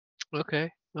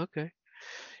 Okay. Okay.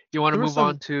 You want to There were move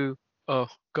on some. to Oh,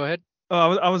 go ahead.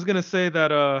 I was gonna say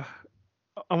that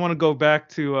I want to go back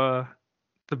to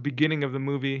the beginning of the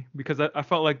movie because I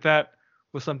felt like that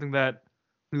was something that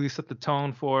really set the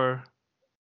tone for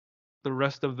the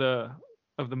rest of the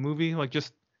movie. Like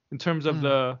just in terms of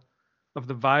Mm,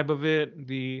 the vibe of it,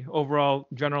 the overall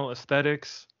general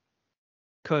aesthetics.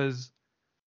 Because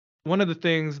one of the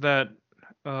things that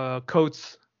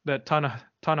Coates that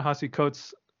Tanahasi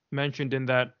Coates mentioned in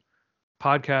that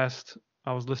podcast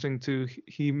I was listening to,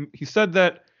 he said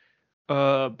that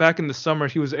back in the summer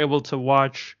he was able to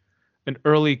watch an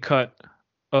early cut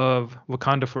of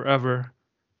Wakanda Forever,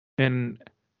 and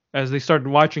as they started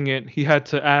watching it, he had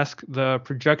to ask the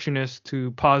projectionist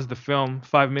to pause the film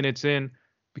 5 minutes in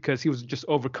because he was just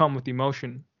overcome with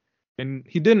emotion. And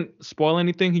he didn't spoil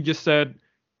anything. He just said,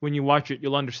 "When you watch it,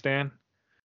 you'll understand."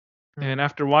 And mm.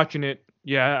 after watching it,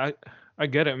 yeah, I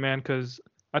get it, man, because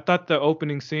I thought the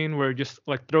opening scene where it just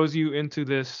like throws you into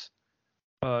this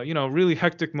really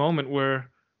hectic moment where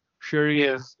Shuri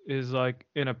Yeah. is like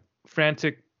in a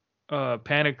frantic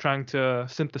panic trying to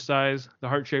synthesize the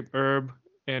heart-shaped herb,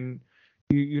 and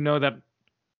you know that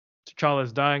T'Challa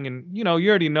is dying, and you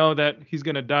already know that he's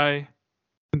gonna die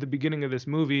in the beginning of this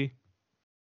movie,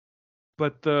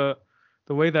 but the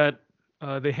way that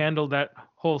they handled that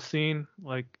whole scene,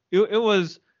 like it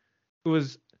was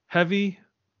heavy,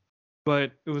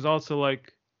 but it was also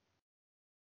like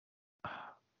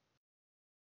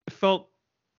it felt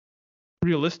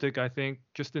realistic. I think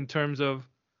just in terms of,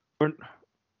 or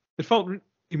it felt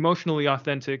emotionally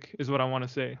authentic, is what I want to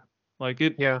say. Like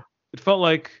Yeah. it felt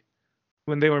like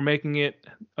when they were making it,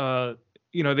 uh,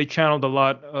 they channeled a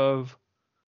lot of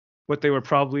what they were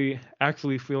probably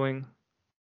actually feeling,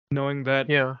 knowing that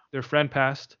Yeah. their friend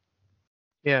passed,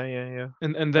 Yeah, yeah, yeah.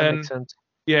 and That makes then sense.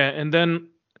 yeah, and then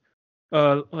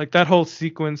like that whole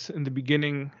sequence in the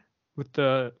beginning with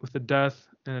the death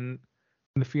and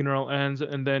the funeral ends,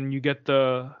 and then you get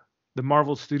the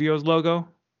Marvel Studios logo,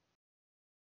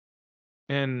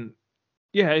 and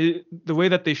yeah, the way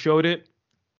that they showed it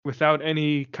without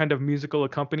any kind of musical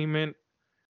accompaniment,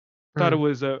 thought it Mm.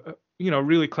 was a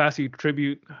really classy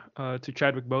tribute to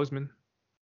Chadwick Boseman.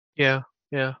 Yeah.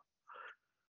 Yeah.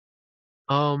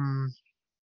 Um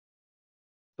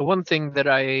the one thing that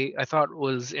I thought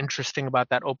was interesting about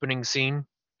that opening scene,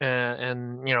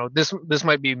 and this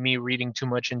might be me reading too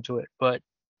much into it, but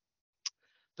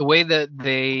the way that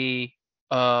they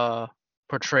uh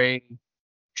portray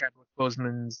Chadwick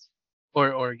Boseman's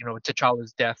or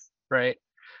T'Challa's death, right?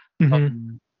 Hmm.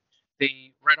 Um,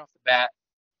 they right off the bat,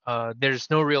 there's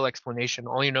no real explanation.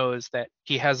 All you know is that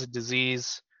he has a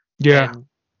disease Yeah, and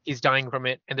he's dying from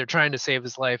it, and they're trying to save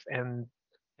his life, and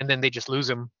then they just lose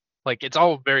him. Like it's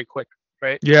all very quick,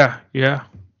 right? yeah, yeah.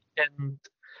 And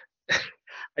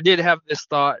I did have this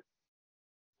thought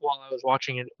while I was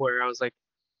watching it, where I was like,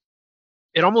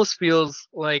 it almost feels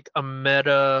like a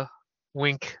meta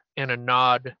wink and a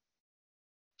nod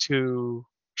to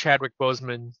Chadwick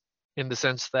Boseman in the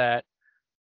sense that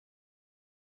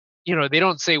they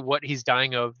don't say what he's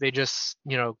dying of. They just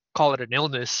call it an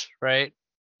illness, right?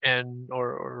 And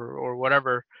or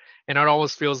whatever. And it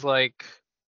almost feels like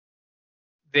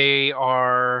they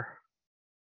are.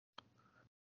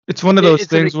 It's one of those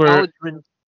It's an things where acknowledgement.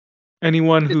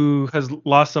 anyone It, who has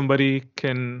lost somebody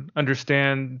can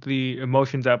understand the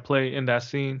emotions at play in that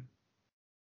scene.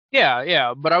 yeah,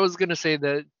 yeah. But I was gonna say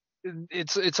that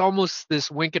it's almost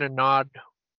this wink and a nod.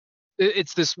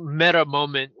 It's this meta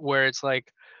moment where it's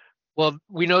like, well,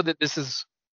 we know that this is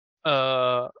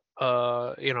uh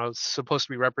supposed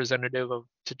to be representative of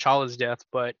T'Challa's death,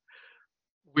 but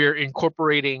we're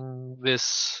incorporating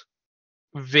this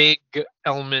vague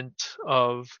element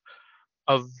of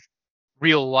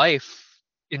real life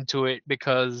into it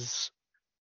because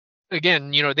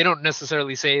again, they don't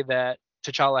necessarily say that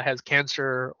T'Challa has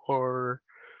cancer or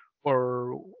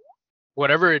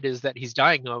whatever it is that he's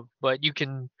dying of, but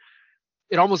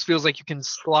it almost feels like you can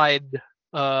slide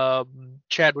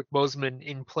Chadwick Boseman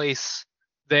in place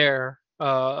there,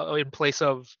 in place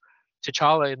of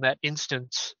T'Challa in that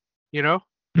instance, you know,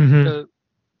 Hmm. uh,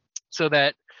 so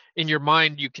that in your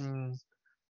mind you can,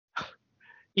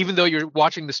 even though you're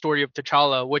watching the story of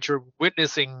T'Challa, what you're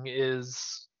witnessing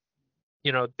is,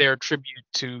 their tribute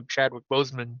to Chadwick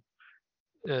Boseman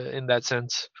in that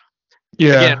sense.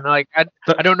 Yeah. Again, like I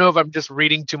Th- don't know if I'm just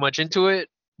reading too much into it,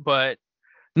 but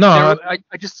no,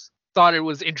 I just thought it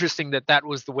was interesting that that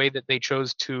was the way that they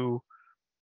chose to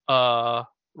uh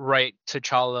write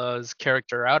T'Challa's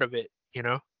character out of it,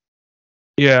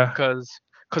 yeah.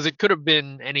 because it could have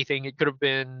been anything. It could have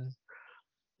been,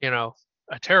 you know,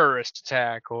 a terrorist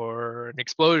attack or an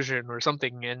explosion or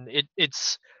something, and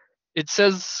it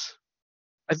says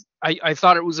I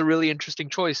thought it was a really interesting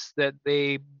choice that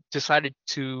they decided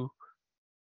to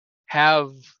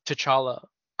have T'Challa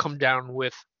come down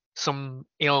with some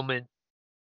ailment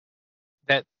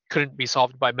that couldn't be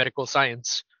solved by medical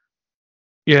science.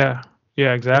 Yeah.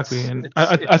 Yeah, exactly. And It's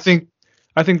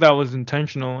I think that was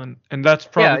intentional, and that's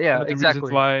yeah, probably one yeah, of the reasons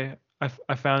exactly. why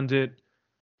I found it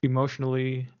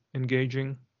emotionally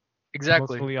engaging,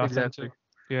 Exactly, emotionally exactly. authentic.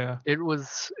 Yeah. It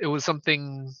was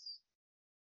something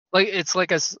like it's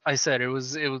like I said,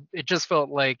 it just felt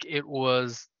like it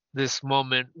was this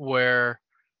moment where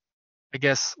I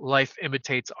guess life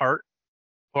imitates art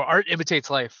or art imitates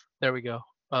life. There we go.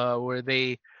 Where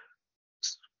they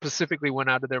specifically went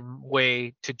out of their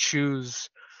way to choose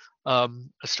a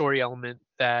story element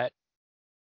that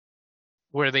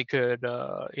where they could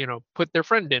put their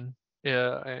friend in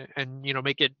and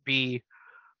make it be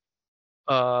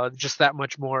just that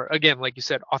much more, again, like you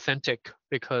said, authentic,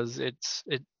 because it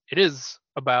is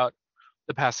about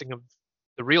the passing of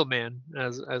the real man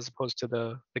as opposed to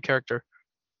the character.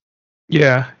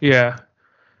 Yeah, yeah.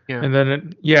 Yeah, And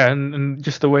then yeah, and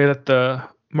just the way that the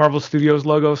Marvel Studios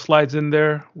logo slides in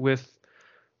there with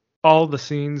all the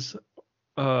scenes,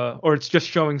 or it's just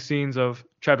showing scenes of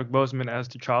Chadwick Boseman as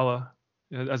T'Challa,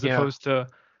 as yeah, opposed to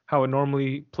how it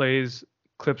normally plays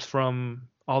clips from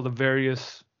all the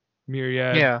various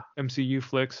myriad yeah, MCU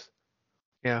flicks.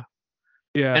 yeah.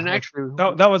 Yeah, And like actually,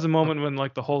 that was a moment when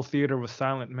like the whole theater was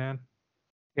silent, man.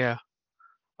 yeah,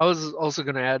 I was also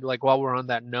going to add, like, while we're on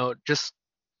that note, just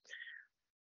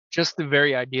the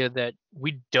very idea that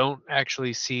we don't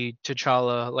actually see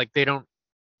T'Challa, like they don't,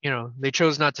 they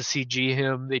chose not to CG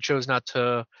him, they chose not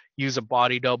to use a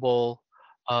body double,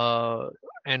 uh,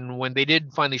 and when they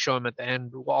did finally show him at the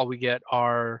end, all we get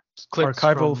are clips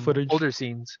Archival from footage. older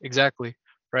scenes, exactly,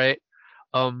 right?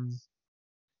 Um,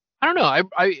 I don't know.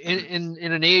 I in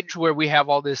an age where we have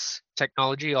all this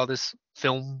technology, all this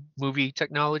film movie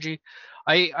technology,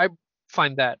 I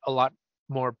find that a lot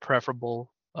more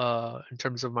preferable in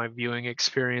terms of my viewing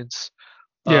experience.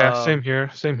 Yeah, same Um, here,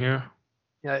 same here.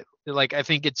 yeah, like I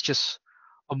think it's just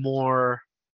a more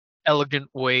elegant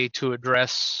way to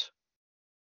address,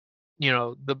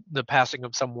 the passing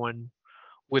of someone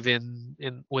within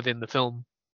the film.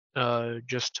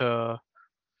 just to,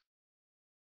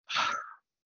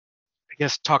 I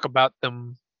guess, talk about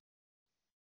them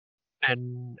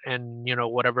and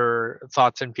whatever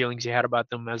thoughts and feelings you had about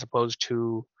them, as opposed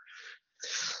to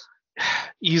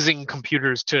using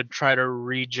computers to try to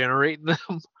regenerate them.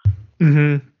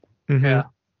 Mhm. Yeah,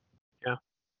 Mhm. yeah.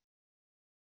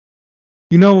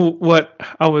 You know what?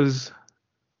 I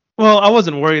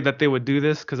wasn't worried that they would do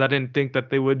this because I didn't think that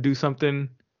they would do something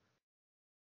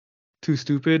too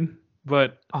stupid.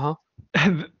 But Uh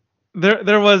huh.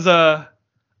 there was a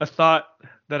thought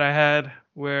that I had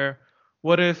where,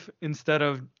 what if instead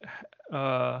of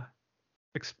uh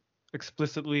ex-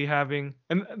 explicitly having,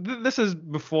 and this is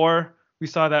before we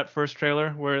saw that first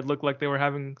trailer where it looked like they were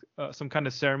having some kind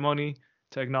of ceremony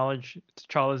to acknowledge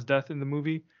T'Challa's death in the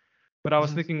movie. But I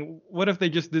was Hmm. thinking, what if they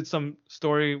just did some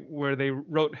story where they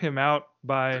wrote him out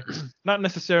by not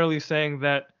necessarily saying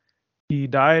that he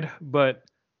died, but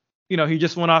he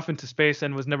just went off into space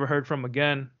and was never heard from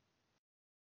again.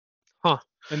 Huh.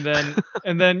 And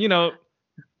then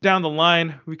down the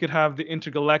line we could have the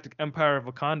intergalactic empire of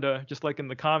Wakanda, just like in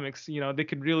the comics. They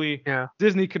could really Yeah.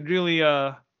 Disney could really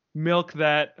milk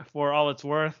that for all it's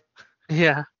worth.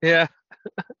 Yeah. Yeah.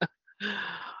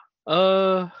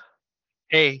 Uh.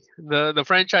 Hey, the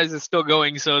franchise is still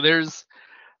going, so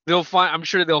they'll find. I'm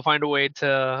sure they'll find a way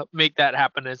to make that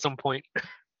happen at some point.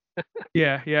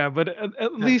 Yeah, yeah, but at Yeah.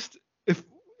 least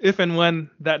if and when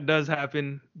that does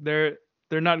happen, they're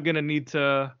not gonna need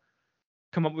to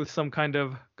come up with some kind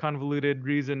of convoluted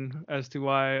reason as to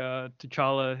why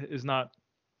T'Challa is not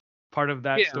part of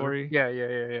that Yeah. story. Yeah. Yeah.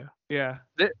 Yeah. Yeah.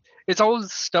 Yeah. It's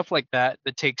always stuff like that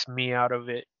that takes me out of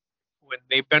it, when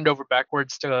they bend over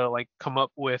backwards to like come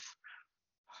up with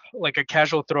like a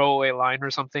casual throwaway line or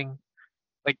something.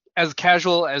 Like, as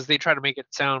casual as they try to make it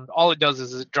sound, all it does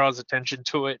is it draws attention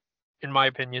to it, in my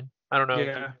opinion. I don't know,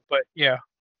 Yeah. but yeah.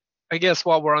 I guess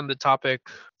while we're on the topic,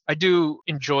 I do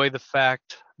enjoy the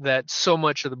fact that so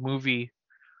much of the movie,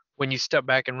 when you step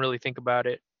back and really think about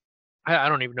it, I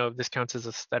don't even know if this counts as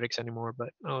aesthetics anymore,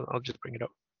 but I'll just bring it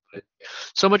up. But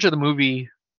so much of the movie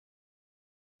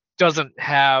doesn't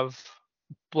have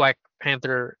Black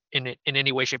Panther in it in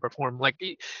any way, shape, or form. Like,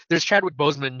 there's Chadwick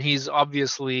Boseman. He's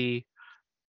obviously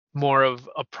more of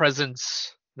a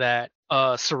presence that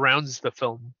surrounds the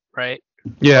film, right?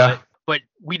 Yeah. But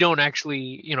we don't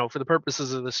actually, for the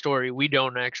purposes of the story, we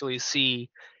don't actually see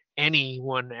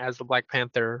anyone as the Black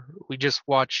Panther. We just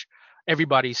watch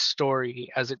everybody's story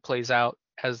as it plays out,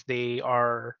 as they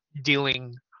are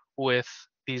dealing with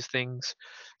these things.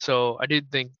 So I did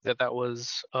think that that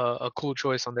was a cool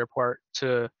choice on their part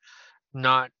to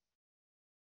not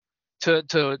to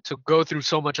go through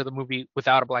so much of the movie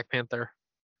without a Black Panther.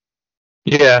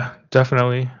 Yeah,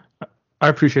 definitely. I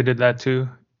appreciated that too.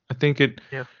 I think it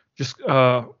Yeah. just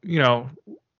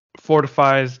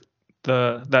fortifies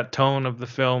the that tone of the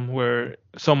film where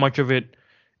so much of it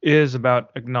is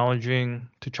about acknowledging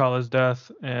T'Challa's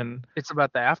death and It's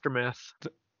about the aftermath.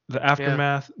 the Yeah.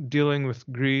 aftermath, dealing with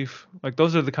grief. Like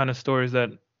those are the kind of stories that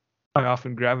I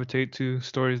often gravitate to,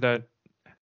 stories that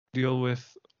deal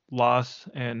with loss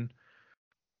and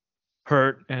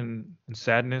hurt and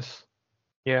sadness.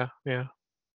 Yeah. Yeah.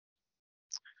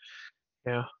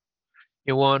 Yeah.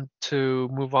 You want to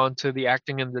move on to the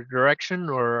acting and the direction,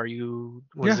 or was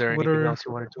Yeah, there anything else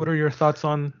you wanted what to? are your thoughts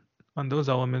on those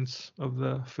elements of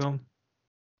the film?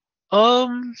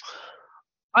 Um,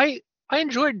 I I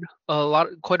enjoyed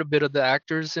quite a bit of the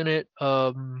actors in it.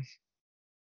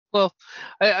 Well,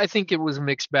 I think it was a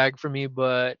mixed bag for me,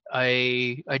 but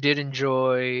I did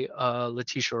enjoy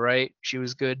Letitia Wright. She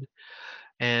was good,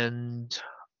 and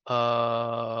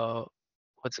uh,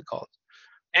 what's it called?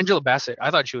 Angela Bassett.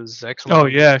 I thought she was Oh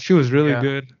excellent. yeah, she was really Yeah.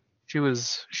 good. She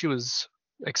was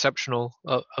exceptional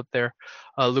out there.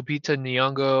 Lupita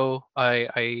Nyong'o,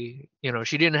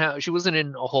 she didn't have, she wasn't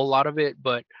in a whole lot of it,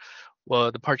 but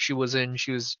the part she was in,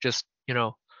 she was just,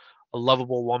 a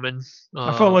lovable woman.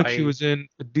 I felt like she I was in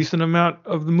a decent amount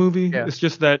of the movie. Yeah, It's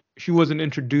just that she wasn't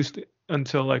introduced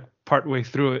until like partway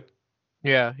through it.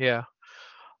 yeah, yeah.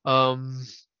 Um,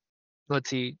 let's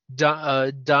see,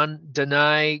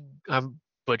 Danai. I'm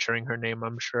butchering her name.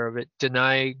 I'm sure of it.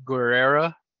 Danai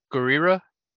Gurira.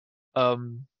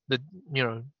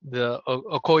 The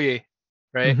Okoye,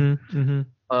 right? Mhm.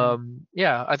 Mhm.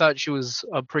 Yeah, I thought she was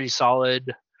a pretty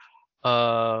solid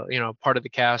part of the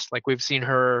cast. Like, we've seen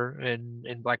her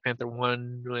in Black Panther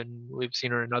 1, and we've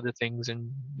seen her in other things,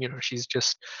 and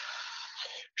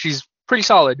she's pretty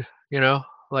solid,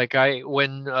 like, I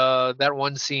when that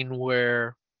one scene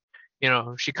where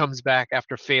she comes back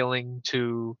after failing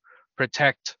to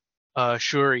protect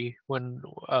Shuri, when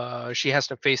she has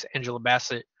to face Angela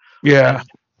Bassett, Yeah. and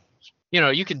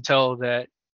you can tell that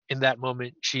in that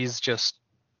moment she's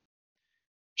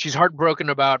heartbroken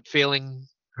about failing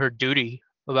her duty,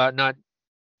 about not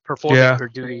performing Yeah. her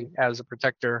duty as a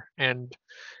protector, and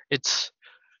it's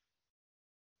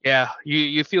yeah,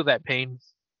 you feel that pain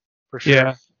for sure.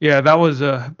 Yeah. Yeah, that was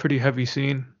a pretty heavy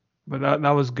scene, but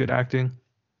that was good acting.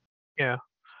 Yeah.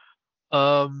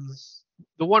 Um,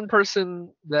 the one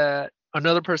person that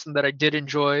another person that I did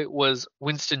enjoy was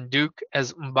Winston Duke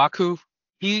as M'Baku.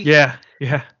 He Yeah.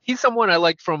 Yeah. he's someone I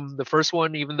liked from the first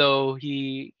one, even though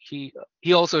he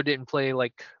also didn't play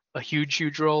like a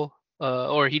huge role,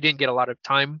 or he didn't get a lot of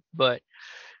time. But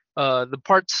the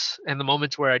parts and the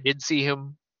moments where I did see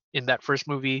him in that first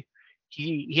movie,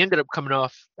 he ended up coming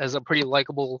off as a pretty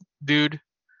likable dude,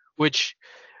 which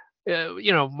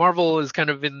Marvel is kind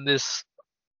of in this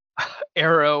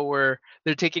era where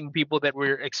they're taking people that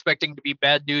we're expecting to be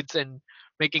bad dudes and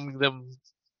making them,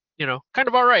 kind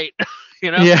of all right,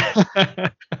 you know? Yeah.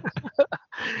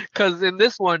 Because in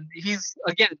this one, he's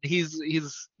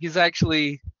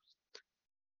actually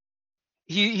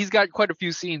he's got quite a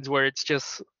few scenes where it's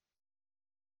just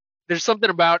there's something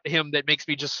about him that makes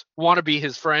me just want to be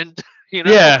his friend, you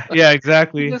know? Yeah, yeah, He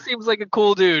exactly. just seems like a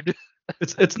cool dude.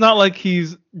 It's not like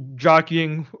he's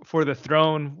jockeying for the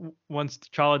throne once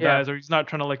T'Challa Yeah, dies, or he's not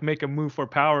trying to like make a move for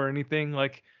power or anything.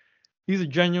 Like he's a he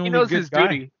genuinely knows good his guy.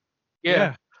 duty. Yeah.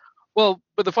 Yeah. Well,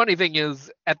 but the funny thing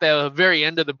is, at the very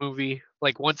end of the movie,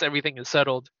 like once everything is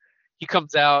settled, he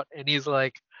comes out and he's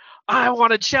like, "I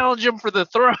want to challenge him for the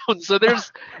throne." So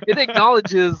it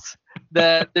acknowledges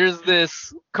that there's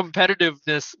this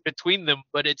competitiveness between them,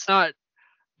 but it's not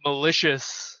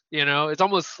malicious. It's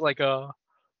almost like a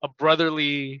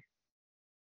brotherly,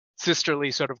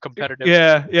 sisterly sort of competitiveness.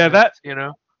 Yeah, yeah, I,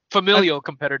 Familial that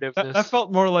competitiveness.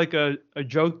 felt more like a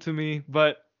joke to me,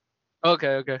 but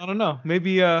Okay, okay. I don't know.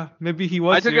 Maybe he I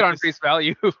was took it on serious. face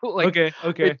value, like Okay, it,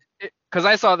 okay. because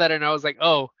I saw that and I was like,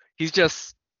 oh, he's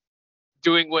just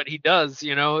doing what he does.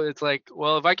 It's like,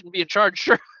 well, if I can be in charge,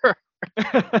 sure.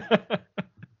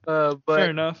 Fair But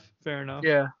enough. Fair enough.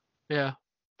 yeah, yeah.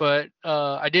 But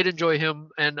I did enjoy him,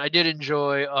 and I did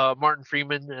enjoy Martin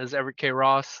Freeman as Everett K.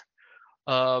 Ross.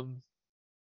 Um,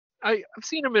 I've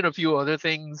seen him in a few other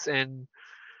things, and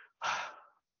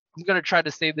I'm gonna try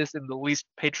to say this in the least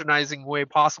patronizing way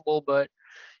possible, but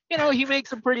he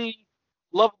makes a pretty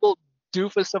lovable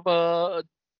doofus of a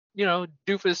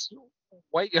doofus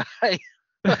white guy.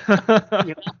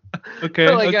 you Okay,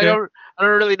 like I okay. don't I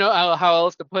don't really know how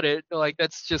else to put it. Like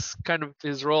that's just kind of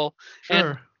his role. And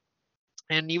Sure.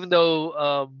 and even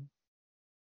though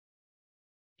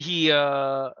he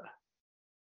oh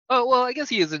well, I guess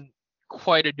he isn't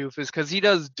quite a doofus because he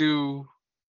does do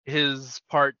his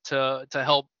part to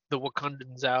help the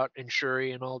Wakandans out and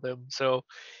Shuri and all them. So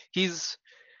he's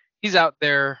he's out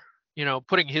there,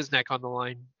 putting his neck on the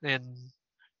line, and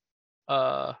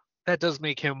uh that does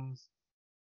make him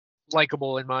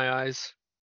likable in my eyes.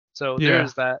 So Yeah.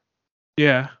 there's that.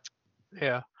 Yeah.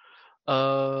 Yeah.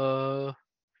 Uh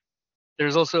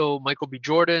There's also Michael B.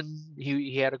 Jordan.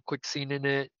 He had a quick scene in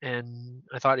it, and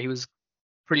I thought he was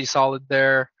pretty solid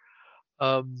there.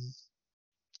 Um,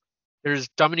 there's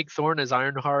Dominique Thorne as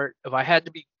Ironheart. If I had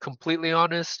to be completely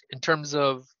honest, in terms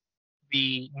of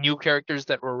the new characters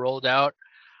that were rolled out,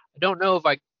 I don't know if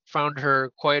I found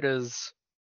her quite as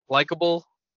likable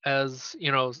as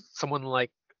someone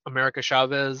like America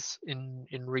Chavez in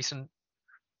recent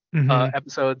Mhm.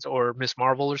 episodes, or Miss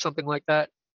Marvel or something like that.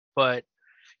 But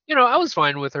I was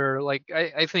fine with her. Like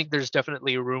I think there's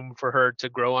definitely room for her to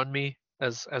grow on me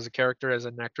as a character, as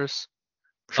an actress.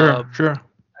 Sure, Um, sure.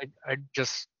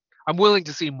 I'm willing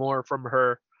to see more from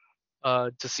her,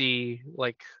 to see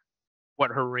like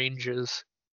what her range is.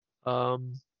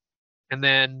 Um, and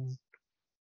then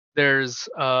there's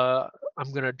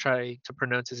I'm gonna try to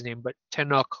pronounce his name, but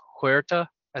Tenoch Huerta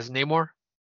as Namor.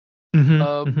 Mhm.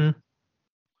 Um, Mhm.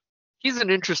 he's an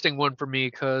interesting one for me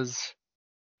because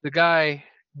the guy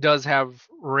does have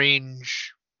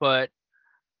range, but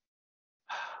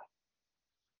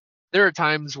there are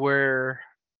times where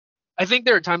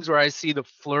there are times where I see the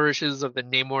flourishes of the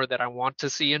Namor that I want to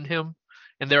see in him,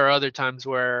 and there are other times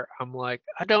where I'm like,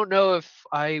 I don't know if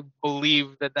I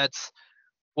believe that that's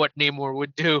what Namor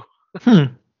would do. Hmm.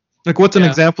 Like, what's an Yeah,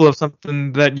 example of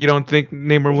something that you don't think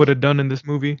Namor would have done in this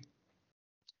movie?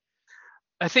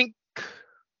 I think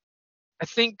I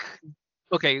think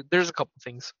okay, there's a couple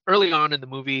things. Early on in the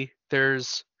movie,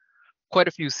 there's quite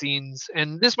a few scenes,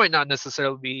 and this might not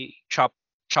necessarily be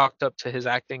chalked up to his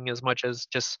acting as much as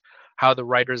just how the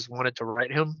writers wanted to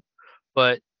write him,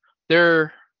 but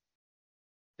there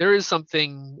there is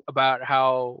something about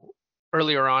how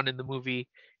earlier on in the movie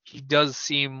he does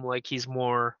seem like he's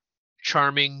more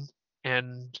charming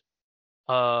and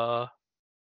uh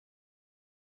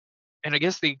and I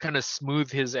guess they kind of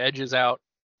smooth his edges out.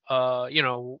 You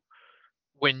know,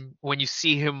 when you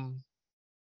see him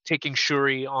taking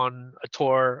Shuri on a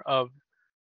tour of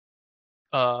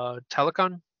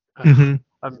Telecon. Hmm.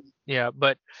 Yeah,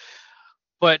 but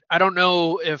I don't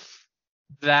know if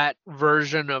that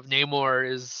version of Namor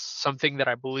is something that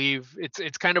I believe.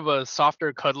 It's kind of a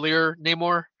softer, cuddlier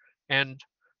Namor, and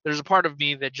there's a part of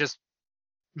me that just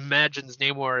imagines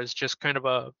Namor as just kind of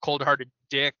a cold-hearted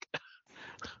dick.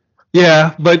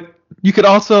 Yeah, but you could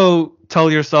also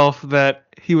tell yourself that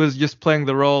he was just playing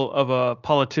the role of a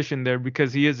politician there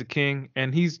because he is a king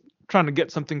and he's trying to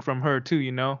get something from her too,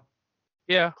 you know?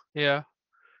 Yeah, yeah,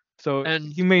 So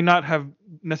and he may not have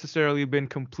necessarily been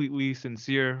completely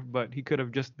sincere, but he could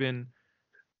have just been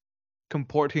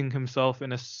comporting himself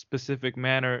in a specific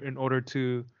manner in order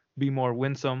to be more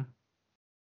winsome.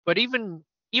 but even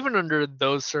under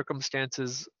those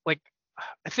circumstances, like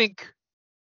I think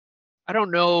I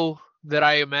don't know that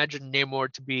I imagine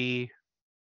Namor to be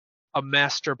a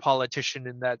master politician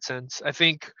in that sense. I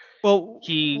think Well,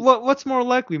 he what's more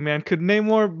likely, man? Could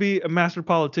Namor be a master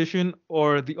politician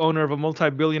or the owner of a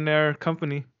multi-billionaire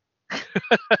company?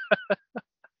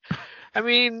 I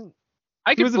mean,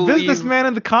 I He could was a believe businessman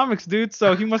in the comics, dude,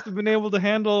 so he must have been able to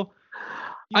handle,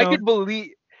 you I know, could believe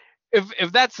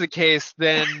if that's the case,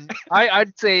 then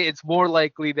I'd say it's more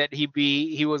likely that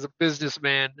he was a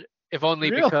businessman, if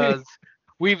only really. because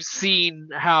we've seen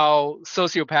how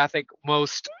sociopathic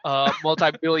most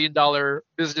multi-billion-dollar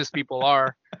business people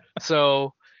are.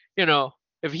 So, you know,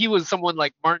 if he was someone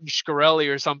like Martin Shkreli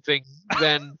or something,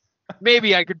 then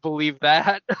maybe I could believe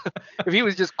that. If he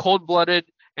was just cold-blooded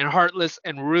and heartless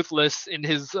and ruthless in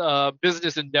his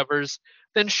business endeavors,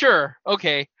 then sure,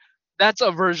 okay, that's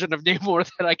a version of Namor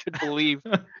that I could believe.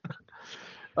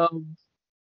 Um,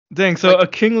 Dang, so like a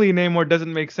kingly Namor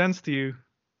doesn't make sense to you.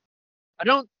 I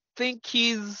don't think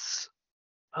he's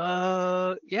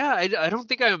yeah, I don't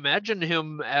think I imagine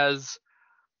him as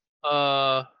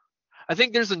uh I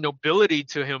think there's a nobility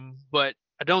to him, but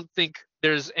I don't think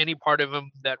there's any part of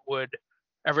him that would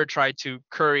ever try to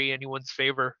curry anyone's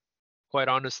favor, quite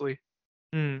honestly.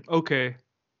 Okay.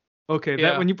 Okay, that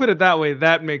Yeah, when you put it that way,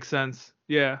 that makes sense.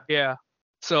 Yeah. yeah.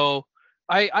 So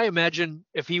I imagine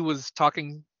if he was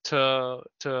talking to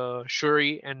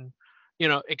Shuri and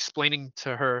explaining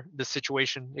to her the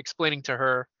situation, explaining to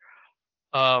her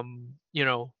you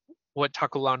know what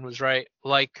Takulan was right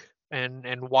like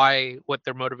and why what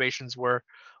their motivations were,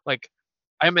 like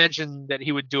I imagine that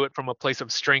he would do it from a place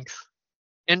of strength,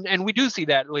 and we do see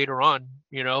that later on,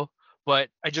 but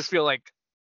I just feel like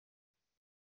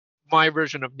my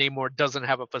version of Namor doesn't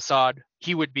have a facade.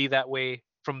 He would be that way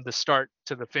from the start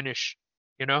to the finish,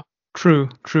 you know? True,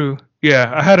 true. Yeah,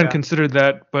 I hadn't Yeah, considered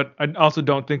that, but I also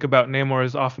don't think about Namor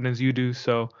as often as you do.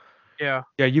 So, yeah,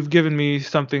 yeah, you've given me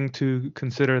something to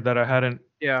consider that I hadn't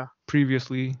yeah.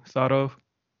 previously thought of.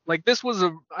 Like this was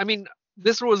a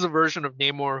version of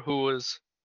Namor who was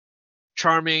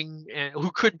charming and who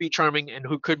could be charming and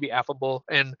who could be affable.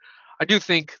 And I do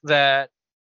think that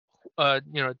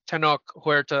Tenoch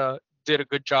Huerta did a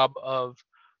good job of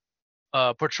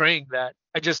portraying that.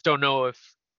 I just don't know if,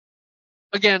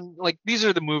 again, like these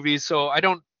are the movies, so I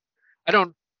don't I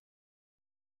don't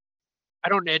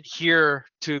adhere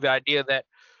to the idea that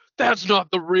that's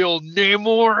not the real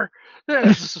Namor.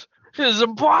 This is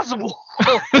impossible,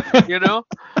 you know.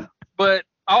 But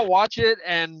I'll watch it,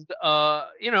 and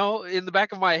in the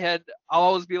back of my head, I'll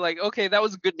always be like, okay, that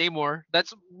was a good Namor. That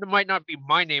might not be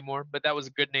my Namor, but that was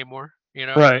a good Namor.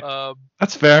 Right.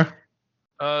 That's fair.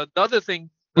 The other thing,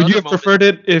 the Would you other have moment. preferred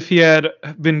it if he had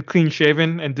been clean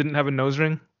shaven and didn't have a nose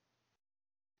ring?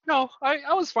 No,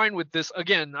 I was fine with this.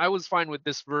 Again, I was fine with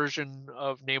this version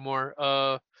of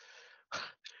Namor.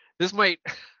 This might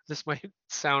this might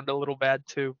sound a little bad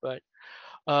too, but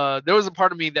there was a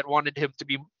part of me that wanted him to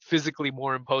be physically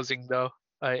more imposing, though.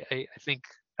 I think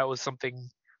that was something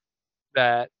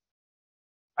that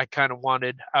I kind of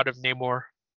wanted out of Namor.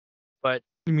 But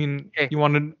You mean hey, you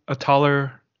wanted a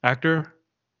taller actor?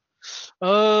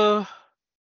 uh,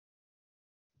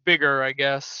 bigger, I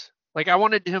guess. Like I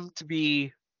wanted him to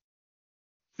be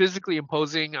physically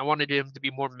imposing. I wanted him to be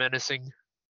more menacing.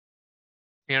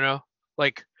 You know,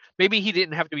 like maybe he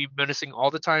didn't have to be menacing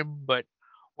all the time, but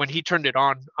when he turned it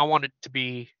on, I wanted to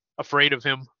be afraid of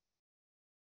him.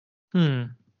 Hmm.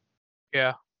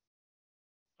 Yeah.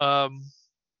 Um,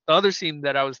 the other scene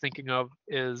that I was thinking of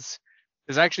is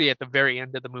actually at the very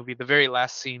end of the movie, the very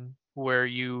last scene where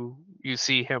you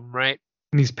see him, right?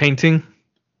 And he's painting.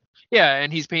 Yeah,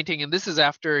 and he's painting, and this is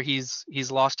after he's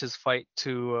lost his fight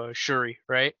to Shuri,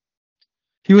 right?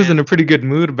 He was in And a pretty good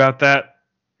mood about that.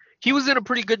 he was in a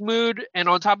pretty good mood. And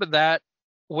on top of that,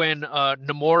 when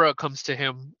Namora comes to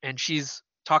him and she's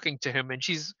talking to him, and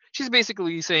she's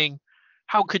basically saying,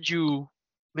 "How could you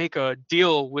make a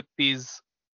deal with these,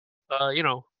 you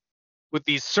know, with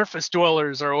these surface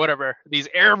dwellers or whatever, these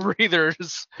air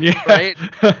breathers, Yeah. right?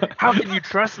 How can you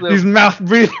trust These them?" mouth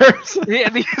breathers. Yeah,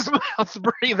 these mouth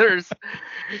breathers.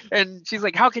 And she's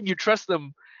like, "How can you trust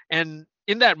them?" And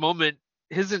in that moment,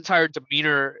 his entire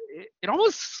demeanor, it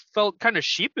almost felt kind of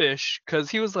sheepish, because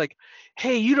he was like,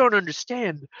 "Hey, you don't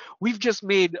understand. We've just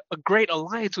made a great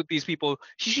alliance with these people.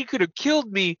 She could have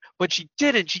killed me, but she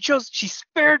didn't. She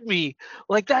spared me.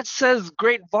 Like, that says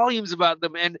great volumes about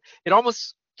them." And it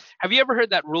almost, have you ever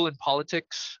heard that rule in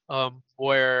politics,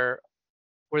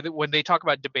 when they talk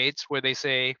about debates, where they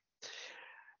say,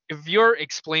 if you're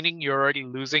explaining, you're already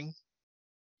losing?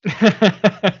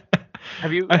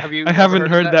 Have you I have you I ever haven't heard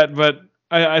of heard that? that, but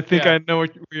I think Yeah. I know where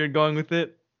you're going with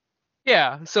it.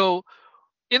 Yeah. So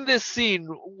in this scene,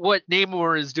 what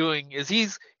Namor is doing is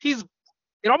he's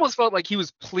it almost felt like he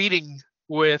was pleading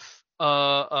with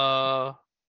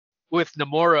with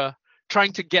Namora,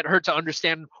 trying to get her to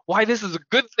understand why this is a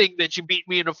good thing that you beat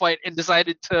me in a fight and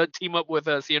decided to team up with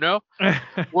us, you know?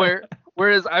 Where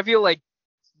Whereas I feel like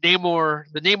the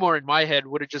Namor in my head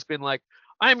would have just been like,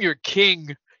 "I'm your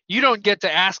king. You don't get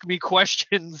to ask me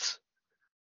questions."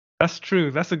 That's true.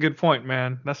 That's a good point,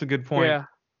 man. That's a good point. Yeah.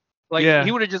 Like, he Yeah.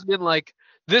 would have just been like,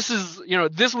 this was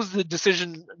the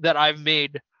decision that I've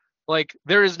made. Like,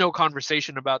 there is no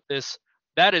conversation about this.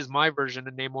 That is my version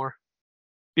of Namor.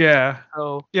 Yeah.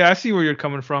 So, Yeah, I see where you're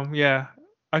coming from. Yeah.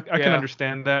 I can yeah.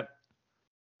 understand that.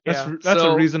 Yeah. That's a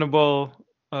So, reasonable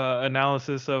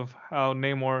analysis of how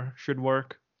Namor should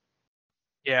work.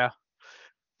 yeah.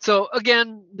 So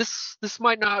again, this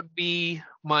might not be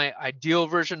my ideal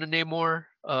version of Namor.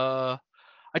 I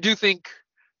do think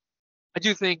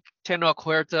Tenoch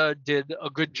Huerta did a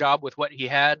good job with what he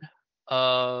had.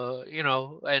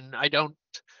 And I don't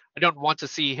want to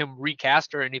see him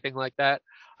recast or anything like that.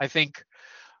 I think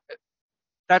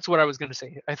that's what I was going to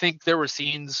say. I think there were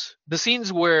the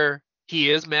scenes where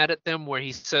he is mad at them, where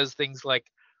he says things like,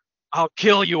 "I'll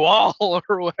kill you all,"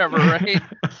 or whatever, right?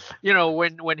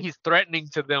 When he's threatening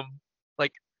to them,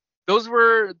 like,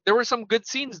 there were some good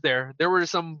scenes there. There were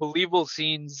some believable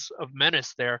scenes of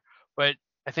menace there, but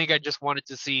I think I just wanted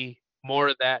to see more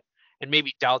of that, and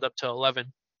maybe dialed up to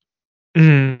 11.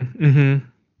 Mm-hmm.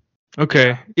 Yeah.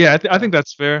 Okay. Yeah, I Yeah. think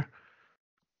that's fair.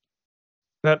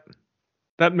 That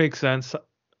that makes sense.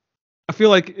 I feel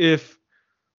like if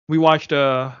we watched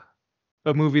a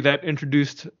movie that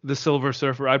introduced the Silver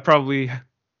Surfer, I'd probably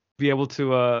be able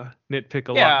to nitpick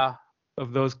a lot Yeah,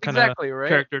 of those kind of exactly, right?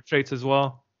 character traits as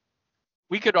well.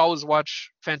 We could always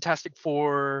watch Fantastic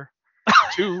Four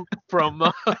 2 from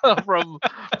from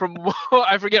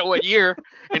I forget what year,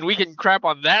 and we can crap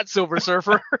on that Silver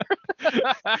Surfer.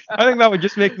 I think that would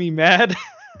just make me mad.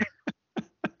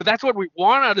 But that's what we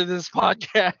want out of this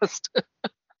podcast.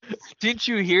 Didn't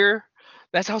you hear?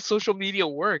 That's how social media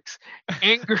works.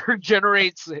 Anger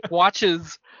generates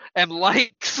watches and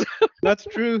likes. That's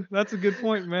true. That's a good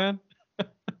point, man.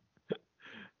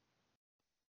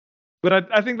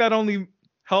 But I think that only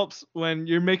helps when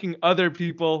you're making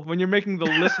when you're making the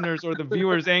listeners or the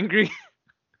viewers angry,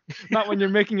 not when you're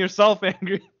making yourself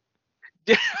angry.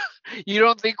 You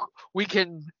don't think we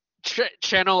can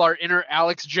channel our inner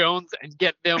Alex Jones and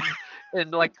get them,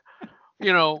 and, like,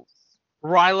 you know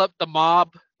rile up the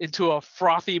mob into a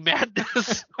frothy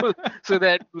madness so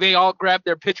that they all grab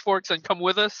their pitchforks and come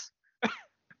with us?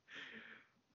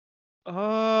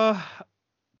 Uh,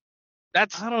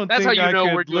 That's I don't that's how think you I know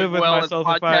we're could doing live with well as a myself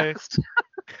if I, podcast.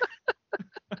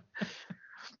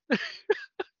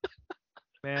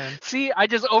 man. See, I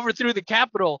just overthrew the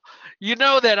Capitol. You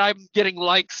know that I'm getting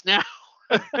likes now.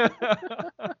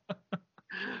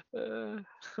 Uh,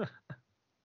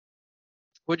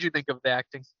 what'd you think of the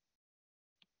acting?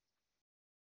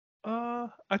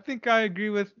 I think I agree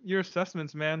with your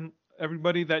assessments, man.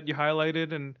 Everybody that you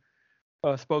highlighted and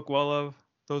spoke well of,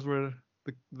 those were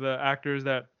the actors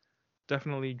that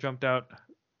definitely jumped out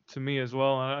to me as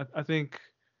well. I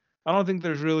don't think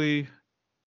there's really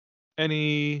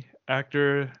any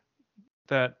actor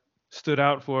that stood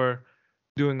out for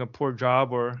doing a poor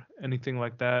job or anything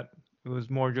like that. It was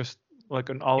more just like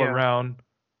an all Yeah, around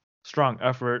strong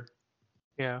effort.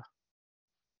 yeah.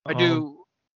 I Um, do.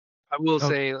 I will oh,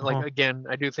 say, like, uh-huh. again,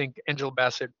 I do think Angela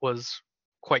Bassett was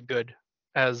quite good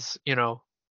as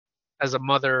as a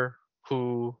mother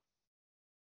who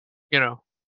you know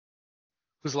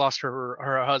who's lost her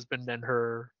husband and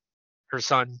her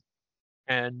son,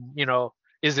 and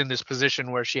is in this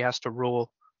position where she has to rule.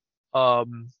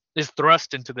 is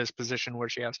thrust into this position where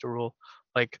she has to rule.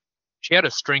 Like she had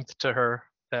a strength to her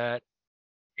that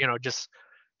just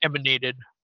emanated.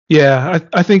 Yeah,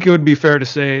 I think it would be fair to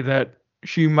say that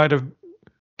she might have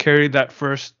carried that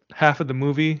first half of the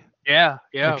movie. Yeah, Like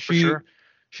yeah, for sure.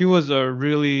 she was a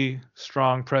really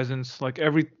strong presence. Like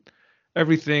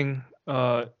everything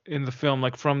in the film,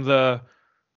 like from the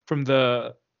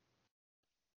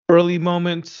early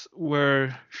moments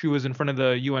where she was in front of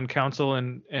the UN Council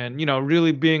and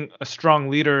really being a strong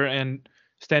leader and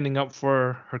standing up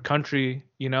for her country,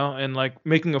 and like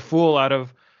making a fool out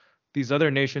of these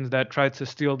other nations that tried to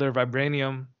steal their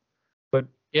vibranium, but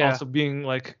Yeah, also being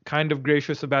like kind of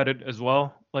gracious about it as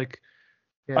well. Like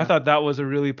I yeah, thought that was a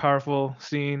really powerful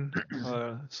scene,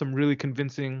 some really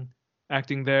convincing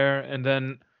acting there, and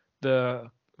then the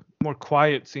more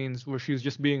quiet scenes where she was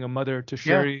just being a mother to yeah,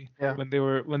 Sherry yeah,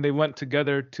 when they went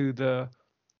together to that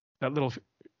little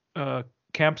uh,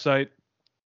 campsite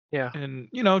yeah. and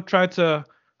tried to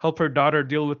help her daughter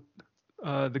deal with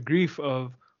the grief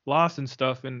of loss and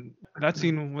stuff, and that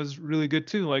scene was really good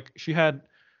too. Like she had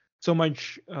so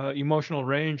much emotional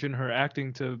range in her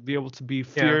acting to be able to be Yeah.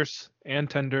 fierce and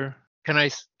tender. Can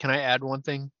I add one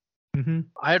thing? Hmm.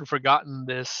 I had forgotten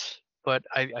this, but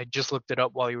I just looked it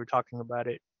up while you were talking about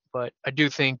it. But I do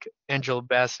think Angela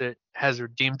Bassett has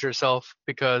redeemed herself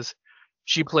because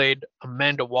she played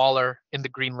Amanda Waller in the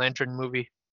Green Lantern movie.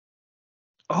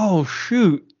 Oh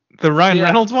shoot, the Ryan Yeah,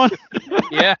 Reynolds one.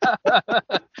 yeah,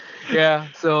 yeah.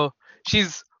 So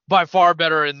she's by far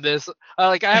better in this.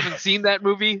 Like I haven't seen that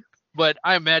movie, but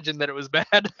I imagine that it was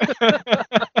bad.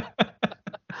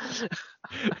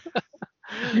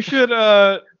 You should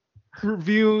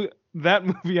review that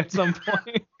movie at some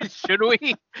point. Should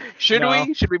we? Should No,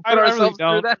 we? Should we I, put I really ourselves through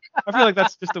don't. that? I feel like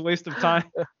that's just a waste of time.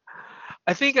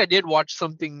 I think I did watch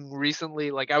something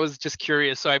recently. Like I was just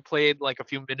curious, so I played like a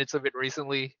few minutes of it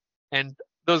recently, and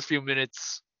those few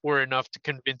minutes were enough to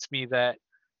convince me that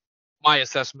my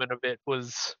assessment of it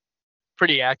was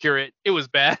pretty accurate. It was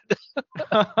bad.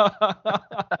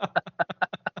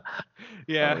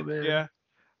 Yeah, Oh man. yeah.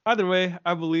 Either way,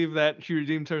 I believe that she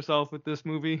redeemed herself with this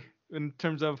movie in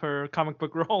terms of her comic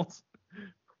book roles.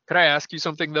 Could I ask you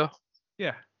something though?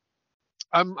 Yeah.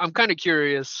 I'm kind of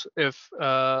curious if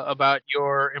about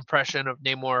your impression of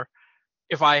Namor.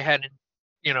 If I hadn't,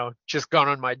 just gone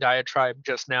on my diatribe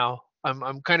just now,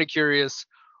 I'm kind of curious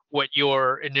what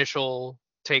your initial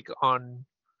take on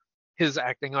his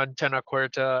acting on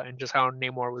Tenaquerta and just how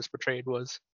Namor was portrayed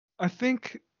was. I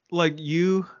think like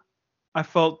you, I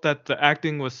felt that the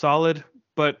acting was solid,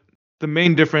 but the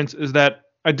main difference is that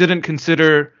I didn't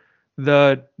consider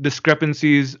the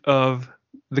discrepancies of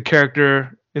the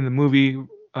character in the movie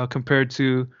compared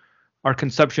to our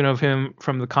conception of him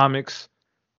from the comics.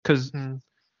 Because Hmm.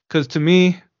 to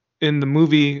me, in the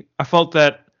movie, I felt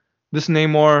that this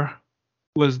Namor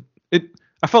was it.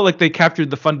 I felt like they captured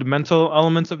the fundamental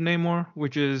elements of Namor,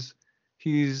 which is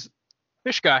he's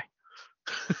Fish guy.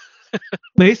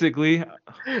 basically,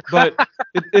 but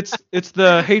it's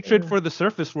the hatred for the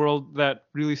surface world that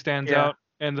really stands Yeah. out,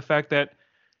 and the fact that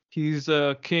he's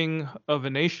a king of a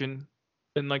nation,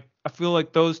 and like I feel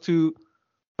like those two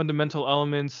fundamental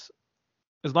elements,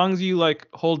 as long as you like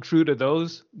hold true to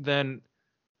those, then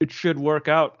it should work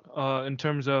out in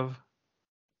terms of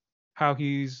how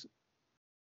he's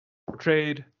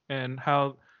portrayed and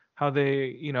how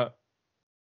they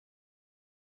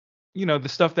the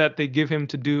stuff that they give him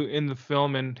to do in the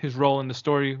film and his role in the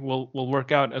story will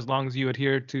work out as long as you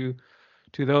adhere to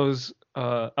those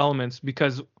elements.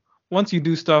 Because once you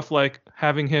do stuff like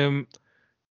having him,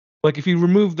 like if you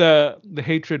remove the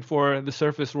hatred for the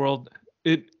surface world,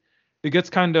 it gets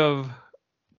kind of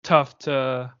tough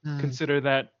to Mm, consider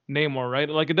that Namor, right?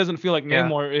 Like it doesn't feel like yeah.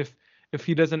 Namor if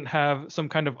he doesn't have some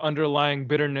kind of underlying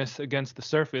bitterness against the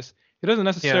surface. He doesn't Yeah.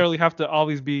 necessarily have to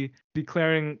always be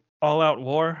declaring all out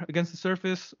war against the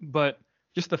surface, but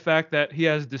just the fact that he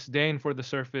has disdain for the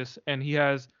surface and he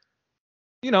has,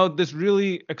 this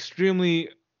really extremely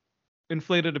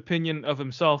inflated opinion of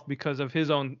himself because of his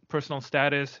own personal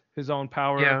status, his own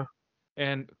power, Yeah.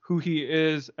 and who he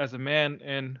is as a man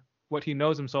and what he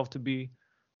knows himself to be.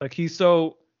 Like he's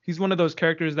one of those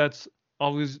characters that's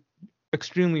always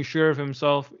extremely sure of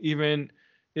himself, even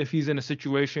if he's in a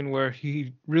situation where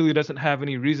he really doesn't have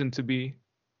any reason to be.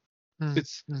 Mm,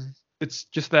 It's mm, it's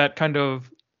just that kind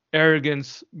of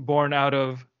arrogance born out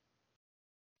of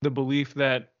the belief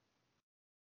that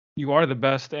you are the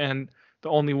best and the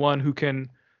only one who can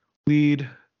lead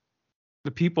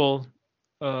the people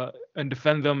and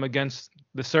defend them against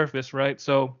the surface, right?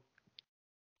 So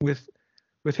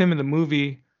with him in the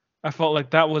movie, I felt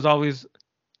like that was always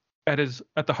at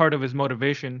the heart of his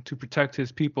motivation to protect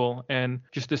his people, and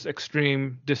just this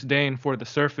extreme disdain for the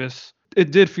surface.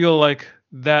 It did feel like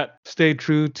that stayed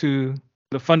true to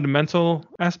the fundamental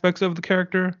aspects of the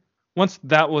character. Once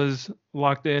that was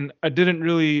locked in, I didn't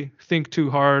really think too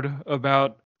hard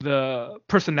about the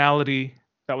personality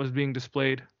that was being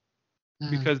displayed,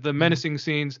 because the menacing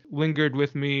scenes lingered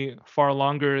with me far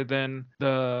longer than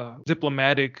the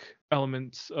diplomatic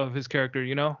elements of his character,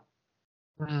 you know?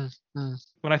 Mm-hmm.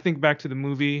 When I think back to the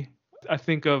movie, I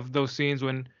think of those scenes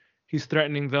when he's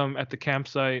threatening them at the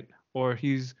campsite, or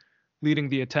he's leading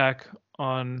the attack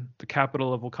on the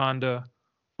capital of Wakanda,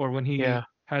 or when he Yeah.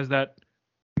 has that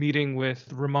meeting with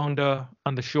Ramonda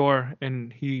on the shore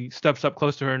and he steps up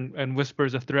close to her and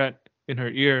whispers a threat in her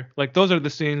ear. Like, those are the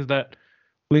scenes that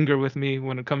linger with me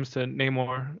when it comes to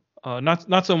Namor.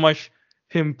 Not so much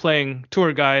him playing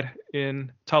tour guide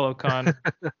in Talokan,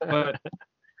 but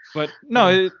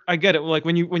no, I get it. Like,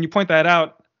 when you point that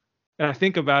out and I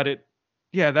think about it,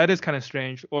 yeah, that is kind of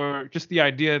strange. Or just the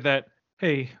idea that,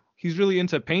 hey, he's really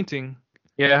into painting.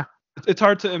 Yeah. It's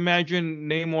hard to imagine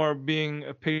Namor being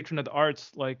a patron of the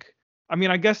arts. Like, I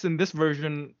mean, I guess in this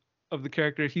version of the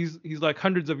character, he's like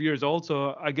hundreds of years old,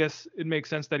 so I guess it makes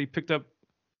sense that he picked up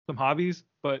some hobbies.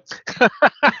 But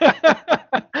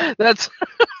That's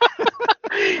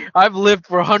I've lived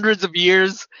for hundreds of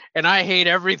years and I hate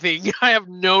everything. I have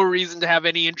no reason to have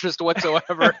any interest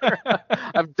whatsoever.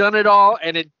 I've done it all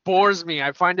and it bores me.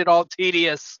 I find it all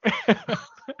tedious.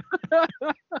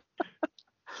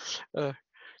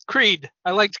 Creed.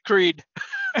 I liked Creed.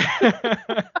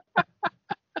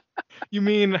 You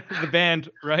mean the band,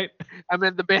 right? I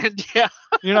meant the band, yeah.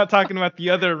 You're not talking about the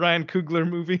other Ryan Coogler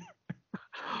movie?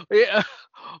 Yeah.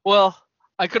 Well,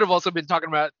 I could have also been talking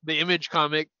about the Image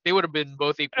comic. They would have been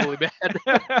both equally bad.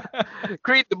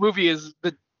 Creed, the movie, is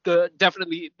the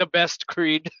definitely the best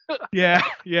Creed. Yeah.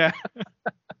 You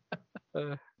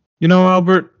know,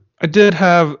 Albert, I did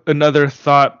have another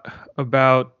thought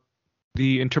about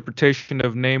the interpretation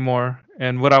of Namor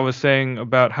and what I was saying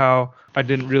about how I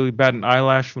didn't really bat an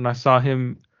eyelash when I saw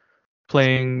him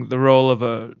playing the role of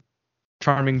a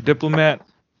charming diplomat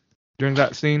during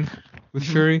that scene with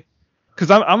Shuri.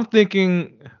 Because I'm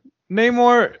thinking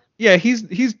Namor, yeah,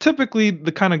 he's typically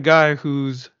the kind of guy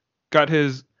who's got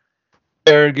his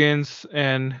arrogance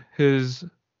and his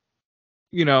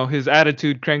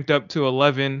attitude cranked up to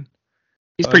 11.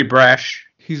 He's pretty brash.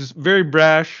 He's very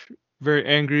brash, very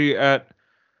angry at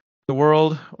the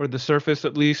world, or the surface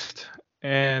at least,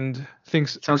 and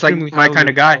thinks sounds like my kind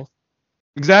of guy.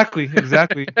 Exactly.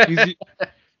 He's,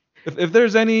 if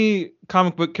there's any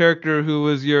comic book character who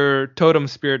was your totem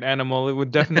spirit animal, it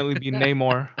would definitely be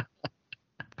Namor.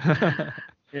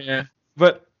 Yeah.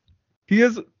 But he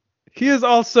is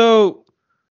also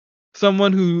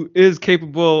someone who is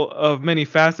capable of many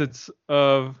facets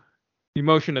of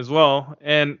emotion as well.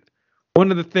 And one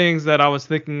of the things that I was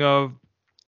thinking of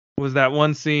was that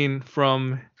one scene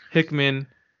from Hickman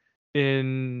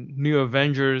in New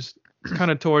Avengers,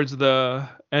 kind of towards the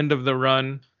end of the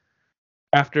run.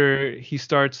 After he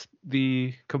starts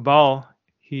the Cabal,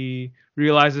 he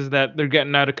realizes that they're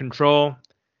getting out of control,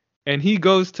 and he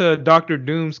goes to Doctor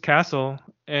Doom's castle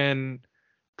and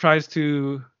tries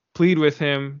to plead with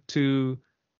him to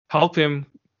help him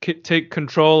take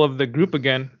control of the group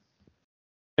again.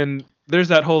 And there's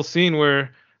that whole scene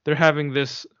where they're having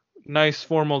this nice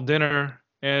formal dinner,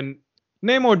 and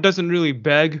Namor doesn't really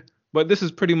beg, but this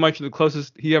is pretty much the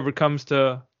closest he ever comes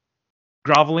to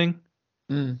groveling.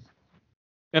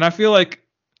 And I feel like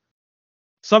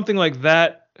something like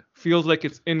that feels like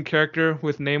it's in character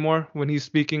with Namor when he's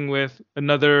speaking with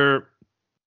another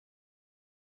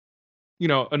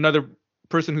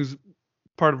person who's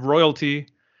part of royalty.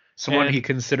 Someone he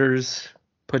considers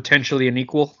potentially an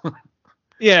equal.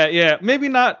 Yeah. Maybe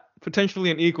not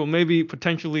potentially an equal, maybe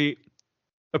potentially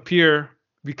a peer,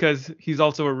 because he's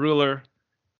also a ruler.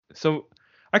 So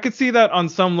I could see that on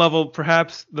some level.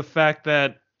 Perhaps the fact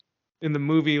that in the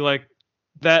movie, like,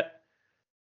 that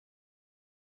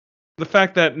the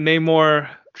fact that Namor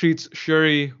treats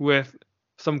Shuri with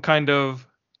some kind of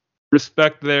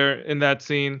respect there in that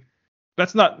scene,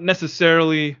 that's not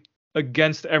necessarily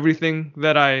against everything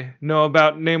that I know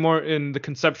about Namor in the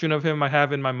conception of him I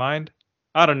have in my mind.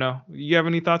 I don't know. You have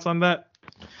any thoughts on that?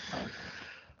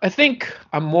 I think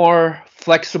I'm more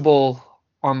flexible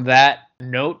on that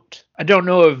note. I don't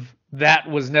know if that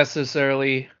was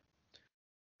necessarily...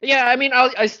 Yeah, I mean,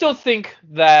 I still think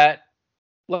that,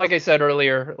 like I said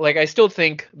earlier, I still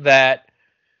think that...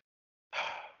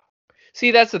 See,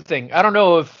 that's the thing. I don't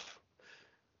know if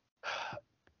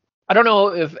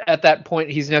at that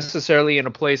point he's necessarily in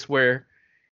a place where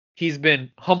he's been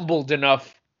humbled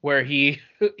enough where he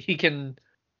he can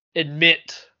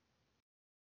admit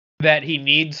that he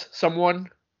needs someone.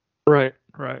 Right.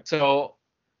 Right. So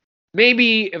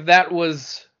maybe if that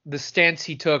was the stance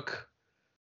he took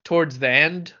towards the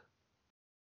end,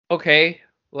 okay,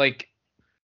 like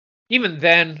even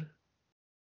then,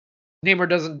 Namor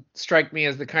doesn't strike me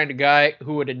as the kind of guy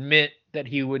who would admit that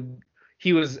he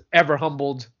was ever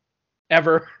humbled,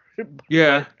 ever.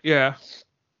 Yeah. But Yeah.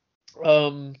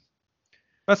 um,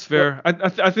 That's what? fair.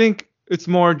 I think it's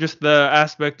more just the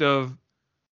aspect of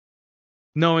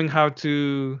knowing how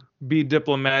to be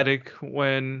diplomatic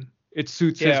when it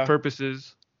suits his Yeah,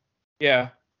 purposes. yeah.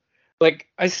 Like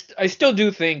I still do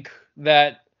think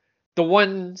that the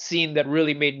one scene that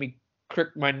really made me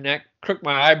crook my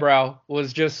eyebrow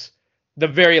was just the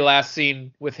very last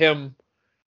scene with him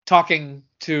talking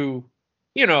to,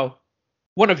 you know,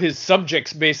 one of his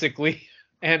subjects basically,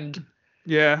 and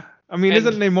Yeah. I mean,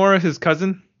 isn't and Namora his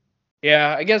cousin?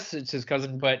 yeah, I guess it's his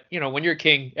cousin, but when you're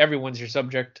king, everyone's your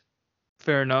subject.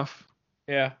 Fair enough.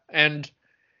 Yeah, and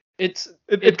it's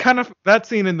It it kind of, that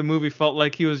scene in the movie felt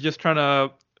like he was just trying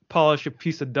to polish a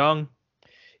piece of dung.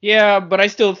 yeah, but I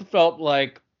still felt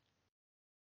like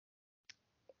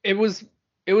it was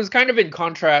it was kind of in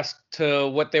contrast to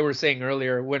what they were saying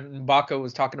earlier when Baka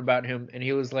was talking about him, and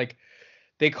he was like,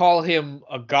 they call him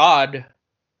a god.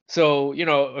 So,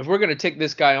 if we're going to take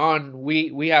this guy on,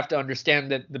 we have to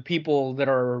understand that the people that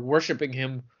are worshiping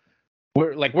him,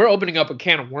 we're opening up a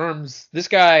can of worms. This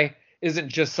guy isn't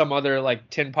just some other like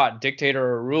tin pot dictator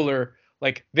or ruler.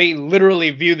 Like they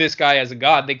literally view this guy as a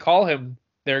god. They call him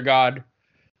their god.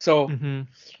 So, Mm-hmm.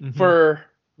 Mm-hmm. for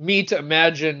me to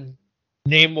imagine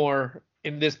Namor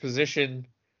in this position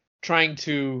trying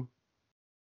to,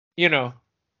 you know,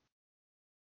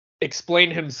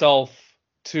 explain himself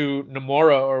to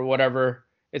Namora or whatever,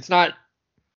 it's not,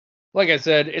 like I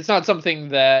said, it's not something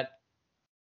that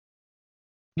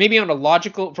maybe from a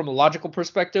logical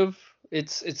perspective,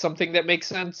 it's something that makes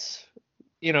sense.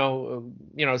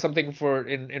 Something for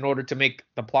in order to make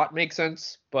the plot make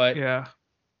sense. But Yeah.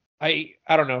 I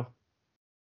don't know.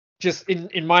 Just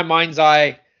in my mind's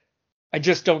eye, I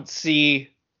just don't see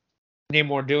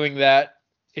Namor doing that.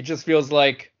 It just feels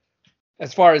like,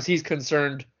 as far as he's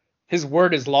concerned, his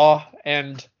word is law,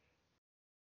 and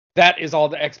that is all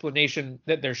the explanation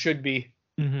that there should be.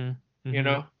 Mm-hmm. You Mm-hmm.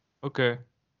 know? Okay.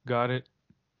 Got it.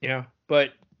 Yeah.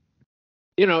 But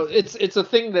it's a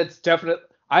thing that's definite.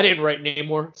 I didn't write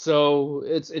Namor, so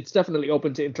it's definitely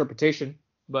open to interpretation.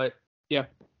 But yeah,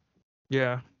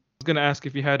 Yeah. I was gonna ask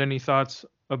if you had any thoughts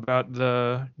about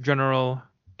the general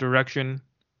direction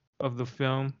of the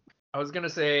film. I was gonna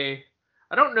say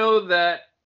I don't know that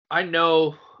I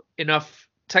know enough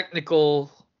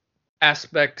technical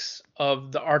aspects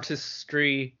of the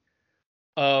artistry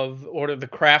of or the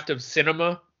craft of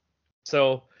cinema.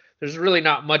 So there's really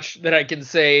not much that I can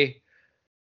say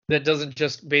that doesn't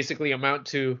just basically amount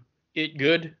to it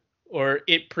good or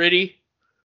it pretty,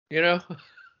 you know?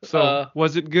 So,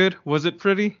 was it good? Was it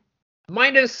pretty?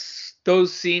 Minus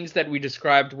those scenes that we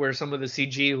described where some of the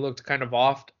CG looked kind of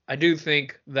off, I do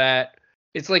think that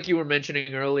it's like you were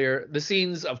mentioning earlier, the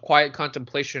scenes of quiet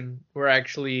contemplation were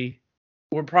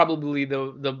probably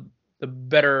the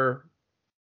better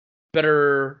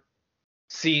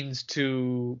scenes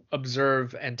to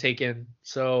observe and take in.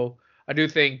 So I do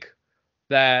think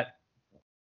that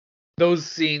those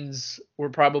scenes were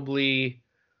probably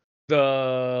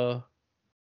the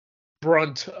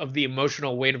brunt of the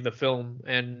emotional weight of the film,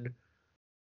 and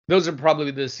those are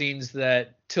probably the scenes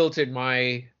that tilted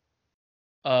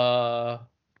uh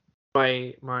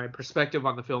my perspective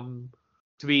on the film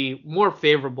to be more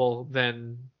favorable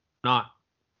than not,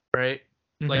 right?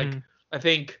 Like Mm-hmm. I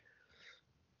think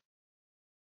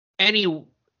any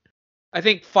I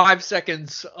think 5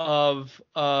 seconds of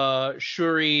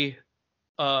Shuri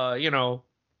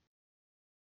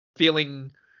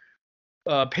feeling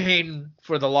pain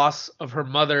for the loss of her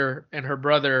mother and her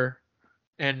brother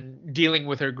and dealing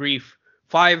with her grief.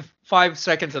 Five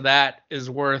seconds of that is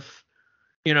worth,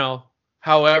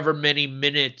 however many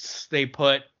minutes they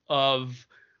put of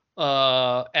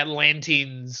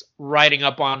Atlanteans riding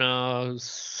up on a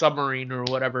submarine or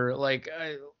whatever.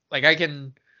 I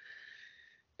can,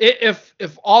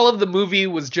 if all of the movie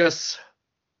was just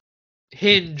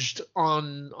hinged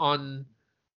on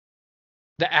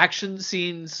the action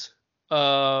scenes,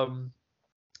 um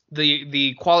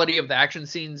the quality of the action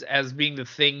scenes as being the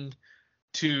thing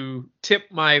to tip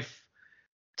my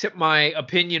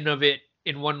opinion of it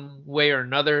in one way or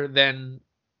another, then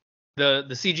the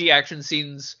CG action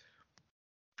scenes,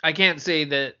 I can't say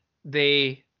that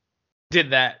they did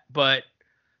that, but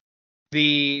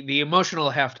the emotional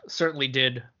heft certainly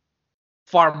did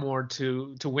far more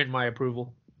to win my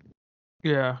approval.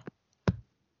 Yeah.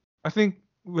 I think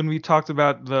when we talked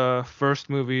about the first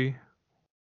movie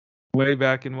way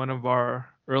back in one of our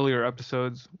earlier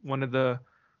episodes, one of the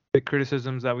big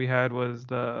criticisms that we had was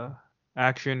the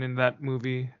action in that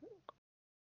movie.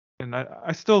 And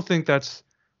I still think that's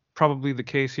probably the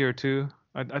case here too.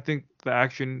 I think the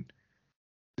action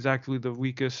is actually the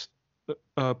weakest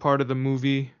part of the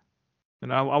movie.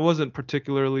 And I wasn't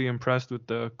particularly impressed with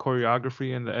the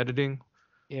choreography and the editing.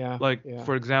 Yeah. Like, Yeah.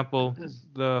 for example,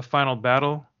 the final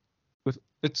battle with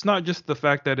it's not just the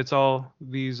fact that it's all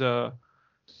these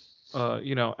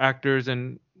actors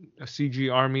and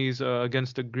CG armies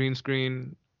against a green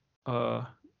screen uh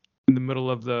in the middle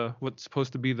of the what's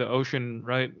supposed to be the ocean,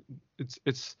 right? It's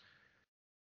it's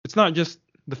not just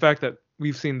the fact that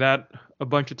we've seen that a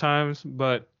bunch of times,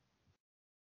 but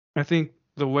I think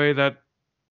the way that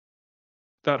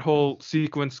that whole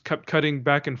sequence kept cutting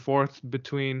back and forth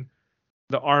between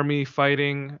the army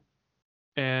fighting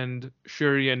and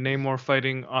Shuri and Namor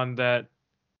fighting on that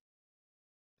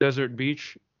desert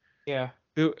beach. Yeah.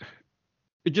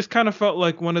 It just kind of felt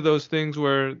like one of those things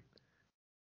where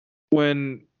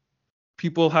when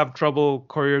people have trouble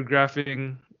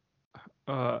choreographing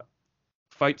uh,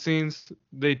 fight scenes,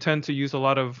 they tend to use a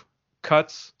lot of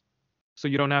cuts, so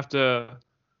you don't actually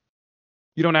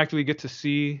get to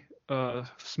see a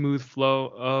smooth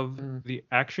flow of the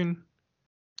action.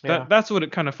 Yeah. That's what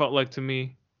it kind of felt like to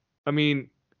me. I mean,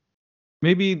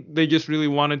 maybe they just really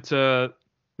wanted to.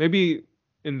 Maybe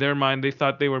in their mind they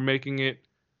thought they were making it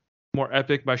more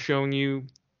epic by showing you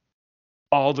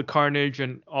all the carnage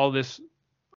and all these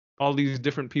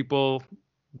different people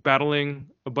battling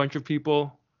a bunch of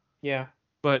people. Yeah.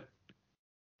 But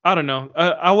I don't know.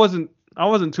 I wasn't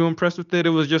too impressed with it. It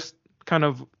was just kind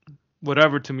of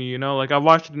whatever to me, you know. Like I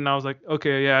watched it and I was like,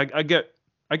 okay, yeah, I get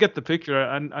the picture.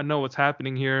 I know what's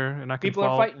happening here, and I can People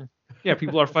follow. are fighting. Yeah,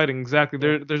 people are fighting exactly.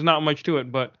 There's not much to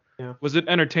it, but Yeah. was it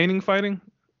entertaining fighting?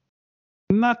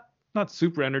 Not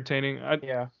super entertaining.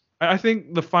 Yeah. I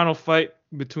think the final fight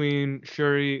between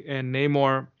Shuri and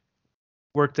Namor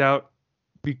worked out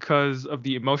because of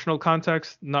the emotional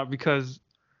context, not because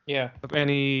Yeah. of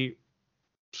any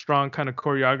strong kind of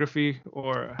choreography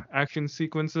or action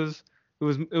sequences. It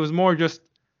was more just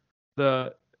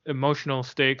the emotional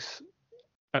stakes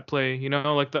at play, you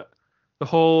know, like the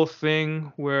whole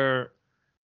thing where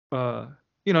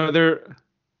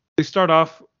they start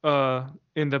off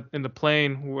in the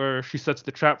plane where she sets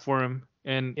the trap for him,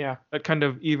 and Yeah. that kind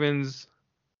of evens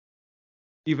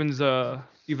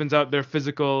out their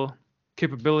physical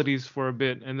capabilities for a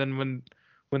bit, and then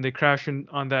when they crash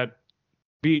on that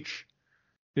beach,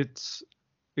 it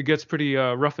gets pretty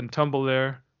rough and tumble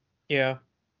there. Yeah.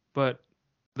 But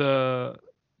the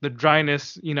the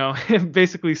dryness, you know,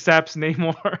 basically saps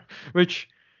Namor, which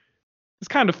is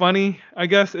kind of funny. I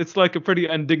guess it's like a pretty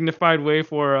undignified way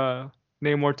for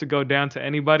Namor to go down to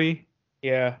anybody.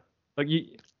 Yeah. Like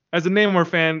as a Namor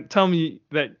fan, tell me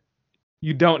that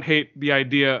you don't hate the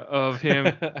idea of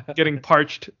him getting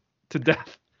parched to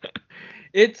death.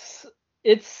 it's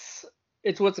it's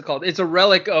it's what's it called? It's a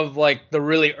relic of like the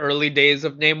really early days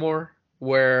of Namor,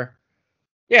 where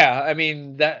yeah, I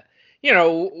mean that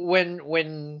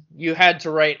when you had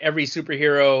to write every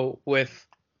superhero with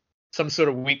some sort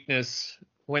of weakness,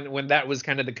 when that was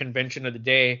kind of the convention of the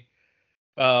day.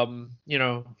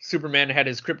 Superman had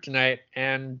his kryptonite,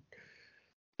 and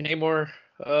Namor,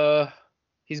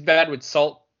 he's bad with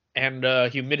salt and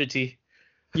humidity.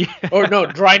 Yeah. Or no,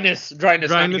 dryness,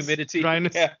 not humidity.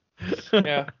 Dryness. Yeah,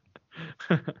 yeah.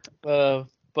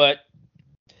 But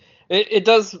it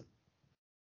does.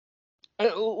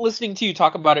 Listening to you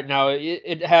talk about it now,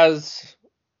 it has.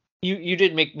 You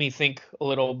did make me think a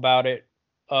little about it.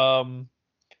 And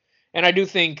I do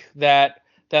think that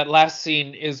that last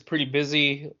scene is pretty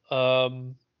busy. I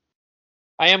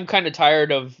am kind of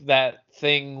tired of that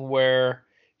thing where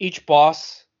each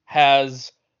boss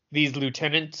has these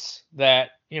lieutenants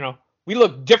that, we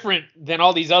look different than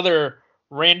all these other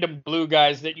random blue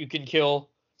guys that you can kill.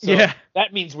 So Yeah.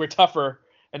 that means we're tougher.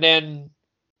 And then,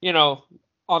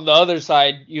 on the other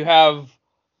side, you have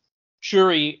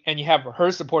Shuri and you have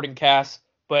her supporting cast,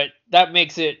 but that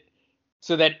makes it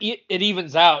so that it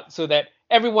evens out so that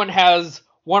everyone has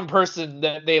one person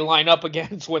that they line up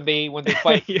against when they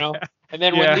fight, Yeah. And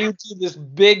then Yeah. when you do this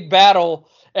big battle,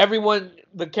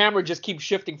 the camera just keeps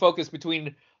shifting focus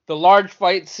between the large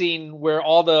fight scene where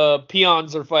all the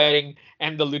peons are fighting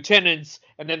and the lieutenants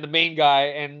and then the main guy,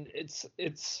 and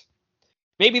it's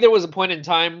maybe there was a point in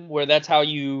time where that's how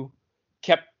you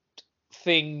kept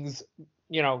things,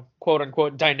 quote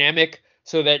unquote dynamic,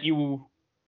 so that you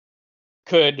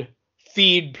could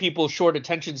feed people short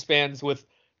attention spans with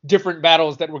different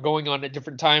battles that were going on at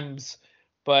different times.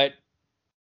 But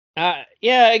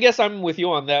yeah, I guess I'm with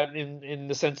you on that in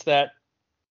the sense that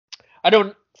I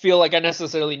don't feel like I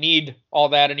necessarily need all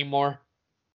that anymore.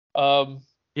 In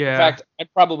Yeah. fact,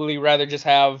 I'd probably rather just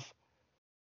have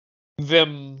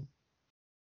them.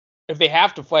 If they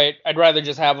have to fight, I'd rather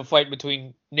just have a fight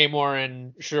between Namor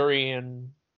and Shuri,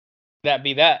 and that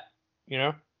be that. You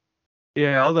know?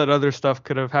 Yeah, all that other stuff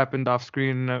could have happened off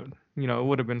screen. It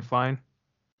would have been fine.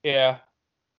 Yeah.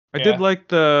 I did Yeah. like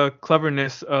the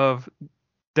cleverness of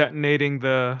detonating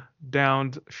the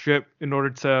downed ship in order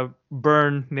to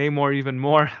burn Namor even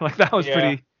more. Like Yeah.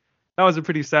 that was a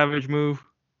pretty savage move.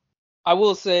 I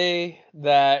will say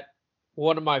that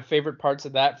one of my favorite parts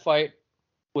of that fight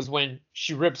was when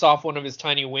she rips off one of his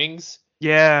tiny wings,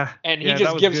 Yeah, and he yeah, that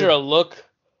just was gives her good. a look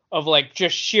of like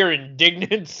just sheer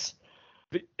indignance.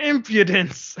 The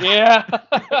impudence. Yeah.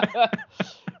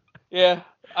 Yeah.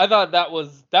 I thought that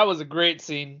was a great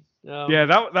scene. Yeah,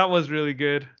 that was really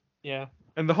good. Yeah.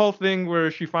 And the whole thing where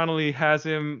she finally has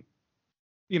him,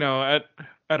 at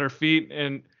her feet,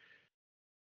 and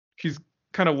she's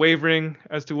kind of wavering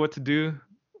as to what to do.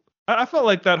 I felt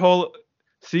like that whole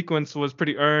sequence was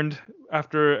pretty earned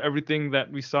after everything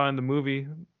that we saw in the movie.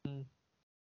 Mm.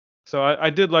 So I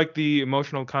did like the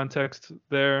emotional context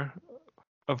there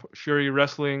of Shuri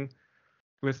wrestling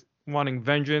with wanting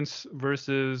vengeance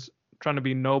versus trying to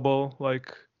be noble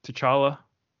like T'Challa.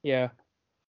 Yeah.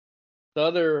 The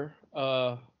other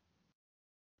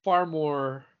far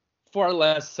more far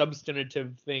less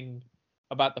substantive thing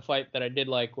about the fight that I did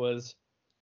like was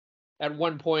at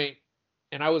one point,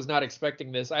 and I was not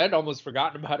expecting this. I had almost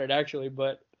forgotten about it actually,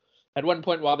 but at one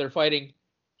point while they're fighting,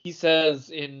 he says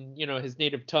in, his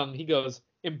native tongue, he goes,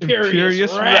 "Imperious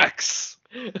Imperious Rex."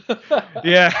 Rex.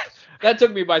 Yeah. That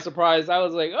took me by surprise. I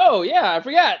was like, "Oh yeah, I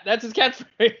forgot. That's his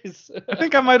catchphrase." I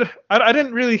think I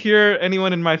didn't really hear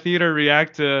anyone in my theater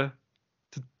react to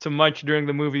much during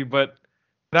the movie, but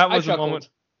that I was a moment.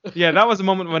 chuckled. Yeah, that was a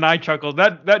moment when I chuckled.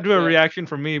 That drew a Yeah, reaction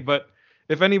from me, but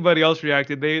if anybody else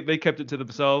reacted, they kept it to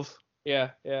themselves.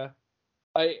 yeah, yeah.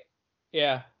 I,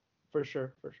 yeah, for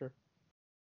sure, for sure.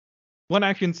 One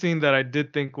action scene that I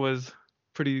did think was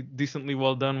pretty decently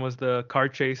well done was the car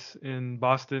chase in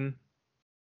Boston.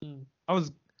 Mm. I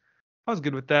was I was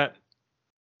good with that.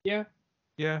 Yeah,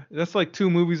 Yeah, that's like two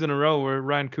movies in a row where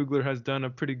Ryan Coogler has done a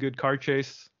pretty good car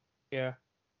chase. yeah,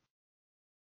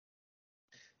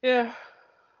 yeah.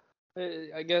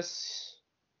 I guess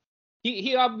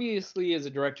he obviously is a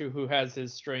director who has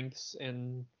his strengths,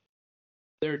 and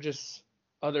there are just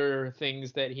other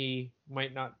things that he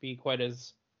might not be quite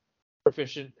as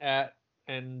proficient at,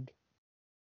 and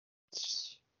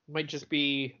might just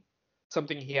be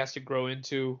something he has to grow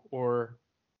into or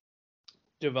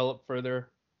develop further.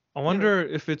 I You know. wonder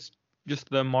if it's just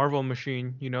the Marvel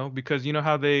machine, because you know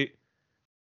how they've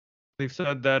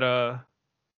said that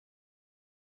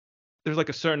there's like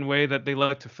a certain way that they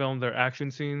like to film their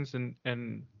action scenes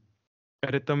and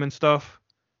edit them and stuff.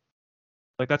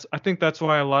 Like I think that's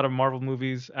why a lot of Marvel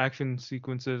movies action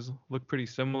sequences look pretty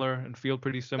similar and feel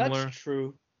pretty That's similar.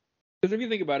 true. Because if you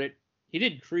think about it, he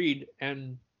did Creed,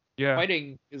 and Yeah.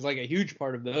 fighting is like a huge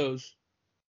part of those.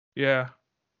 Yeah.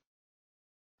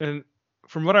 And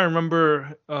from what I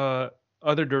remember,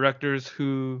 other directors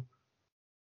who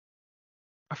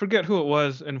I forget who it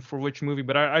was and for which movie,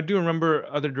 but I do remember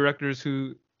other directors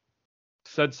who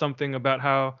said something about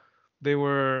how they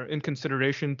were in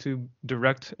consideration to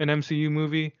direct an MCU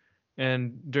movie,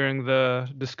 and during the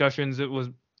discussions, it was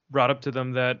brought up to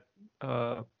them that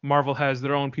Marvel has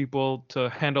their own people to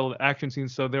handle the action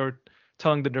scenes, so they were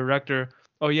telling the director,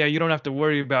 "Oh yeah, you don't have to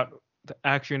worry about the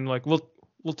action. Like we'll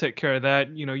take care of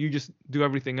that. You just do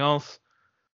everything else."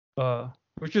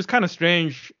 Which is kind of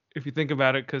strange if you think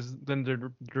about it, because then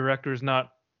the director is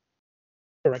not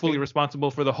fully Correcting. responsible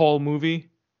for the whole movie.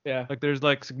 Yeah. Like there's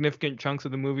like significant chunks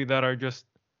of the movie that are just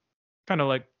kind of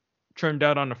like churned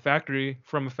out on a factory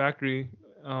from a factory.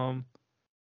 Um,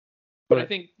 But I but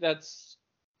think that's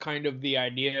kind of the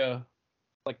idea.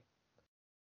 Like,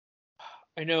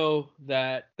 I know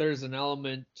that there's an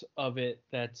element of it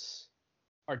that's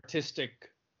artistic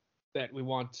that we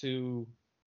want to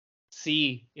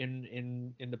see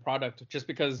in the product just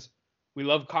because we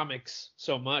love comics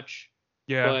so much.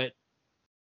 yeah, But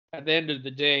at the end of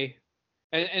the day,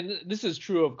 and this is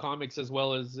true of comics as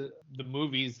well as the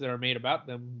movies that are made about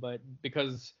them, but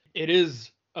because it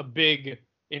is a big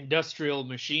industrial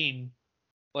machine,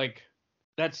 like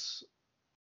that's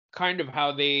kind of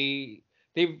how they've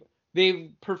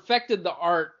they've perfected the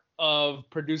art of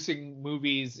producing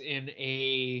movies in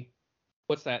a,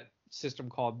 what's that, system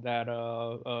called that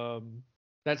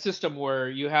system where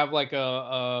you have like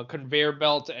a conveyor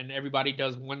belt and everybody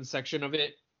does one section of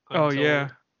it Oh yeah,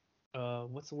 until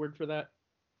what's the word for that?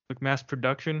 like mass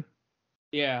production.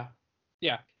 Yeah.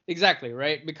 Yeah, exactly,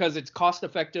 right? Because it's cost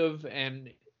effective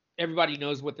and everybody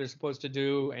knows what they're supposed to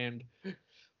do, and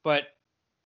but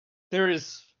there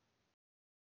is,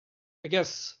 I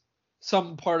guess,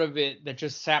 some part of it that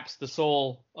just saps the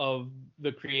soul of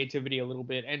the creativity a little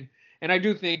bit. And I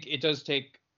do think it does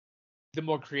take the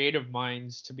more creative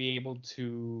minds to be able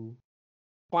to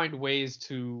find ways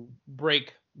to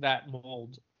break that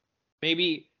mold.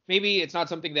 Maybe it's not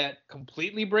something that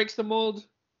completely breaks the mold,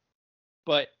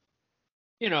 but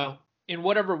you know, in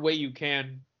whatever way you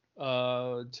can,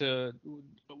 to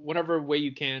whatever way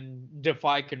you can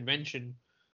defy convention,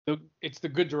 it's the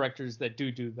good directors that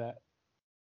do that.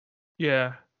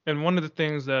 Yeah, and one of the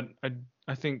things that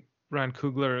I think Ryan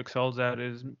Coogler excels at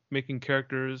is making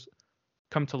characters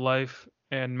come to life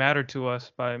and matter to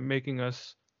us by making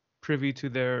us privy to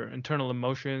their internal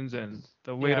emotions and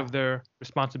the weight Yeah, of their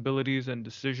responsibilities and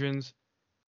decisions.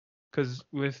 Because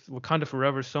with Wakanda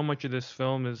Forever, so much of this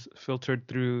film is filtered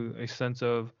through a sense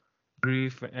of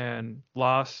grief and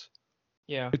loss.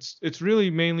 yeah, It's really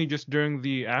mainly just during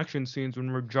the action scenes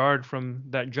when we're jarred from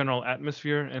that general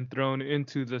atmosphere and thrown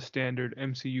into the standard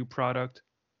MCU product.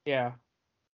 yeah,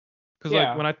 Because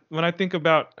like yeah, when I think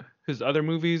about his other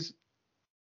movies,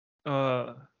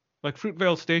 uh, like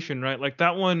Fruitvale Station, right? Like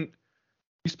that one,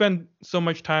 you spend so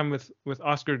much time with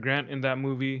Oscar Grant in that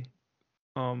movie,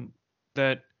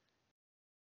 that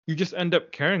you just end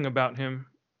up caring about him,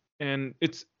 and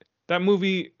it's that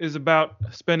movie is about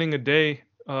spending a day,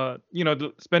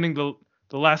 spending the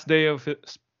last day of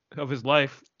his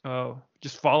life,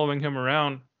 just following him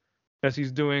around as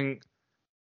he's doing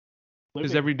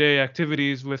his living. everyday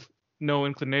activities with no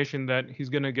inclination that he's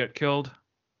gonna get killed.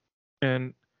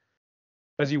 And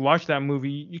as you watch that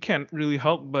movie, you can't really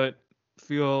help but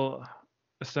feel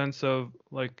a sense of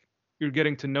like you're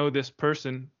getting to know this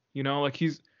person. Like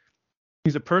he's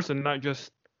a person, not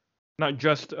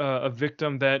just a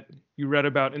victim that you read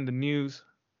about in the news.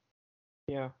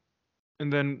 Yeah,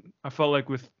 And then I felt like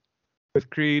with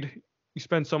Creed, you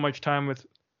spend so much time with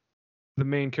the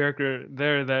main character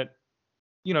there that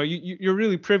you're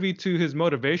really privy to his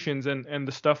motivations and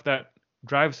the stuff that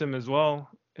drives him as well.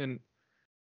 And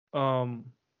um,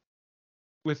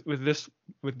 with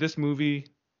this movie,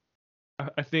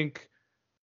 I think,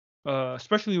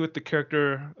 especially with the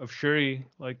character of Shuri,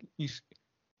 like you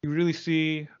really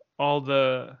see all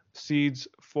the seeds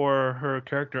for her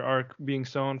character arc being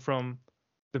sown from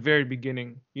the very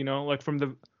beginning. Like from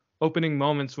the opening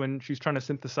moments when she's trying to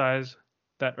synthesize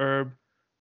that herb,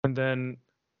 and then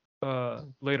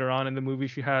later on in the movie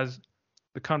she has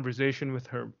the conversation with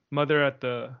her mother at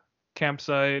the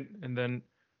campsite, and then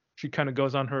she kind of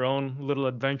goes on her own little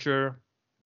adventure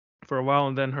for a while,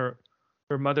 and then her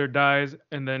mother dies,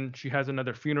 and then she has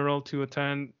another funeral to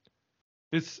attend.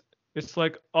 It's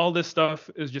like all this stuff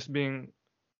is just being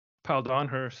piled on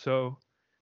her, so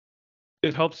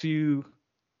it helps you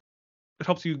it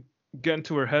helps you get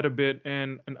into her head a bit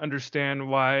and understand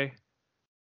why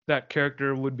that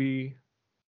character would be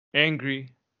angry.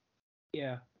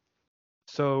 yeah,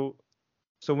 So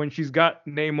so when she's got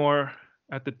Namor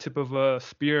at the tip of a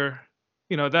spear,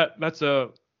 that's a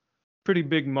pretty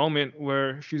big moment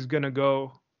where she's gonna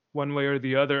go one way or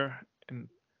the other. And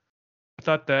I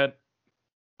thought that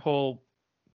whole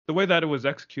the way that it was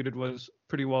executed was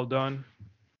pretty well done.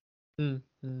 mm.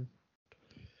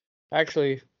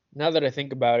 Actually, now that I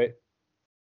think about it,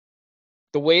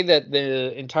 the way that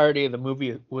the entirety of the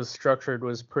movie was structured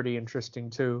was pretty interesting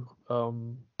too.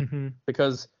 Hmm.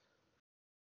 Because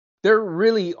there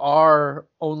really are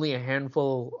only a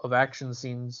handful of action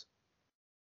scenes,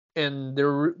 and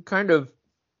they're kind of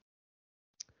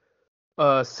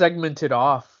segmented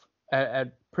off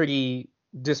at pretty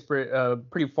disparate,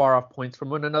 pretty far off points from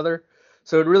one another.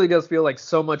 So it really does feel like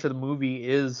so much of the movie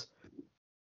is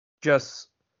just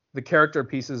the character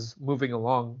pieces moving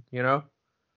along, you know?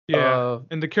 Yeah, Uh,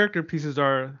 and the character pieces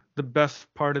are the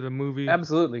best part of the movie.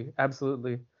 Absolutely,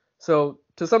 absolutely. So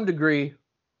to some degree,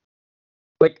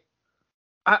 like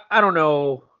I don't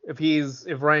know if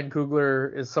Ryan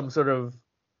Coogler is some sort of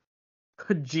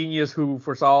genius who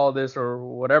foresaw all this or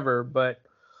whatever, but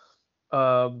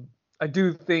I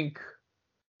do think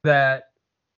that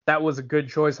that was a good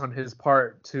choice on his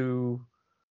part to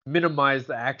minimize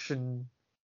the action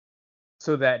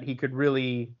so that he could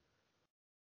really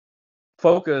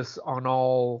focus on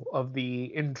all of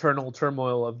the internal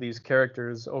turmoil of these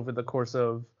characters over the course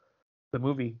of the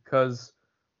movie. Because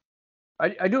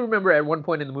I do remember at one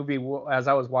point in the movie, as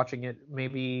I was watching it,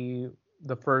 maybe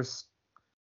the first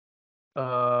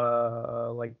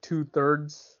like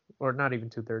 2/3, or not even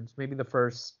 2/3, maybe the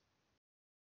first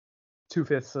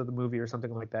 2/5 of the movie or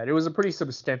something like that. It was a pretty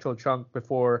substantial chunk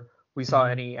before we saw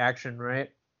Mhm. any action,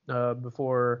 right?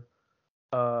 Before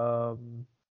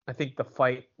I think the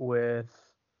fight with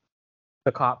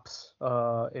the cops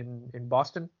in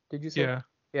Boston. Did you say? Yeah.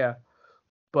 Yeah,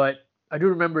 but I do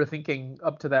remember thinking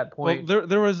up to that Well, point.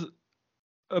 there was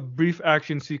a brief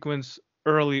action sequence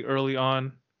early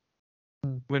on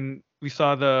Mm. when we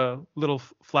saw the little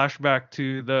flashback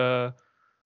to the,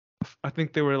 I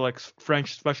think they were like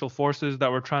French special forces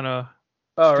that were trying to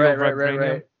Oh, steal right.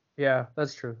 vibranium. Yeah,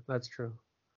 that's true. That's true.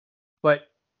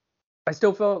 But I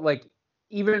still felt like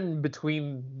even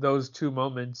between those two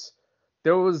moments,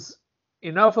 there was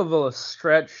enough of a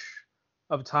stretch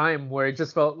of time where it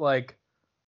just felt like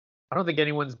I don't think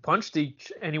anyone's punched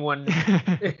anyone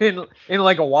in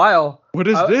like a while. What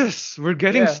is this? We're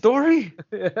getting Yeah. story?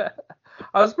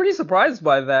 I was pretty surprised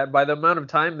by that, by the amount of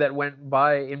time that went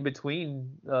by in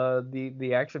between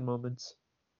the action moments.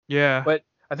 Yeah. But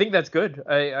I think that's good.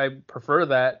 I prefer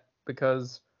that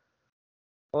because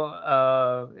well,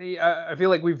 I feel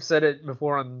like we've said it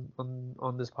before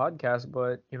on this podcast,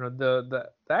 but you know the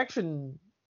action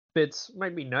bits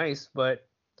might be nice, but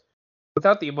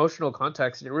without the emotional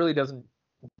context, it really doesn't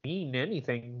mean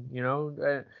anything. You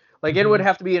know, like it would Hmm.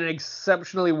 have to be an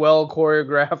exceptionally well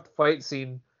choreographed fight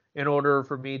scene in order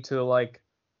for me to like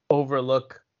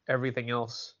overlook everything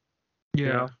else. You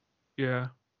Yeah. know, Yeah.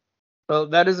 well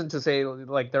that isn't to say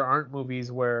like there aren't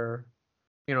movies where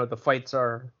you know the fights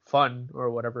are fun or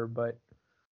whatever, but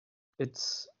it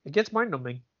gets mind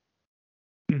numbing.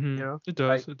 You know, It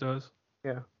I does. It does.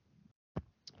 yeah.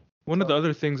 One of the So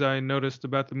other things I noticed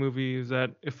about the movie is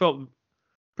that it felt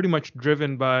pretty much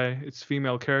driven by its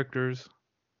female characters.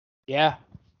 yeah,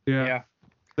 Yeah. yeah.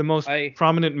 The most I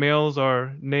prominent males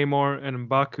are Namor and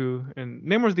M'Baku, and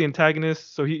Namor's the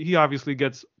antagonist, so he obviously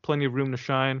gets plenty of room to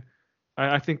shine.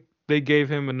 I think they gave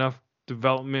him enough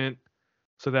development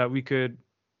so that we could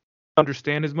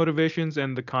understand his motivations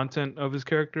and the content of his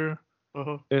character.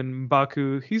 uh And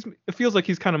M'Baku, it feels like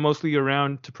he's kind of mostly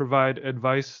around to provide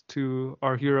advice to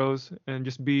our heroes and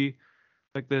just be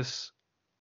like this,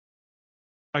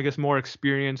 I guess, more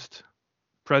experienced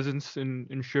presence in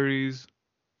Shuri's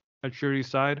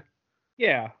side.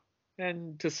 yeah,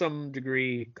 and to some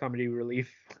degree comedy relief.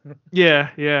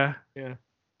 Yeah, yeah. Yeah,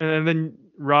 And then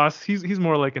Ross, he's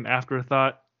more like an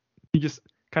afterthought. He just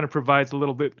kind of provides a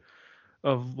little bit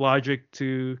of logic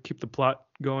to keep the plot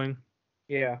going.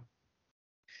 yeah, At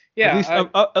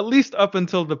yeah. least up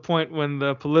until the point when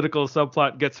the political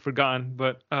subplot gets forgotten.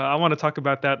 But I want to talk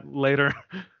about that later.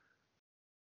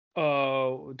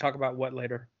 Talk about what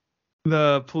later?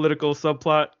 The political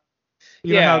subplot.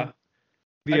 You know Yeah, how I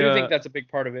the do think that's a big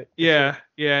part of it for sure.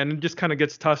 yeah, and it just kind of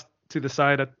gets tossed to the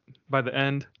side by the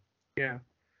end. Yeah,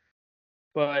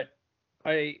 but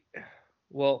I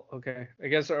well, okay. I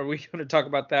guess are we going to talk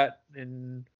about that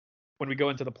in when we go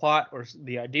into the plot or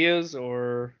the ideas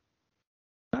or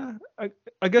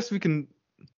I guess we can.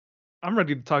 I'm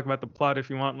ready to talk about the plot if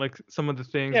you want, like some of the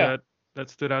things yeah. that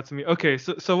stood out to me. Okay,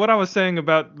 so what I was saying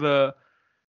about the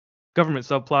government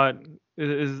subplot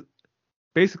is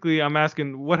basically I'm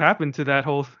asking what happened to that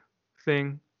whole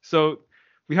thing. So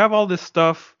we have all this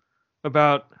stuff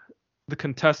about the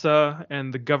Contessa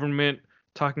and the government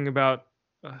talking about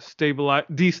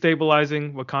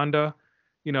destabilizing Wakanda.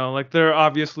 You know, like they're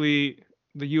obviously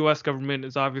the U.S. government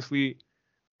is obviously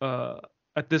uh,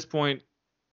 at this point,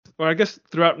 or I guess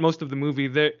throughout most of the movie,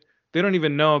 they don't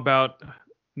even know about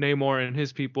Namor and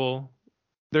his people.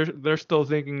 They're still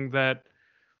thinking that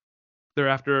they're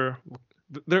after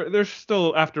they're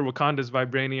still after Wakanda's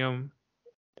vibranium,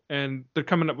 and they're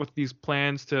coming up with these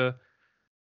plans to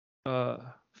uh,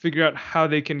 figure out how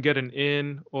they can get an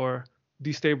in or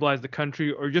destabilize the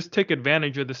country or just take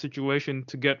advantage of the situation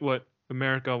to get what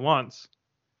America wants.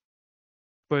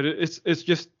 But it's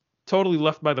just totally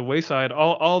left by the wayside.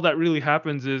 All that really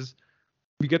happens is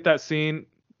we get that scene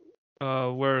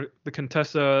where the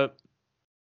Contessa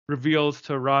reveals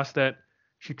to Ross that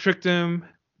she tricked him,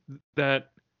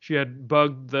 that she had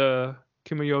bugged the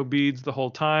Kimayo beads the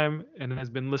whole time and has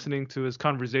been listening to his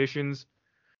conversations.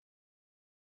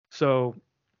 So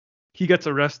he gets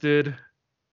arrested,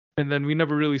 and then we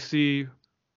never really see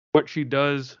what she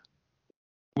does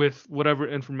with whatever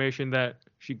information that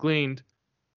she gleaned.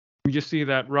 We just see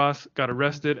that Ross got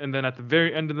arrested, and then at the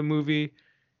very end of the movie,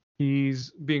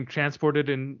 he's being transported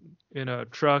in a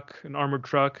truck, an armored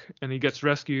truck, and he gets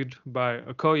rescued by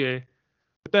Okoye.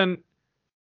 But then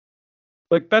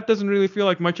Like that doesn't really feel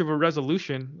like much of a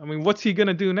resolution. I mean, what's he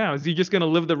gonna do now? Is he just gonna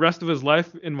live the rest of his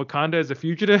life in Wakanda as a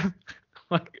fugitive?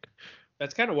 Like,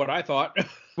 That's kind of what I thought.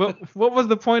 what was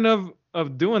the point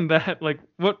of doing that? Like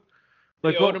what? They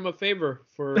Like owed what? him a favor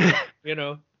for,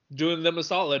 doing them a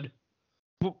solid.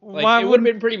 Like, Why it would have wouldn't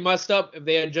been pretty messed up if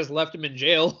they had just left him in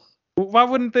jail. why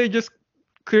wouldn't they just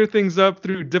clear things up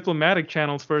through diplomatic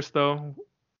channels first, though?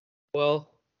 Well,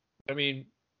 I mean,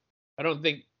 I don't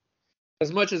think,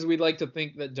 as much as we'd like to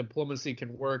think that diplomacy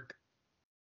can work,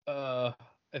 I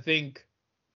think,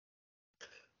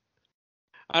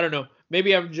 I don't know,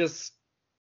 maybe I'm just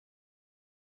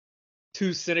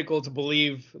too cynical to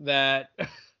believe that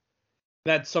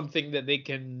that's something that they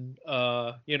can,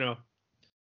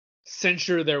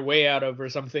 censure their way out of or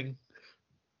something.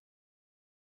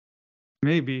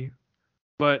 Maybe,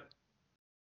 but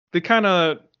they kind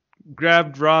of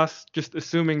grabbed Ross just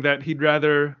assuming that he'd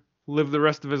rather live the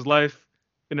rest of his life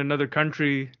in another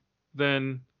country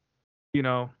than, you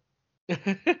know.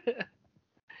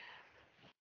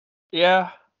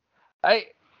 Yeah, I,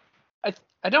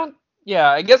 I don't. Yeah,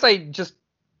 I guess I just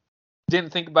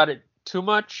didn't think about it too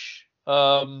much.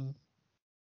 As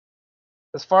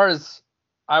far as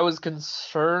I was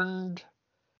concerned,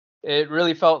 it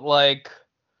really felt like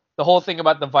the whole thing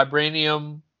about the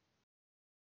vibranium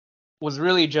was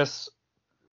really just,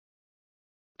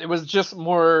 it was just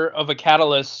more of a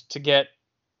catalyst to get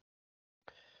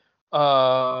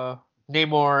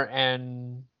Namor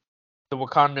and the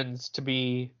Wakandans to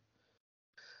be,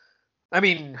 I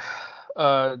mean,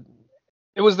 uh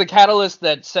it was the catalyst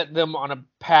that set them on a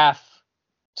path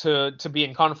to be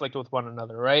in conflict with one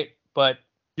another, right?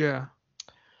 Yeah.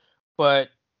 But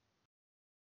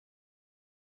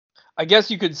I guess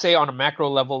you could say on a macro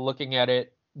level, looking at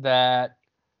it, that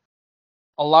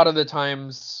a lot of the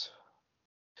times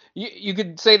you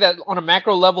could say that on a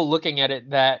macro level, looking at it,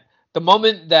 that the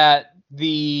moment that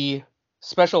the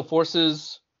special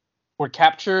forces were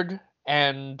captured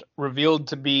and revealed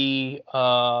to be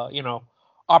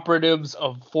operatives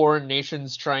of foreign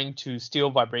nations trying to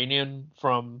steal vibranium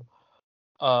from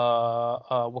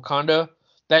Wakanda,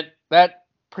 that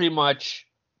pretty much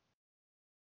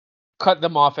cut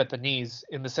them off at the knees,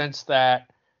 in the sense that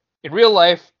in real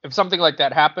life, if something like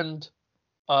that happened,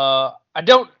 I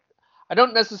don't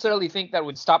necessarily think that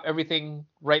would stop everything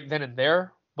right then and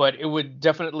there, but it would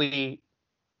definitely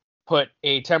put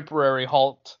a temporary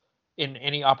halt in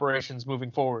any operations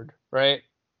moving forward, right?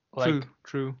 True. Like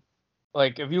True.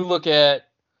 like if you look at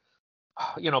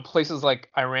places like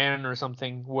Iran or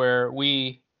something, where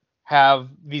we have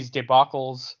these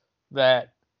debacles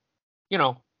that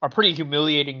are pretty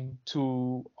humiliating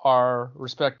to our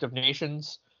respective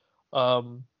nations.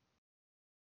 Um,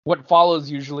 what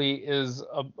follows usually is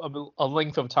a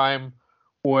length of time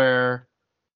where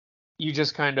you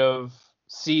just kind of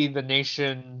see the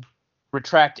nation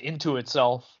retract into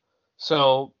itself.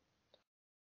 So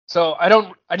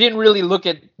I didn't really look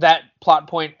at that plot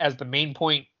point as the main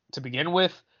point to begin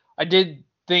with. I did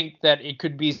think that it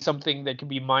could be something that could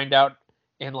be mined out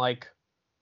in like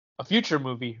a future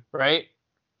movie, right?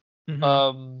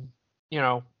 Hmm. You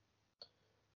know,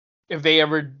 if they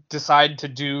ever decide to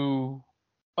do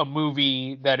a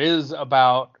movie that is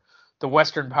about the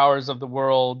Western powers of the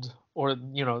world, or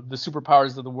the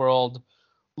superpowers of the world,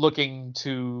 looking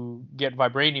to get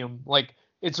vibranium, like,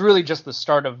 it's really just the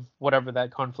start of whatever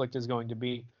that conflict is going to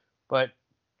be. But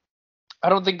I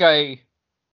don't think I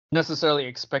necessarily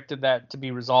expected that to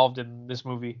be resolved in this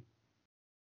movie.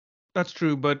 That's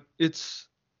true, but it's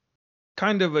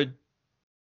kind of a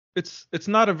it's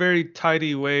not a very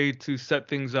tidy way to set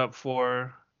things up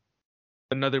for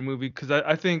another movie, because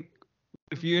I think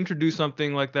if you introduce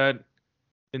something like that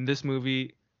in this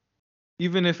movie,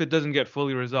 even if it doesn't get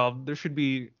fully resolved, there should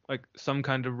be like some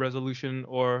kind of resolution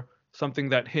or something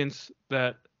that hints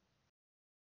that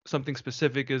something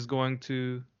specific is going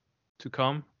to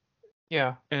come.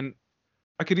 Yeah. And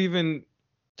I could even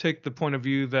take the point of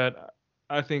view that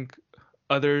I think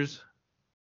others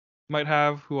might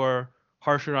have, who are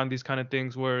harsher on these kind of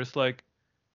things, where it's like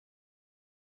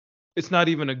it's not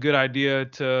even a good idea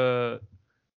to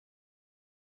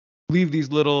leave these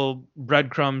little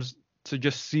breadcrumbs to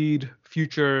just seed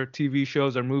future TV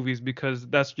shows or movies, because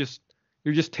that's just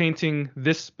you're just tainting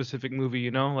this specific movie,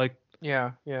 like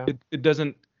Yeah. Yeah. it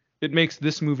doesn't it makes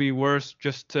this movie worse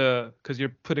just to because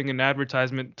you're putting an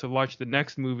advertisement to watch the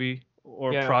next movie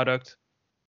or Yeah. product.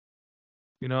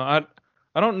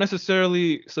 I don't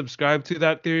necessarily subscribe to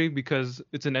that theory because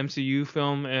it's an MCU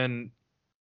film, and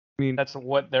I mean, That's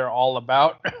what they're all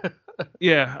about.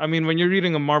 yeah, I mean when you're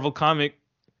reading a Marvel comic,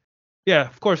 yeah,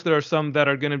 of course there are some that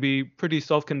are going to be pretty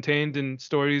self-contained and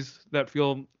stories that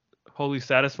feel wholly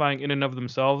satisfying in and of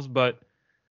themselves, but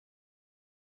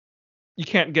you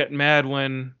can't get mad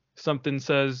when something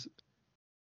says,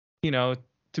 you know,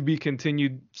 to be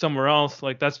continued somewhere else.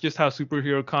 Like that's just how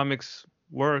superhero comics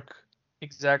work.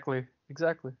 Exactly.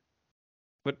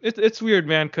 But it's weird,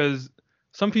 man, because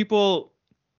some people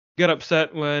get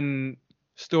upset when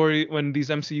these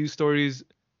MCU stories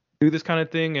do this kind of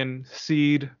thing and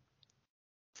seed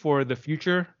for the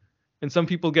future, and some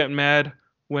people get mad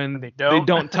when They they don't.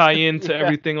 don't tie into Yeah.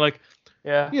 everything. Like,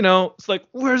 Yeah. you know, it's like,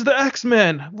 where's the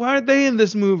X-Men? Why aren't they in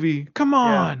this movie? Come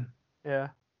on. Yeah.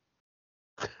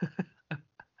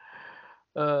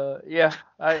 Yeah.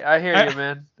 I hear I you,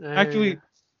 man. I hear actually, you.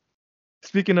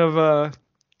 speaking of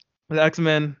the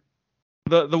X-Men,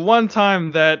 the one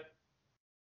time that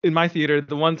in my theater,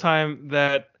 the one time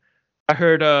that I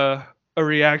heard a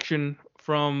reaction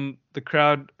from the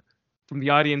crowd, from the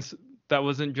audience, that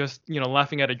wasn't just, you know,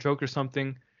 laughing at a joke or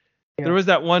something. There Yeah. was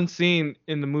that one scene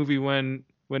in the movie when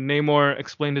Namor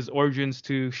explained his origins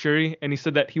to Shuri, and he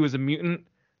said that he was a mutant.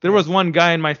 There Yeah. was one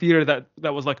guy in my theater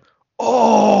that was like,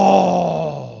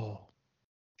 "Oh."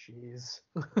 Jeez.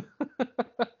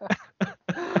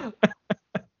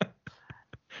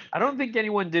 I don't think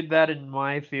anyone did that in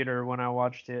my theater when I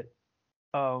watched it.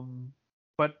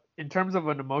 But in terms of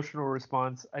an emotional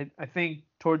response, I think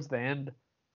towards the end,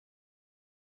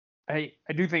 I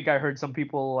do think I heard some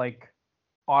people like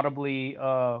audibly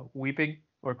weeping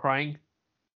or crying.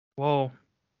 Whoa.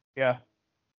 Yeah,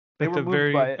 they At were the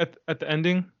moved by very it. at the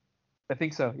ending. I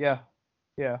think so. Yeah,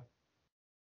 yeah.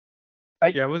 I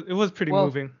Yeah, it was pretty well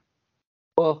moving.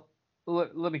 well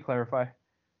let me clarify.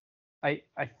 I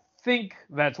think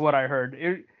that's what I heard.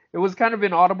 It was kind of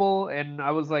inaudible, and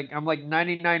I'm like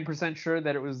 99% sure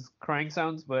that it was crying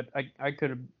sounds, but I You,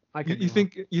 could be you wrong.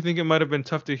 think you think it might have been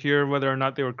tough to hear whether or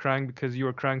not they were crying because you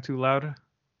were crying too loud?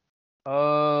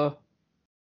 Uh,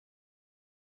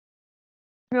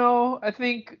 no, I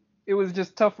think it was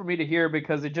just tough for me to hear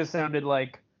because it just sounded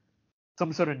like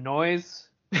some sort of noise.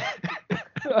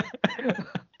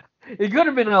 It could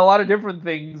have been a lot of different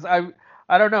things.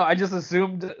 I don't know. I just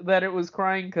assumed that it was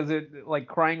crying because it like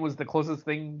crying was the closest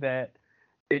thing that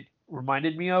it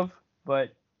reminded me of.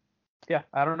 But yeah,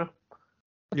 I don't know.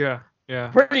 Yeah, yeah.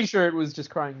 Pretty sure it was just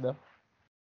crying though.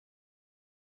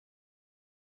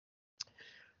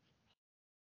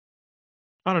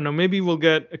 I don't know. Maybe we'll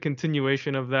get a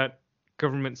continuation of that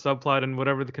government subplot and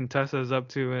whatever the Contessa is up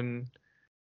to in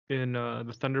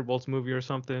the Thunderbolts movie or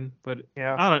something. But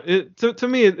Yeah, I don't. It to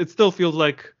me it still feels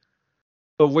like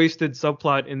a wasted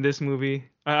subplot in this movie.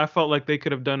 I felt like they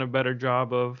could have done a better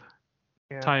job of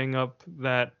yeah. tying up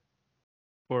that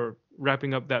or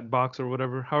wrapping up that box or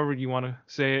whatever, however you want to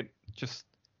say it. Just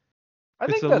I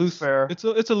it's think a that's loose fair.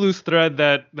 it's a loose thread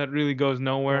that really goes Yeah,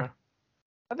 nowhere.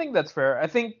 I think that's fair. I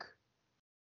think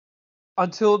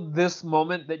until this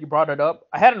moment that you brought it up,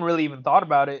 I hadn't really even thought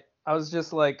about it. I was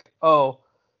just like, oh,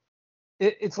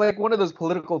 it's like one of those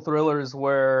political thrillers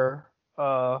where,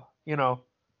 you know,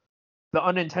 the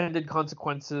unintended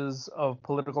consequences of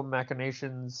political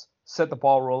machinations set the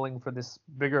ball rolling for this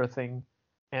bigger thing.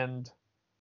 And,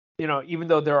 you know, even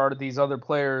though there are these other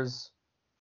players,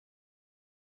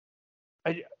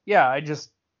 yeah, I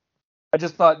just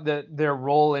thought that their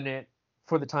role in it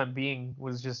for the time being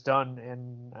was just done,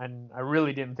 and I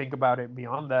really didn't think about it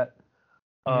beyond that.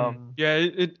 Yeah,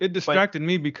 it But distracted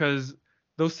me because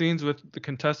those scenes with the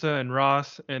Contessa and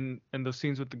Ross and those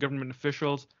scenes with the government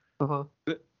officials, uh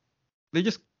they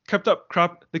just kept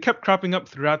cropping up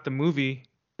throughout the movie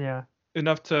yeah,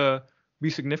 enough to be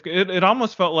significant. It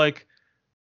almost felt like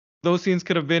those scenes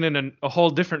could have been in a whole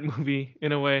different movie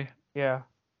in a way. yeah,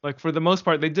 Like for the most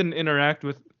part, they didn't interact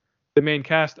with the main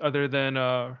cast other than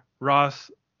Ross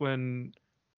when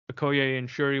Okoye and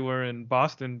Shuri were in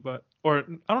Boston, but or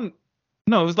I don't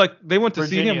no, it was like they went to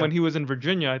see him when Virginia, he was in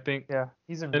Virginia, I think. yeah,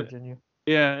 he's in And, Virginia.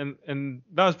 yeah, and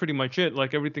that was pretty much it.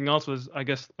 Like everything else was, I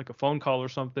guess, like a phone call or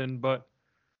something. But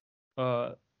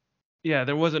uh, yeah,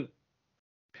 there wasn't.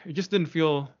 It just didn't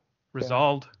feel Yeah,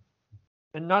 resolved.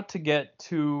 and not to get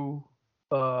too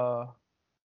uh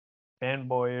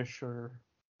fanboyish or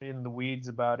in the weeds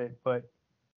about it, but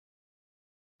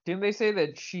didn't they say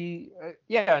that she?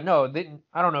 Yeah, no, they didn't.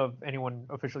 I don't know if anyone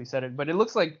officially said it, but it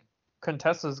looks like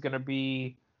Contessa's gonna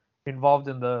be involved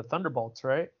in the Thunderbolts,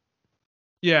 right?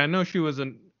 Yeah, I know she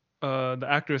wasn't. The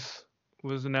actress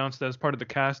was announced as part of the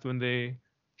cast when they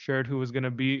shared who was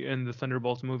gonna be in the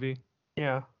Thunderbolts movie.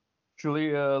 Yeah,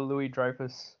 Julia Louis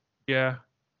Dreyfus. Yeah,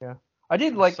 Yeah, I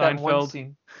did from like that one Seinfeld.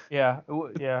 scene. Yeah,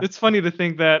 yeah, It's funny to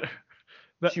think that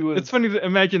she it's was. funny to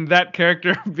imagine that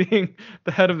character being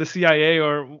the head of the CIA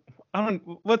or I don't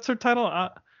what's her title?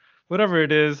 whatever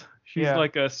it is. She's Yeah.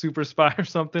 like a super spy or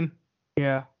something.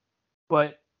 Yeah.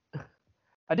 But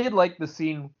I did like the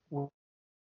scene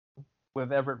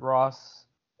with Everett Ross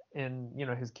in,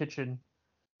 his kitchen,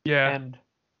 Yeah.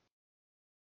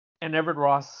 and Everett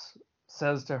Ross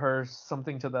says to her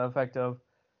something to the effect of,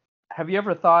 "Have you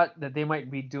ever thought that they might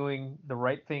be doing the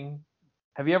right thing?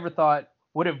 Have you ever thought,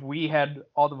 what if we had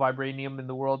all the vibranium in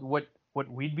the world? What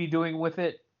we'd be doing with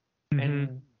it?" Hmm.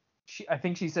 And I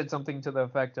think she said something to the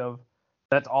effect of,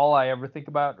 "That's all I ever think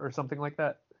about," or something like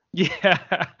that.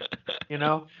 Yeah. You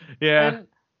know, Yeah. and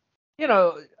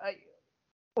I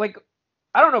like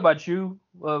I don't know about you,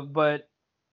 but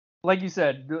like you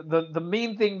said, the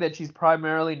main thing that she's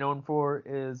primarily known for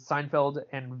is Seinfeld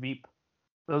and Veep.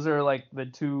 Those are like the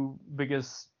two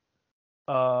biggest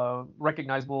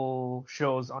recognizable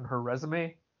shows on her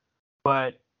resume.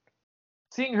 But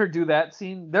seeing her do that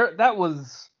scene there, that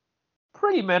was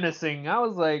pretty menacing. I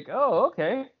was like, oh,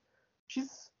 okay,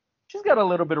 she's she's got a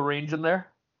little bit of range in there.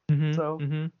 Hmm. So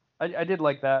Hmm. I did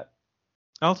like that.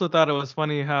 I also thought it was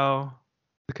funny how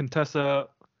the Contessa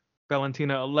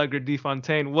Valentina Allegra de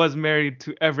Fontaine was married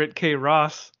to Everett K.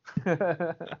 Ross.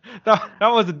 That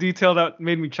was a detail that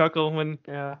made me chuckle when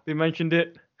Yeah. they mentioned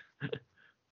it.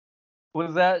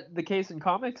 Was that the case in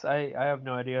comics? I have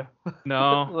no idea.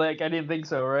 No, Like I didn't think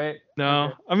so, right? no.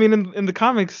 Okay. I mean, in the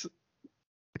comics,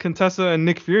 Contessa and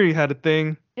Nick Fury had a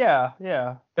thing, Yeah,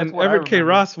 yeah. That's and what I Everett K. remembered.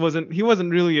 Ross wasn't. He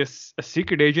wasn't really a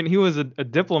secret agent. He was a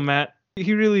diplomat.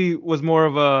 He really was more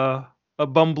of a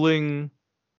bumbling,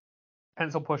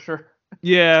 Pencil pusher.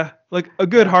 yeah, like a Yeah.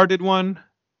 good-hearted one,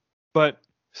 but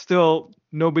still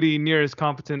nobody near as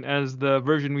competent as the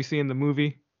version we see in the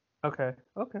movie. Okay.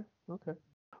 Okay. Okay.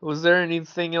 Was there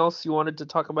anything else you wanted to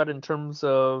talk about in terms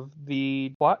of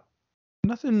the plot?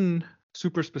 Nothing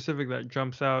super specific that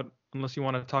jumps out unless you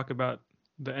want to talk about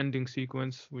the ending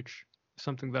sequence, which is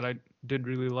something that I did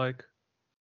really like.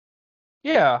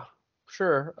 Yeah,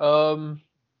 sure.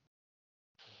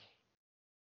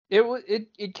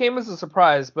 It came as a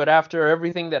surprise, but after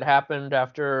everything that happened,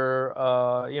 after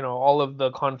all of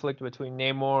the conflict between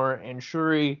Namor and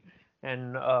Shuri,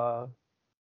 and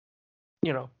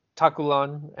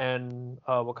Takulan and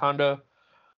Wakanda,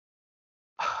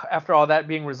 after all that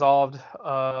being resolved,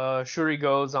 Shuri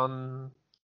goes on.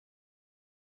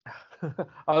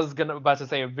 I was gonna about to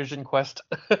say a vision quest.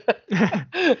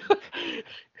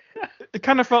 It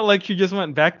kind of felt like she just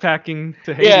went backpacking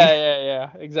to Yeah, Haiti. yeah, yeah,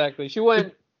 exactly. She It,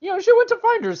 went, she went to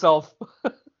find herself.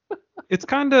 it's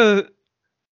kind of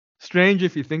strange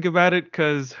if you think about it,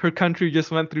 because her country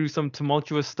just went through some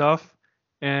tumultuous stuff,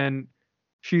 and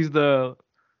she's the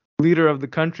leader of the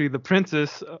country. The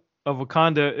princess of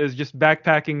Wakanda is just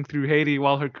backpacking through Haiti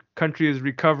while her country is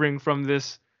recovering from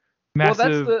this Well,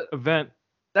 massive event.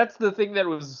 that's the thing that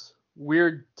was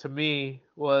weird to me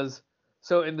was,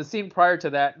 so in the scene prior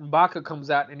to that, M'Baka comes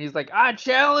out and he's like, "I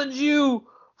challenge you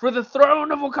for the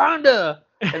throne of Wakanda,"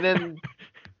 and then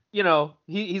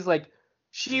he's like,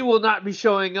 "She will not be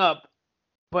showing up,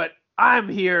 but I'm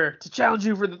here to challenge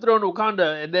you for the throne of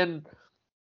Wakanda," and then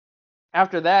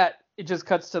after that, it just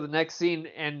cuts to the next scene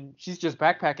and she's just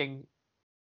backpacking.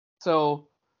 So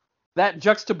that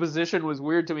juxtaposition was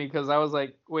weird to me because I was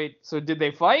like, wait, so did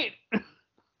they fight?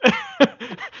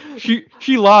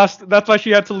 She lost. That's why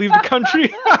she had to leave the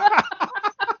country.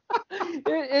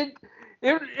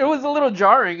 It was a little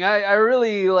jarring. I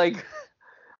really like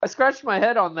I scratched my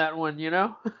head on that one,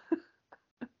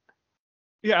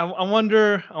 Yeah, I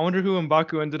wonder who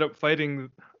M'Baku ended up fighting.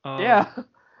 Uh, Yeah.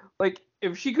 Like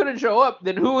if she couldn't show up,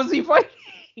 then who was he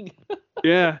fighting?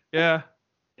 yeah, yeah.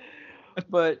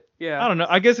 But I yeah, don't know.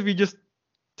 I guess if you just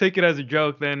take it as a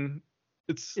joke, then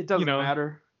it's it doesn't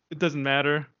matter. it doesn't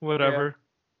matter. Yeah. Whatever.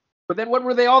 But then what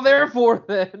were they all there for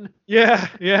then? Yeah,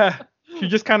 yeah. She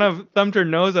just kind of thumbed her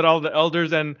nose at all the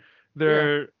elders and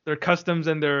Yeah. their customs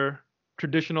and their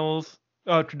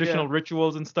Yeah. traditional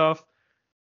rituals and stuff.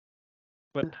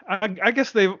 But I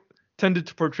guess they tended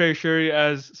to portray Shuri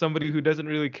as somebody who doesn't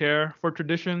really care for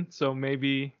tradition. So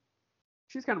maybe,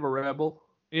 She's kind of a rebel.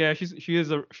 yeah, she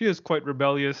is quite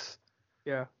rebellious.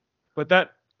 Yeah. But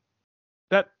that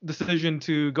decision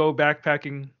to go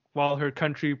backpacking while her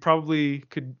country probably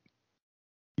could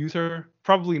use her,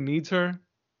 probably needs her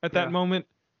at that Yeah. moment.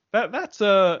 That's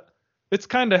it's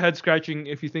kind of head scratching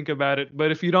if you think about it.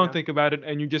 But if you don't Yeah. think about it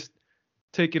and you just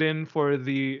take it in for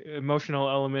the emotional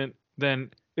element,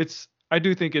 then I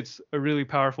do think it's a really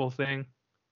powerful thing,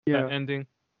 that Yeah. ending.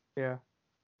 Yeah.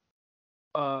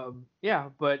 Yeah,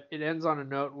 but it ends on a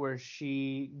note where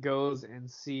she goes and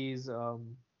sees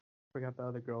forgot the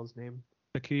other girl's name.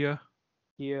 Nakia.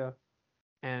 Yeah.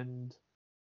 And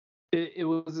it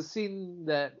was a scene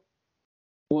that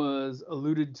was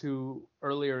alluded to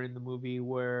earlier in the movie,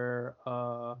 where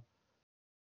Angela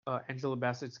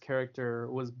Bassett's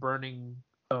character was burning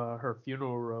her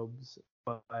funeral robes,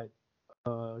 but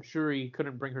Shuri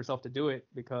couldn't bring herself to do it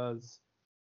because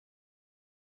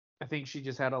I think she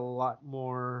just had a lot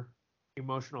more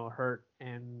emotional hurt,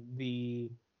 and the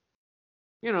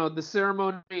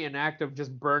ceremony and act of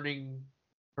just burning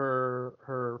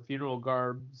her funeral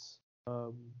garbs,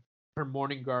 um, her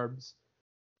mourning garbs,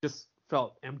 just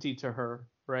felt empty to her,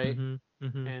 right? Mm-hmm.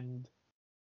 Mm-hmm.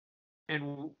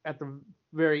 And at the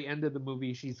very end of the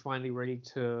movie, she's finally ready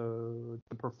to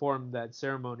perform that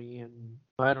ceremony, and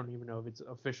I don't even know if it's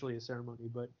officially a ceremony,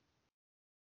 but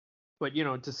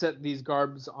to set these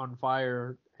garbs on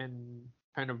fire and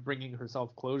kind of bringing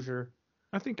herself closure.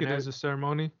 I think And it is a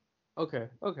ceremony. okay,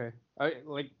 I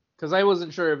like, because I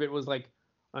wasn't sure if it was like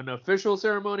an official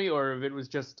ceremony or if it was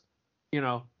just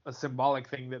a symbolic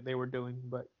thing that they were doing,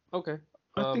 but okay.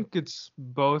 I um think it's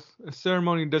both. A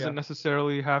ceremony yeah, doesn't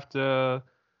necessarily have to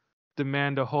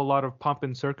demand a whole lot of pomp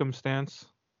and circumstance.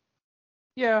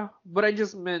 yeah, but I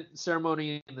just meant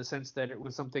ceremony in the sense that it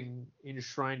was something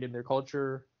enshrined in their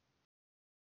culture.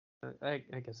 I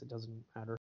guess it doesn't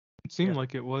matter. It seemed Yeah,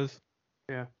 like it was.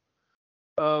 yeah.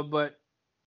 But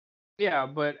yeah,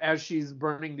 but as she's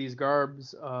burning these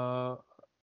garbs, um,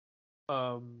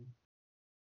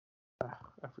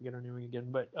 I forget her name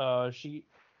again, but uh,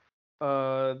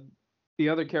 the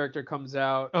other character comes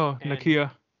out, Oh, and Nakia.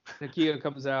 Nakia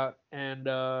comes out, and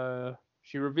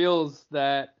she reveals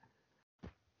that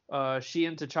she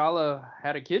and T'Challa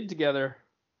had a kid together,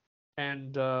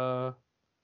 and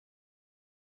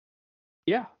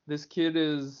yeah, this kid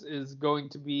is going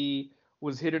to be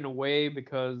was hidden away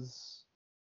because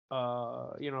I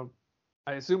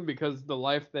assume because the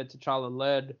life that T'Challa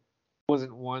led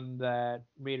wasn't one that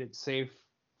made it safe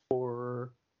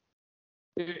for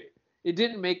it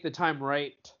didn't make the time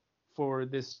right for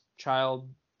this child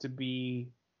to be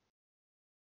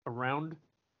around,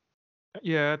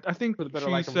 Yeah, for the better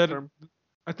lack of a term.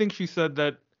 I think she said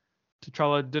that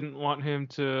T'Challa didn't want him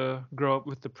to grow up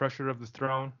with the pressure of the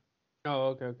throne. Oh,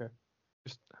 okay, okay.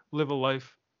 Just live a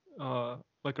life,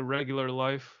 like a regular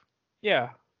life. Yeah.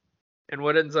 And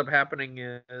what ends up happening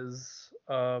is,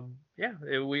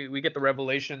 we get the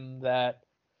revelation that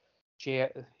she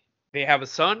they have a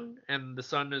son, and the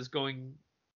son is going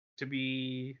to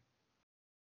be,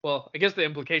 well, I guess the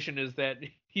implication is that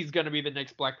he's going to be the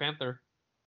next Black Panther.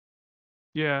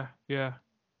 Yeah, yeah.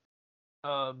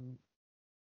 Um,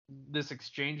 this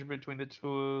exchange between the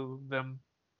two of them,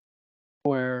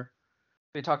 where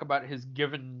they talk about his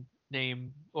given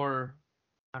name, or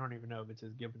I don't even know if it's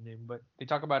his given name, but they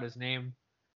talk about his name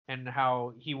and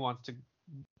how he wants to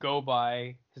go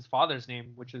by his father's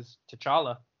name, which is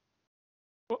T'Challa.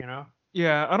 Well, You know?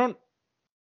 yeah, I don't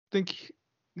think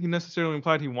he necessarily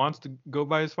implied he wants to go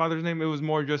by his father's name. It was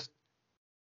more just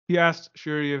he asked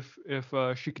Shuri if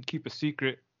she could keep a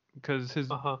secret because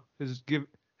Uh huh.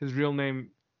 his real name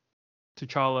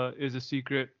T'Challa is a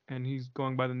secret, and he's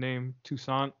going by the name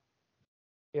Toussaint.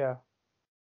 Yeah.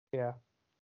 Yeah.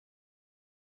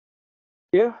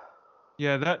 Yeah.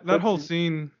 Yeah, that But whole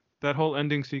scene, that whole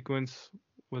ending sequence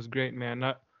was great, man.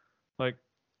 Not like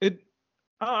it.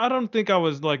 I don't think I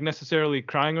was like necessarily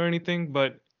crying or anything,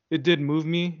 but it did move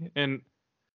me, and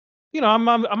I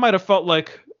might have felt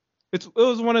like it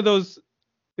was one of those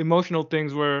emotional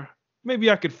things where maybe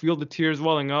I could feel the tears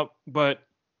welling up, but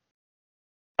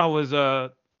I was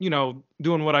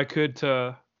doing what I could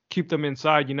to keep them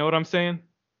inside. You know what I'm saying?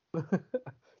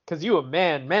 because you a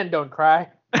man, men don't cry.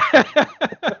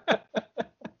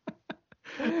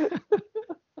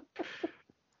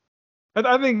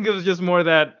 I think it was just more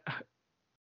that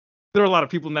there were a lot of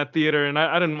people in that theater, and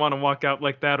I didn't want to walk out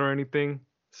like that or anything.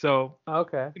 So,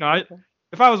 Okay. I Okay.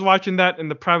 if I was watching that in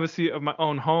the privacy of my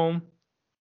own home,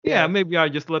 yeah, Yeah. maybe I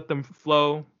just let them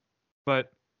flow.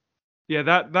 But yeah,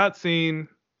 that scene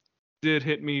did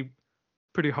hit me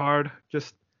pretty hard.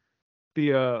 Just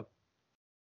the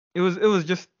it was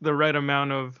just the right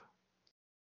amount of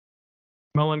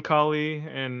melancholy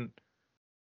and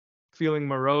feeling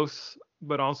morose,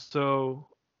 but also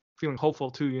feeling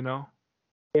hopeful too.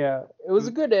 Yeah. It was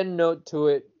a good end note to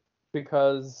it,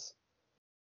 because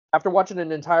after watching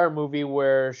an entire movie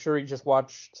where Shuri just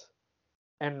watched,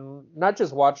 and not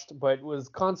just watched, but was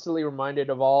constantly reminded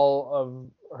of all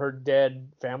of her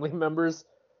dead family members,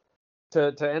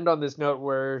 to end on this note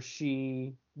where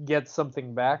she gets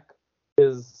something back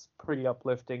is pretty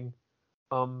uplifting.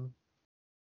 Um,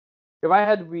 if I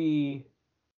had to be,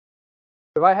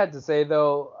 if I had to say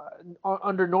though,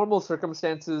 under normal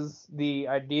circumstances, the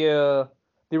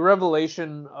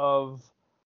revelation of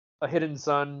a hidden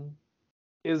son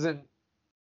isn't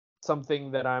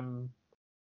something that I'm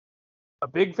a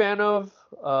big fan of.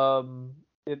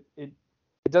 It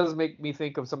does make me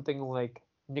think of something like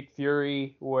Nick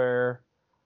Fury, where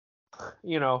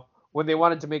when they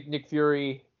wanted to make Nick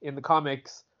Fury in the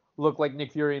comics look like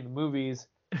Nick Fury in the movies,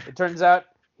 it turns out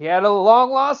he had a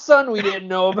long lost son we didn't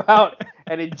know about,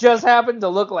 and it just happened to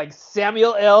look like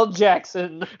Samuel L.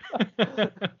 Jackson.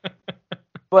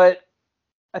 But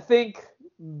I think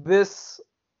this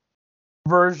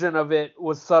version of it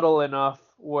was subtle enough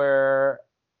where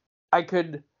I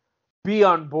could be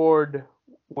on board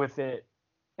with it,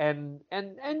 and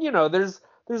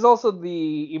there's also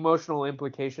the emotional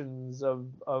implications of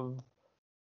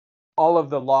all of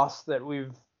the loss that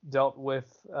we've dealt with,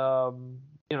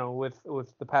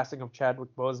 with the passing of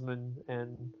Chadwick Boseman,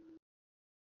 and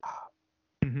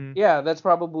Hmm. yeah, that's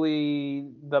probably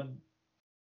the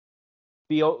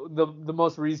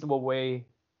most reasonable way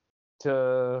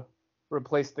to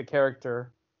replace the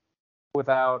character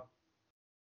without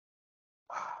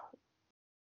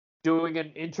doing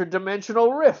an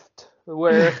interdimensional rift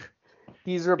where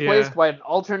he's Yeah. replaced by an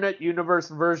alternate universe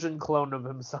version clone of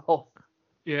himself.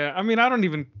 Yeah. I mean, I don't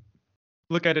even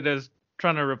look at it as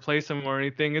trying to replace him or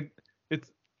anything.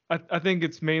 It's I think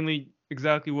it's mainly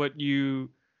exactly what you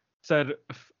said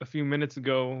a few minutes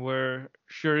ago, where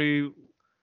Shuri,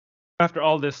 after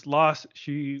all this loss,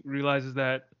 she realizes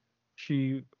that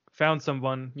she found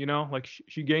someone, like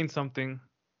she gained something,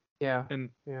 Yeah, and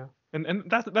yeah, and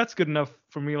that's good enough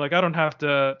for me. Like I don't have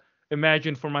to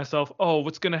imagine for myself, oh,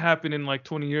 what's gonna happen in like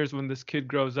 20 years when this kid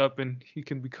grows up and he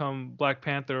can become Black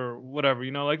Panther or whatever,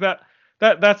 like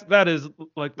that is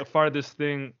like the farthest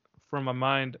thing from my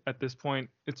mind at this point.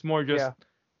 It's more just yeah.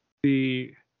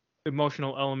 the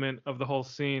emotional element of the whole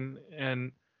scene,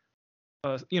 and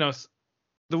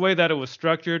the way that it was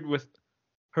structured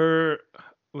her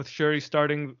with Shuri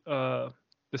starting the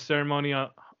ceremony on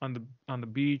the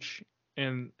beach,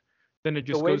 and then it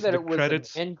The just way goes to that the it was an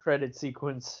credits. end credit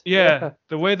sequence. Yeah, Yeah.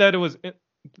 the way that it was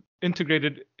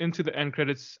integrated into the end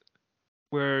credits,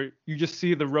 where you just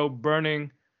see the robe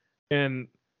burning, and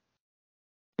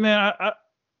man,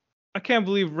 I can't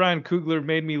believe Ryan Coogler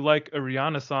made me like a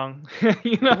Rihanna song.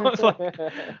 It's like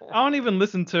I don't even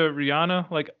listen to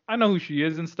Rihanna. Like I know who she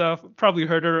is and stuff. Probably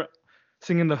heard her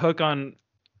singing the hook on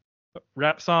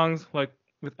rap songs like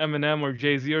with Eminem or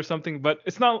Jay-Z or something, but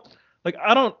it's not like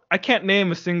I can't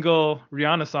name a single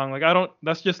Rihanna song. Like I don't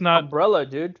that's just not Umbrella,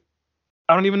 dude.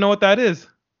 I don't even know what that is.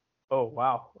 Oh,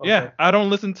 wow. Yeah, Okay. I don't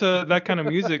listen to that kind of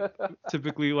music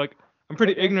typically. Like I'm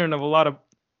pretty Okay. ignorant of a lot of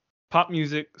pop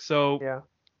music, so Yeah.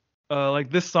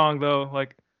 like this song though,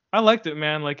 like I liked it,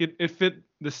 man. Like it fit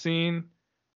the scene.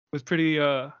 Was pretty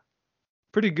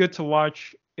good to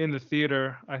watch in the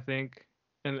theater, I think.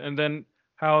 And then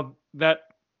how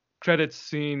that credits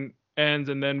scene ends,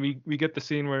 and then we get the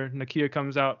scene where Nakia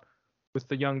comes out with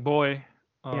the young boy.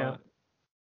 Yeah. Uh,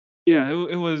 yeah,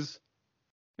 it was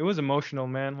emotional,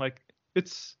 man. Like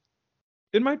it's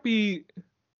it might be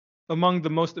among the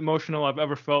most emotional I've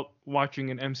ever felt watching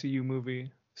an MCU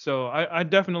movie. So I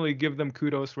definitely give them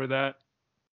kudos for that.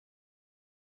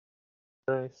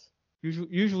 Nice.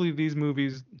 Usually these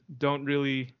movies don't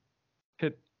really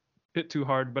hit hit too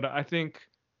hard, but I think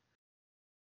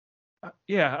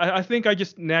yeah, I think I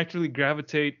just naturally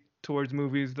gravitate towards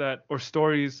movies that or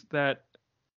stories that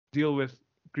deal with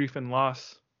grief and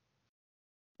loss.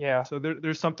 Yeah. So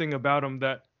there's something about them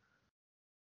that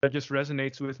just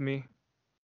resonates with me.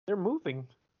 They're moving.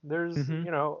 There's, Hmm.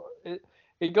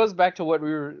 it goes back to what we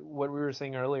were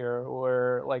saying earlier,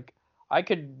 where like I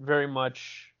could very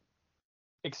much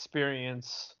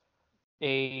experience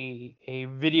a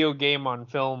video game on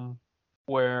film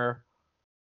where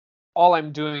all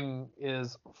I'm doing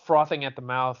is frothing at the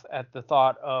mouth at the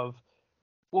thought of,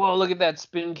 whoa, look at that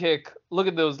spin kick, look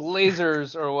at those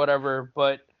lasers or whatever.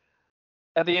 But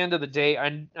at the end of the day,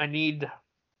 I need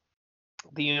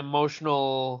the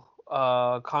emotional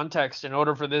context in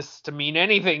order for this to mean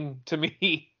anything to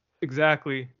me.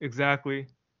 Exactly, exactly.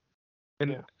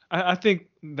 And Yeah. I think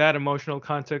that emotional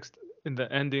context in the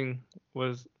ending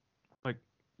was like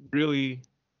really,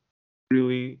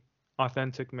 really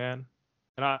authentic, man.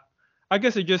 And I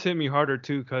guess it just hit me harder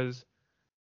too, cause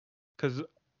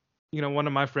one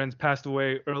of my friends passed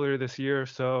away earlier this year,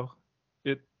 so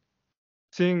it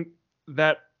seeing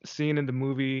that scene in the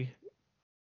movie,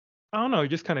 I don't know, it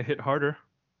just kind of hit harder.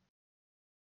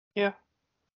 Yeah,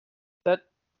 that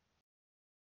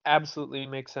absolutely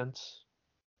makes sense.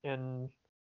 And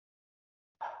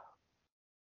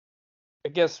I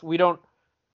guess we don't,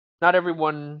 not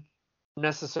everyone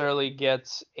necessarily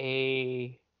gets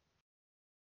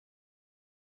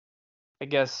I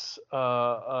guess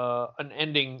an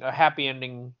ending, a happy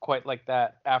ending, quite like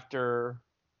that after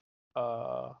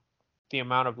uh, the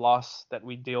amount of loss that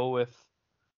we deal with.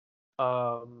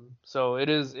 So it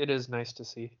is nice to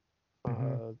see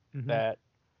Hmm. Hmm. that,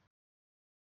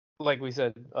 like we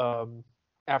said,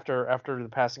 after the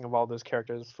passing of all those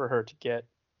characters, for her to get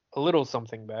a little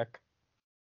something back,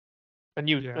 a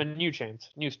new Yeah. a new chance,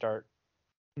 new start.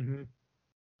 Hmm.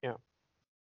 Yeah,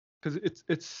 Because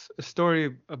it's a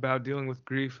story about dealing with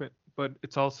grief, but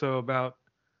it's also about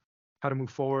how to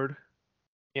move forward.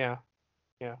 yeah,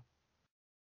 yeah.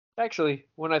 Actually,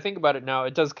 when I think about it now,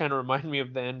 it does kind of remind me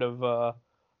of the end of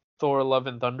Thor: Love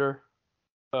and Thunder.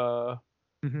 Uh,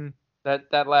 Hmm.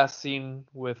 that last scene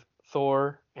with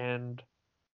Thor and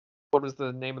what was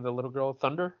the name of the little girl?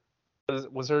 Thunder?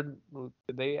 Was her?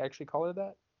 Did they actually call her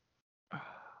that? I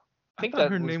I think thought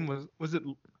that her was. name was it.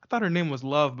 I thought her name was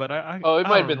Love, but Oh, it I might have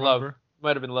don't been Love. remember.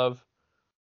 Might have been Love.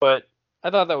 But I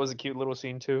thought that was a cute little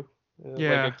scene too. Like a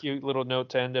Yeah, cute little note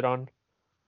to end it on.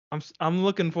 I'm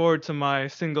looking forward to my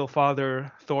single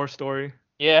father Thor story.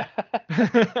 Yeah.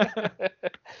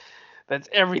 That's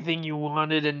everything you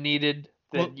wanted and needed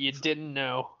that Well, you didn't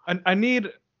know. I need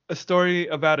a story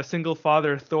about a single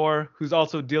father Thor who's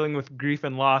also dealing with grief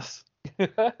and loss.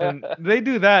 And they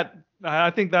do that.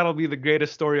 I think that'll be the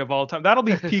greatest story of all time. That'll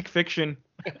be peak fiction.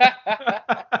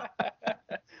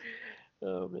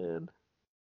 Oh man.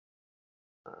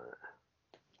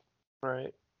 All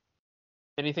right.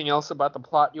 Anything else about the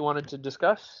plot you wanted to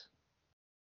discuss?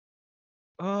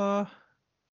 uh,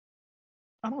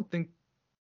 I don't think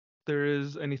there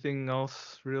is anything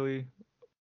else really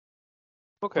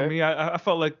for Okay. me. I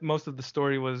felt like most of the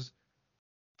story was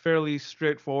fairly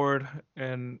straightforward,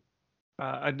 and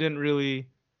I didn't really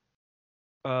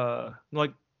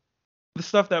like the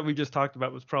stuff that we just talked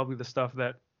about was probably the stuff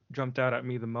that jumped out at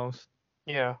me the most.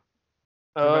 Yeah.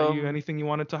 What about you? Um Anything you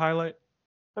wanted to highlight?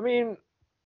 I mean,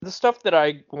 the stuff that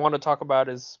I want to talk about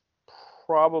is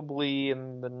probably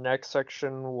in the next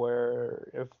section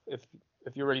where if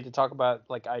you're ready to talk about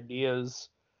like ideas,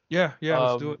 Yeah, yeah,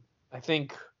 let's do um it. I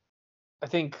think I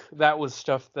think that was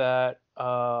stuff that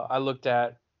I looked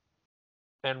at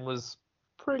and was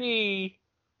pretty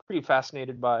pretty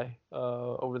fascinated by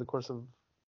over the course of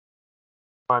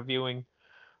my viewing.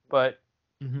 But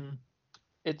Mm-hmm.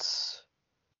 it's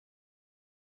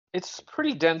it's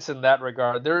pretty dense in that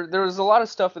regard. There's a lot of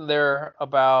stuff in there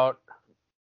about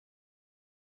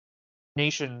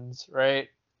nations, right?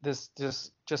 This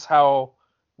just how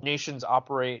nations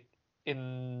operate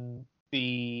in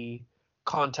the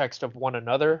context of one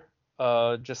another.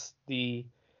 Just the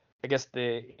I guess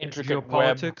the intricate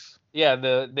web, Geopolitics. yeah,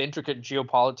 the intricate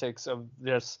geopolitics of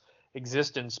this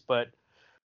existence, but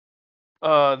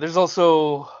there's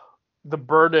also the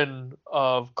burden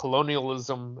of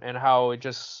colonialism and how it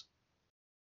just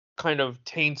kind of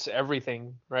taints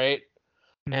everything, right?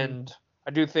 Mm-hmm. And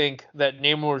I do think that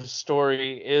Namor's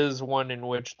story is one in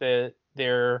which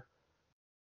their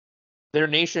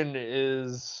nation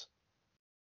is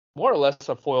more or less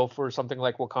a foil for something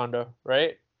like Wakanda,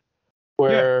 right? Yeah.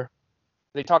 Where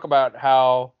they talk about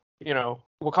how,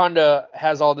 Wakanda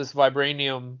has all this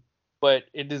vibranium, but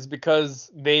it is because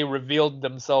they revealed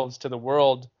themselves to the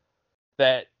world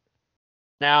that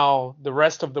now the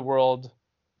rest of the world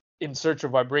in search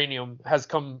of vibranium has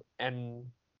come and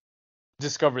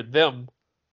discovered them,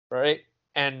 right?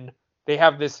 And they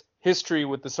have this history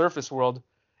with the surface world.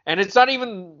 And it's not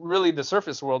even really the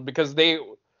surface world because they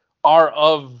are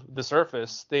of the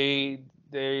surface. Their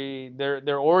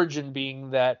origin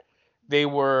being that they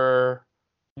were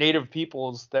native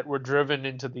peoples that were driven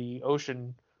into the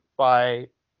ocean by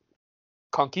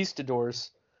conquistadors.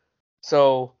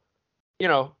 So,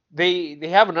 they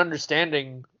have an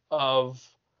understanding of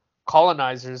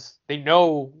colonizers. They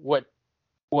know what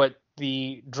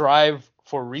the drive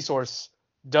for resource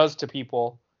does to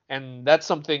people, and that's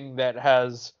something that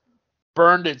has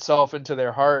burned itself into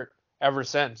their heart ever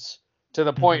since, to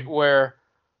the point Mm-hmm. where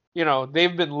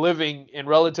they've been living in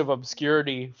relative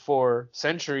obscurity for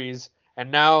centuries, and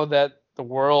now that the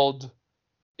world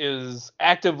is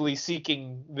actively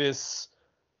seeking this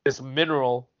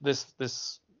mineral, this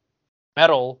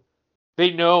metal,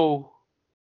 they know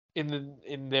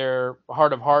in their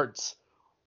heart of hearts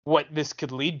what this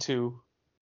could lead to.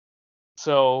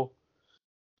 So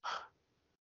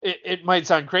it might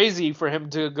sound crazy for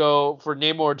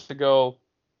Namor to go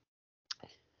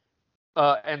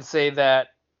and say that,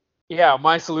 yeah,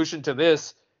 my solution to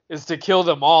this is to kill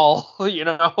them all,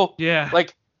 Yeah.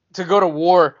 like to go to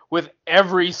war with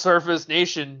every surface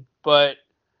nation. But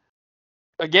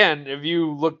again, if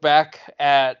you look back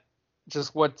at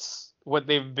just what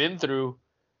they've been through,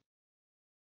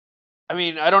 I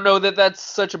mean, I don't know that that's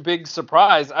such a big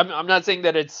surprise. I'm not saying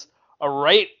that it's a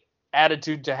right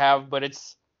attitude to have, but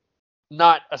it's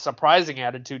not a surprising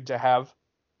attitude to have,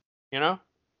 you know?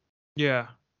 Yeah,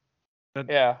 that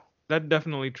Yeah. that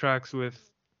definitely tracks with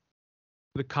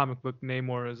the comic book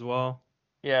Namor as well.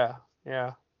 Yeah.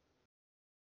 Yeah.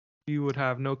 He would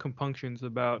have no compunctions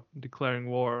about declaring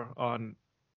war on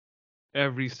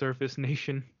every surface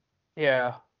nation.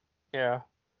 Yeah. Yeah.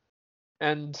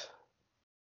 And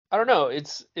I don't know,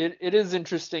 it is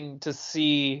interesting to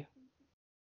see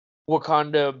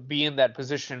Wakanda be in that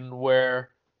position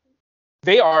where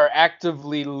they are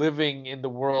actively living in the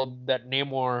world that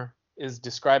Namor is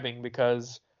describing,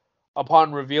 because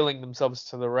upon revealing themselves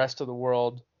to the rest of the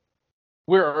world,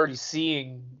 we're already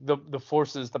seeing the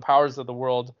forces, the powers of the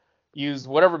world use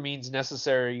whatever means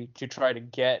necessary to try to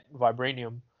get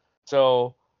vibranium.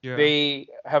 So Yeah. they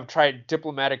have tried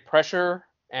diplomatic pressure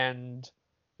and,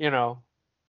 you know,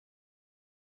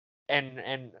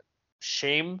 and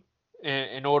shame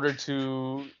in order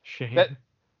to that. Shame.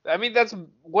 I mean, that's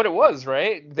what it was,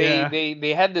 right? Yeah.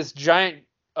 They had this giant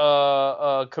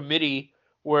committee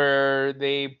where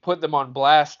they put them on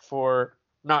blast for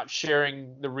not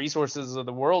sharing the resources of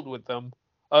the world with them,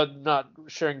 not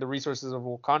sharing the resources of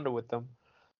Wakanda with them,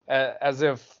 as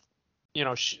if,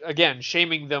 again,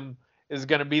 shaming them is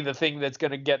going to be the thing that's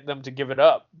going to get them to give it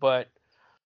up. But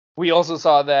we also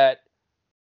saw that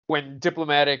when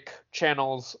diplomatic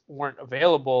channels weren't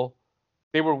available,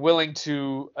 they were willing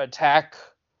to attack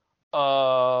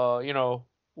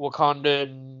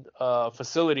Wakandan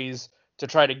facilities to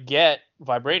try to get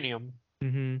vibranium.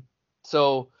 Mhm.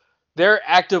 So they're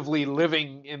actively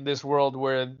living in this world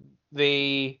where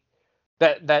they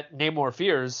that Namor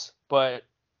fears, but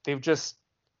they've just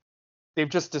they've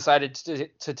just decided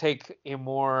to take a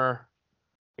more,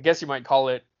 I guess you might call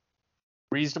it,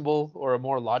 reasonable or a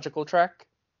more logical track,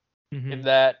 in Mhm.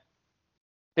 that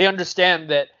they understand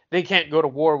that they can't go to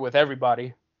war with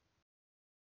everybody.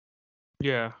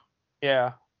 Yeah.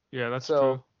 Yeah. Yeah, that's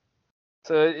true.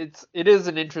 So it is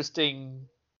an interesting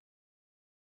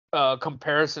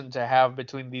comparison to have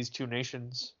between these two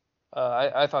nations.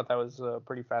 I thought that was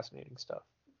pretty fascinating stuff.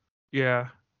 Yeah.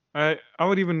 I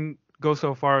would even go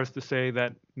so far as to say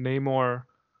that Namor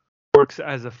works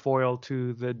as a foil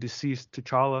to the deceased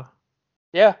T'Challa.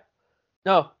 Yeah.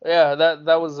 No. Yeah.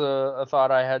 That was a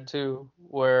thought I had too.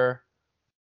 Where,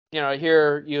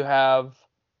 here you have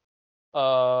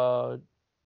uh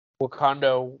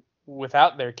Wakanda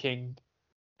without their king,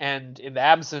 and in the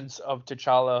absence of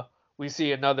T'Challa, we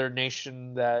see another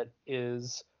nation that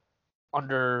is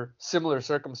under similar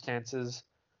circumstances,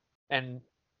 and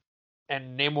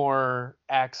and Namor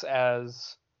acts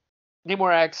as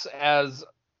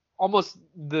almost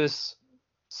this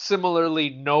similarly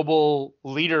noble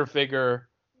leader figure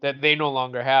that they no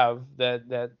longer have, that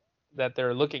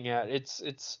they're looking at. It's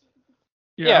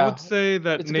Yeah, I would yeah, say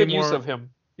that it's a good use Namor. of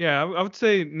him. Yeah, I would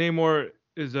say Namor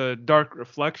is a dark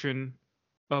reflection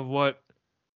of what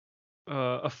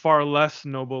a far less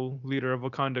noble leader of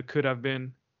Wakanda could have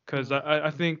been. Because I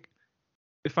Mm. think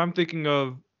if I'm thinking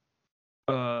of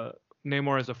uh,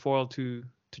 Namor as a foil to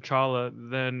T'Challa,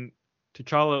 then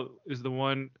T'Challa is the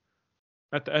one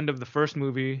at the end of the first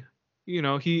movie. You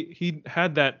know, he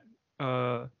had that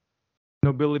uh,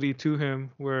 nobility to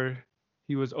him where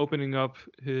he was opening up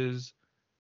his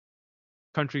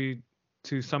country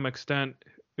to some extent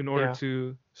in order Yeah,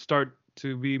 to start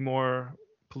to be more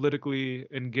politically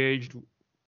engaged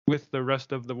with the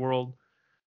rest of the world,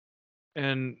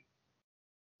 and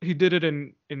he did it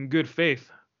in good faith.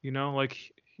 You know,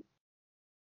 like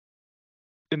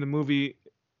in the movie,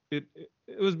 it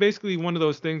was basically one of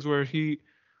those things where he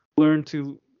learned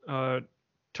to uh,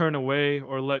 turn away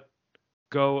or let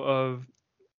go of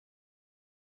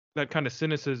that kind of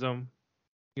cynicism.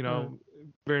 You mm. know,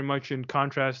 very much in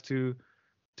contrast to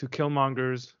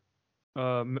Killmonger's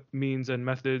means and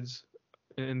methods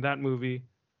in that movie.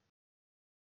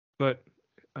 But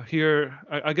here,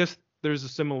 I guess there's a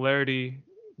similarity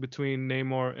between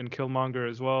Namor and Killmonger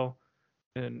as well,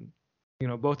 and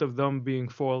both of them being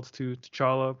foiled to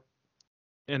T'Challa.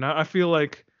 And I feel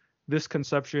like this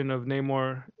conception of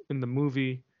Namor in the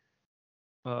movie,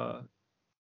 uh,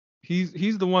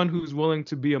 he's the one who's willing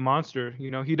to be a monster. You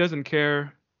know, he doesn't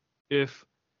care if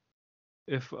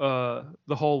the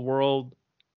whole world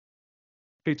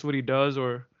hates what he does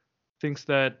or thinks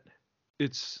that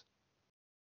it's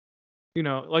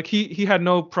like he had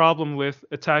no problem with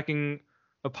attacking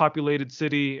a populated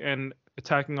city and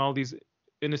attacking all these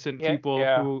innocent Yeah, people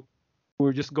yeah, who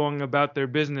were just going about their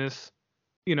business.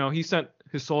 He sent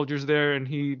his soldiers there and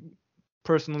he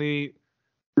personally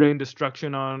rained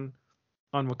destruction on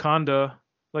Wakanda.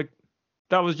 Like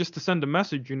that was just to send a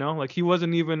message, like he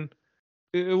wasn't even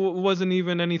it wasn't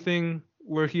even anything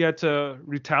where he had to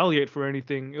retaliate for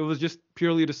anything. It was just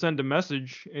purely to send a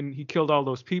message, and he killed all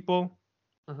those people.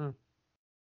 Hmm.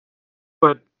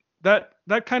 But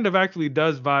that kind of actually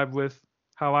does vibe with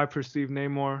how I perceive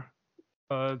Namor.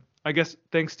 Uh, I guess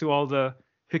thanks to all the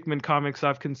Hickman comics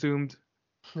I've consumed,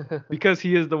 because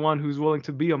he is the one who's willing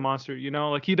to be a monster.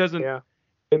 Like he doesn't Yeah.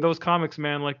 in those comics,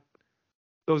 man. Like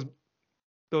those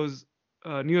those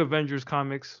New Avengers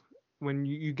comics, when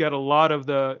you get a lot of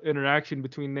the interaction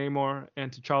between Namor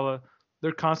and T'Challa,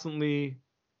 they're constantly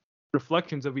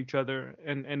reflections of each other,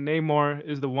 and Namor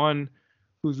is the one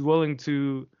who's willing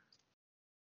to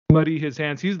muddy his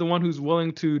hands. He's the one who's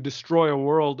willing to destroy a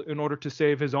world in order to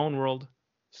save his own world.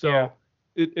 Yeah. So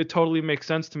it totally makes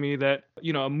sense to me that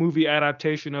a movie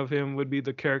adaptation of him would be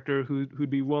the character who'd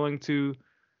be willing to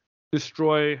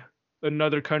destroy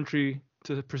another country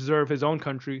to preserve his own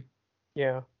country.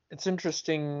 Yeah. It's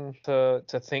interesting to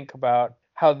think about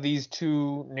how these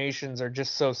two nations are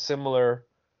just so similar,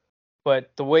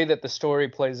 but the way that the story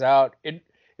plays out, it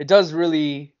does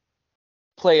really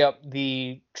play up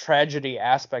the tragedy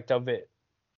aspect of it,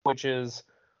 which is,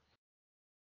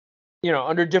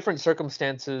 under different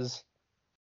circumstances,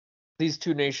 these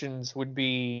two nations would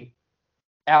be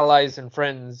allies and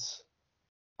friends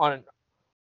on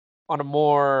a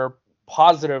more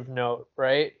positive note,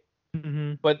 right?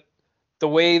 Hmm. But the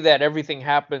way that everything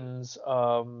happens,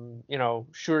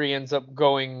 Shuri ends up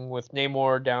going with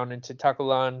Namor down into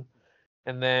Takulan,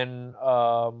 and then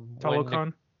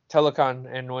Talokan. Talokan,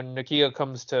 and when Nakia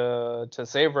comes to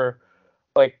save her,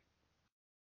 like,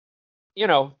 you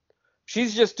know,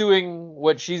 she's just doing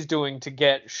what she's doing to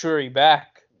get Shuri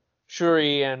back,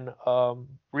 Shuri and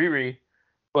Riri,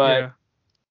 but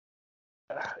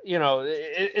Yeah.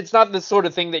 it's not the sort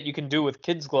of thing that you can do with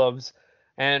kids gloves.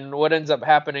 And what ends up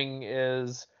happening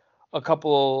is a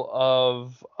couple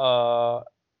of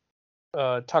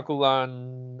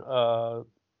Takulan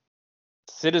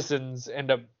citizens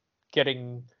end up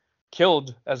getting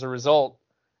killed as a result,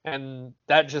 and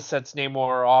that just sets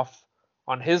Namor off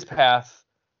on his path.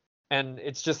 And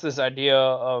it's just this idea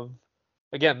of,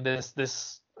 again,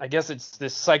 this I guess it's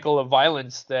this cycle of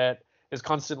violence that is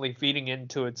constantly feeding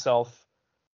into itself,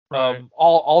 Right.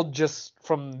 all just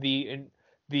from the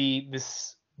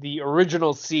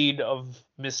original seed of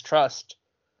mistrust.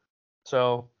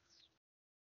 So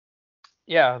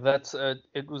yeah, that's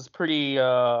it was pretty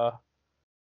well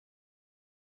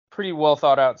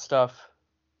thought out stuff.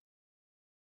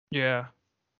 Yeah.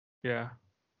 Yeah.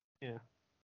 Yeah.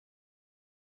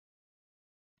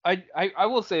 I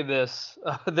will say this.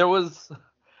 There was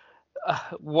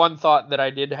one thought that I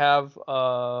did have.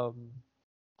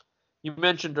 You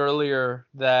mentioned earlier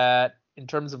that in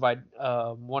terms of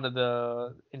one of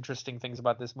the interesting things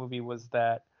about this movie was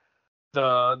that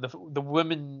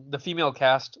the female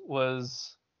cast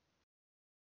was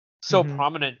so Hmm.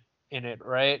 prominent in it,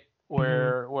 right? Hmm.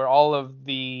 Where all of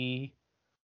the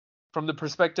from the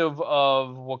perspective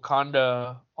of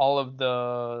Wakanda, all of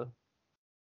the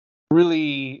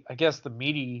really, I guess, the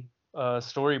meaty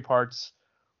story parts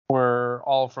were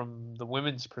all from the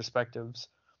women's perspectives.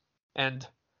 And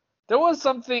there was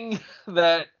something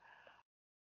that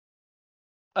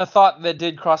a thought that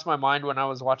did cross my mind when I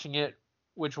was watching it,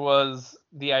 which was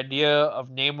the idea of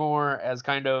Namor as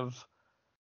kind of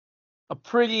a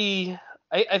pretty.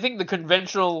 I think the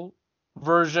conventional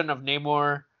version of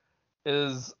Namor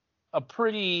is a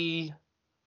pretty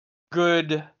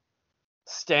good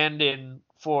stand-in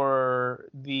for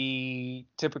the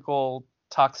typical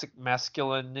toxic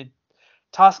masculine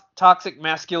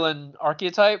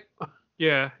archetype.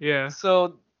 Yeah. Yeah.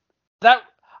 So that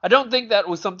I don't think that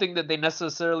was something that they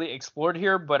necessarily explored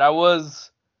here, but I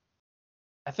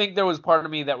think there was part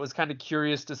of me that was kind of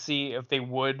curious to see if they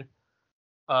would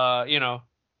uh, you know,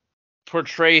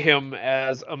 portray him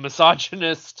as a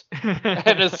misogynist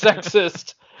and a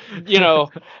sexist,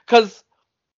 cuz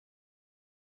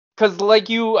like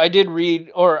you, I did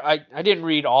read, or I didn't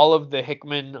read all of the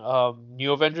Hickman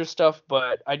New Avengers stuff,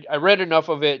 but I read enough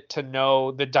of it to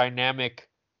know the dynamic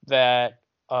that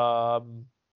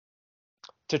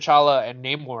T'Challa and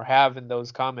Namor have in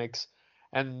those comics,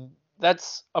 and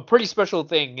that's a pretty special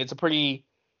thing. It's a pretty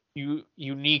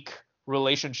unique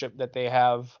relationship that they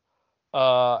have,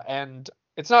 and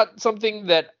it's not something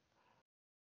that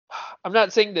I'm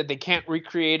not saying that they can't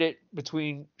recreate it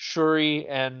between Shuri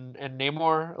and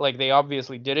Namor. Like, they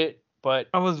obviously did it, but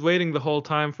I was waiting the whole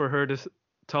time for her to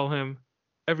tell him,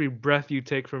 "Every breath you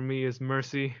take from me is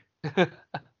mercy."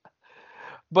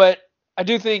 but I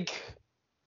do think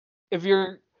if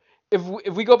you're if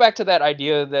we go back to that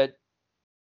idea that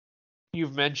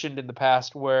you've mentioned in the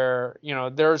past where,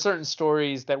 there are certain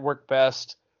stories that work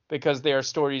best because they are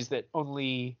stories that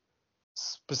only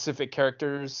specific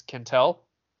characters can tell,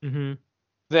 Mm-hmm.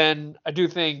 then I do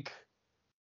think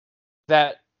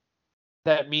that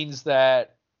that means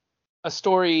that a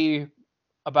story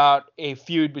about a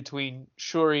feud between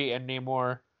Shuri and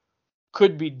Namor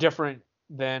could be different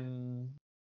than,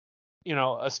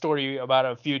 a story about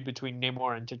a feud between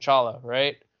Namor and T'Challa,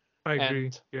 right? I agree.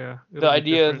 And Yeah, the it'll be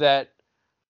idea different. that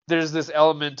there's this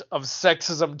element of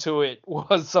sexism to it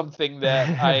was something that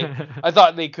I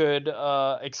thought they could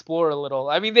explore a little.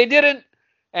 I mean, they didn't,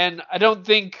 and I don't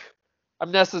think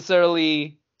I'm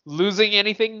necessarily losing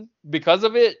anything because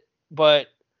of it, but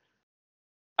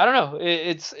I don't know.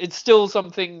 It's still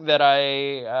something that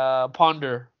I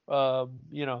ponder.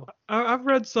 I've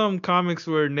read some comics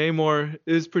where Namor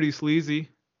is pretty sleazy.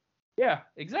 Yeah,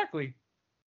 exactly.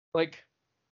 Like,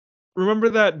 Remember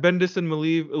that Bendis and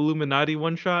Malieve Illuminati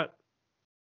one shot?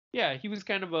 yeah, he was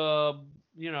kind of a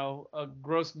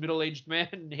gross middle-aged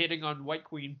man hitting on White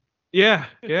Queen. Yeah,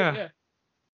 yeah. Yeah,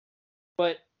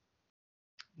 but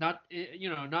not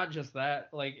just that.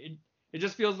 Like it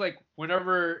just feels like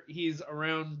whenever he's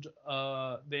around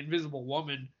the Invisible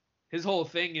Woman, his whole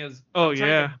thing is Oh I'm trying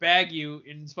to yeah. bag you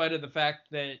in spite of the fact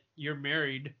that you're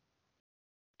married.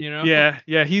 You know? Yeah,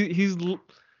 yeah. He's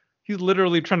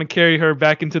literally trying to carry her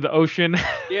back into the ocean.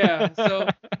 Yeah. So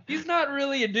he's not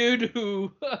really a dude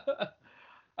who.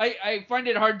 I find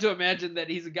it hard to imagine that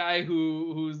he's a guy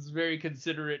who's very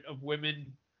considerate of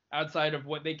women outside of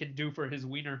what they can do for his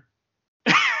wiener.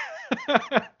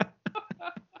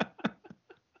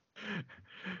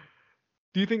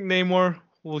 Do you think Namor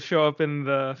will show up in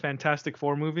the Fantastic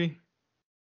Four movie?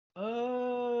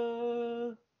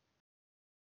 Uh,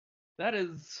 that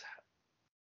is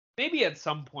maybe at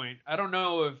some point. I don't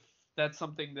know if that's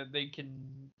something that they can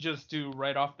just do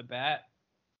right off the bat.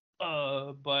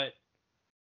 But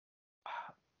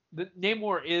the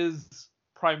Namor is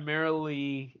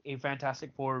primarily a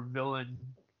Fantastic Four villain,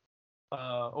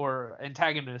 or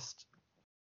antagonist.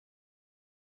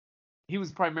 He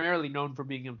was primarily known for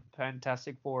being a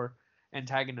Fantastic Four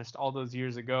antagonist all those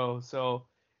years ago. So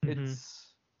Mm-hmm.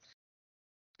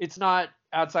 it's not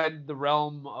outside the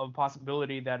realm of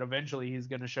possibility that eventually he's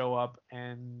going to show up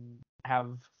and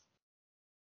have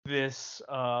this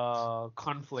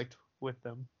conflict with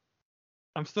them.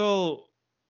 I'm still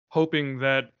hoping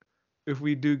that if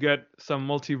we do get some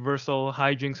multiversal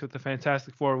hijinks with the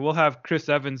Fantastic Four, we'll have Chris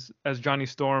Evans as Johnny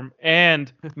Storm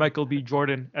and Michael B.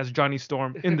 Jordan as Johnny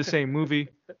Storm in the same movie.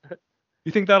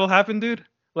 You think that'll happen, dude?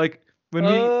 Like when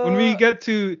we uh get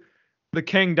to the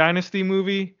Kang Dynasty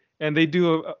movie and they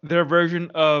do their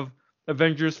version of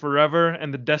Avengers Forever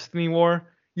and the Destiny War,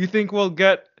 you think we'll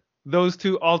get those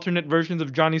two alternate versions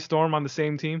of Johnny Storm on the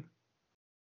same team?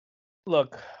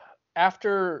 Look,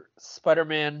 after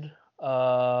Spider-Man,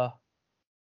 No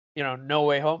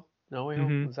Way Home. No Way Home,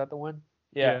 Mm-hmm. was that the one?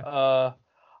 Yeah. Yeah.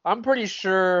 I'm pretty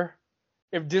sure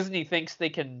if Disney thinks they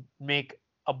can make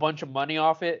a bunch of money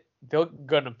off it, they're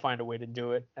gonna find a way to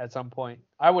do it at some point.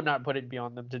 I would not put it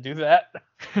beyond them to do that.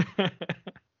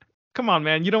 Come on,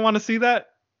 man. You don't want to see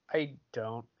that? I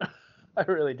don't. I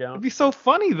really It'd don't. be so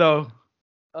funny though.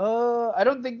 I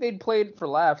don't think they'd play it for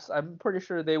laughs. I'm pretty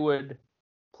sure they would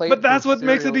play But it for that's what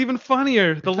makes it serial. even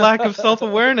funnier. The lack of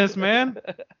self-awareness, man.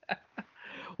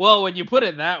 Well, when you put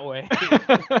it that way.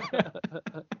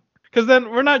 Because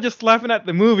then we're not just laughing at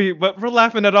the movie, but we're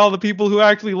laughing at all the people who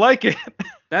actually like it.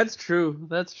 That's true.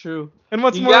 That's true. And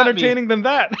what's You more got me. entertaining than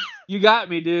that? You got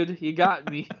me, dude. You got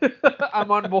me.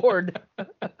 I'm on board.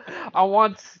 I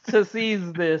want to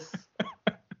seize this.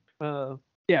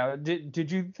 Yeah.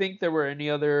 Did you think there were any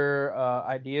other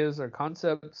ideas or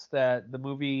concepts that the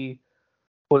movie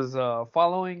was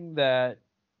following that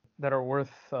are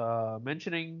worth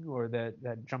mentioning or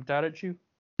that jumped out at you?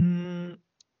 Mm,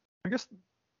 I guess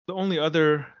the only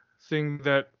other thing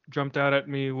that jumped out at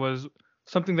me was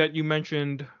something that you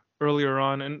mentioned earlier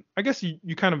on, and I guess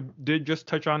you kind of did just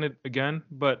touch on it again,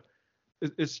 but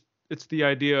it's the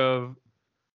idea of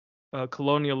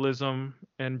colonialism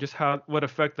and just how what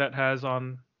effect that has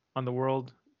on the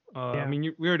world. I Yeah.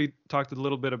 mean, we already talked a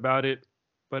little bit about it,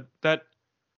 but that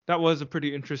was a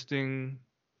pretty interesting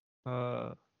uh,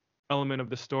 element of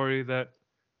the story that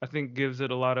I think gives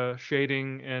it a lot of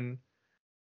shading and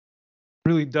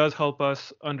really does help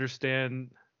us understand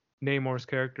Namor's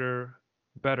character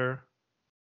better.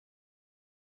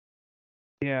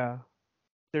 Yeah.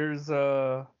 There's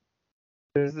uh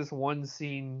there's this one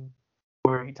scene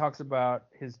where he talks about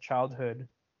his childhood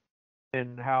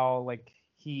and how like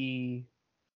he's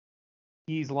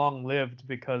long lived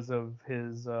because of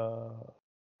his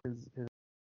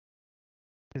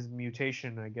his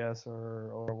mutation, I guess,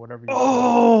 or whatever you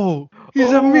Oh,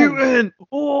 he's a Oh! mutant.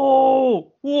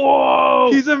 Oh,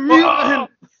 whoa! He's a mutant.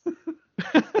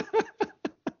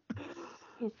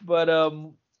 But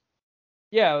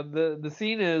yeah, the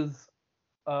scene is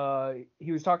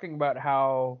he was talking about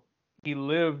how he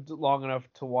lived long enough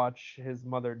to watch his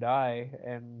mother die,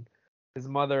 and his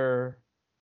mother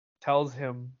tells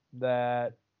him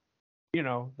that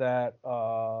that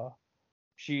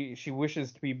she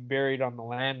wishes to be buried on the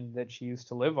land that she used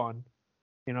to live on.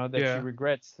 That she Yeah.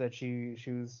 regrets that she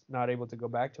was not able to go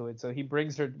back to it. So he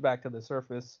brings her back to the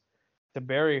surface to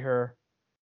bury her,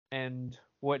 and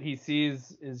what he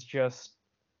sees is just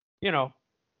you know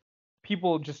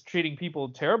people just treating people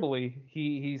terribly.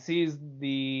 He sees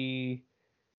the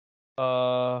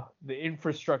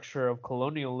infrastructure of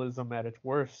colonialism at its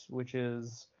worst, which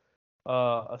is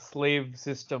a slave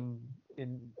system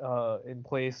in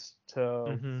place to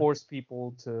Mhm. force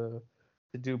people to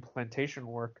do plantation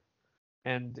work.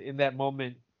 And in that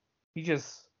moment, he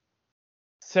just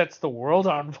sets the world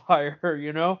on fire.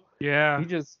 He Yeah.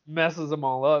 just messes them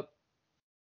all up.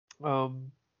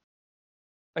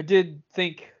 I did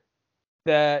think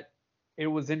that it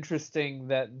was interesting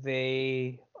that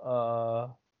they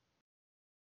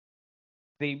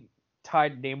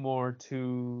tied Namor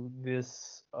to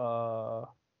this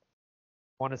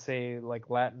want to say like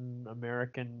Latin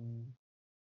American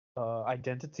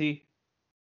identity.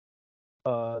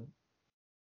 Uh,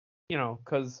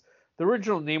 because the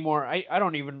original Namor, I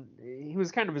don't even he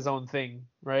was kind of his own thing,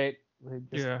 right? Like,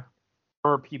 just Yeah.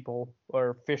 mer people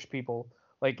or fish people.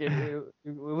 Like it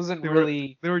wasn't They were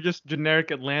really. they were just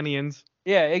generic Atlanteans.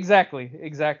 Yeah, exactly.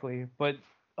 But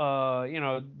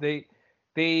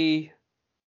they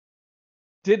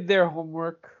did their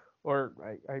homework, or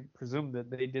I presume that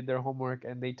they did their homework,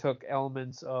 and they took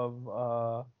elements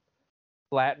of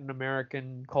Latin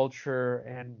American culture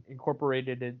and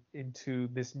incorporated it into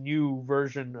this new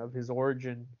version of his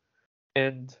origin.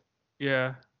 And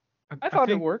Yeah. I I thought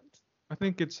it think worked.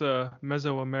 it's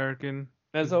Mesoamerican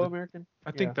is the Mesoamerican? I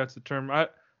Yeah. think that's the term.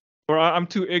 I'm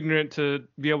too ignorant to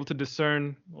be able to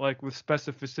discern like with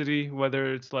specificity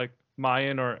whether it's like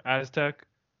Mayan or Aztec,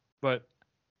 but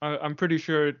I'm pretty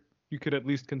sure you could at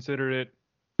least consider it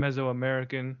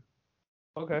Mesoamerican.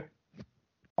 Okay.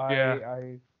 I Yeah.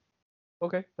 I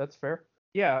okay, that's fair.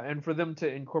 Yeah, and for them to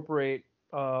incorporate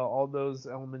all those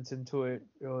elements into it,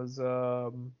 it was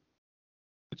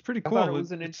It's pretty I thought it cool.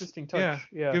 was an It's interesting yeah, touch.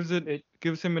 Yeah. gives it It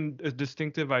gives him a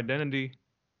distinctive identity.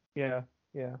 yeah,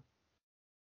 yeah.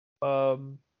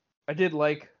 Um I did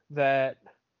like that,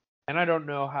 and I don't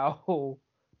know how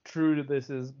true to this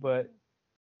is, but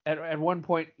at one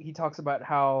point he talks about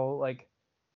how like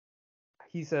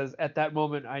he says at that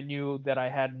moment I knew that I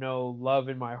had no love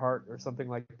in my heart or something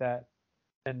like that.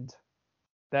 And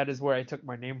that is where I took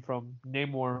my name from.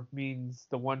 Namor means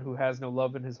the one who has no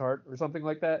love in his heart or something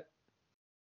like that.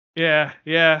 Yeah,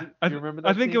 yeah. Do you remember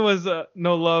I that think it scene? was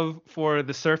no love for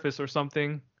the surface or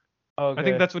something. I think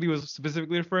Okay. that's what he was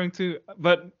specifically referring to.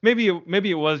 But maybe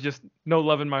it was just no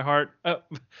love in my heart.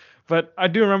 But I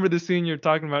do remember the scene you're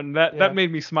talking about, and that Yeah.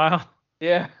 made me smile.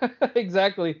 Yeah,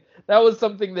 exactly. That was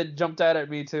something that jumped out at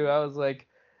me too. I was like,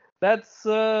 that's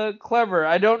clever.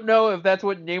 I don't know if that's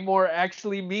what Namor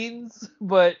actually means,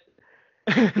 but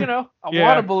I want to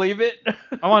Yeah, believe it.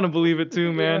 I want to believe it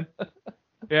too, Yeah. man.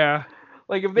 Yeah,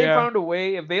 Like if they yeah, found a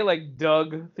way, if they like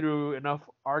dug through enough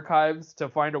archives to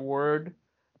find a word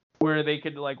where they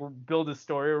could like build a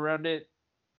story around it,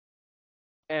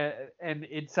 and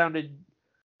it sounded,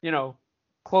 you know,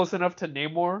 close enough to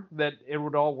Namor that it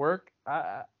would all work.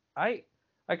 I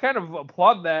I kind of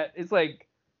applaud that. It's like,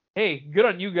 hey, good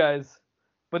on you guys.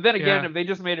 But then again, yeah, if they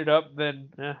just made it up, then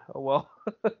oh well.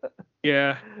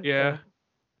 yeah, yeah. uh,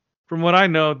 From what I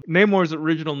know, Namor's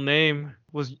original name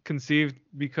was conceived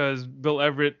because Bill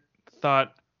Everett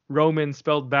thought Roman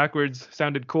spelled backwards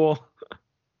sounded cool.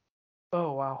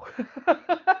 oh wow.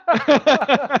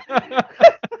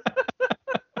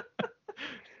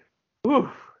 Ooh,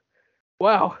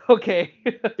 wow. Okay.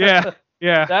 Yeah,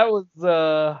 yeah. That was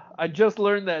I just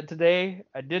learned that today.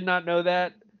 I did not know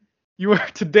that. You were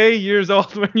today years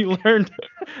old when you learned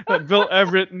that Bill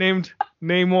Everett named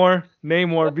Namor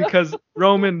because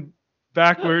Roman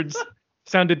backwards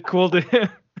sounded cool to him.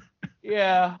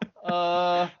 Yeah.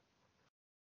 I'm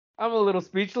a little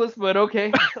speechless, but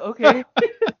okay. Okay.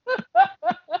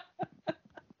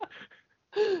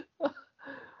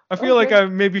 I feel like Okay. I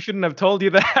maybe shouldn't have told you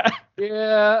that.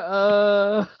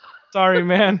 Yeah, Sorry,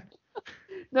 man.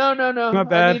 no, My I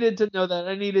bad. needed to know that.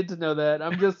 I needed to know that.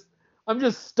 I'm just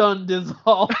stunned is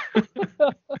all.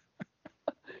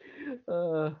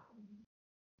 uh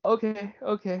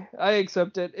Okay. I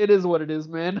accept it. It is what it is,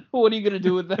 man. What are you gonna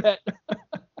do with that?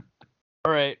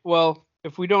 All right. Well,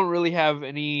 if we don't really have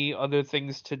any other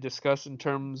things to discuss in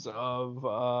terms of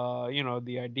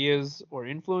the ideas or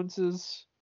influences,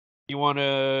 you want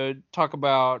to talk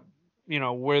about,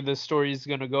 where the story is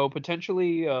gonna go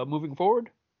potentially moving forward?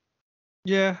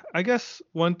 Yeah, I guess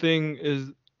one thing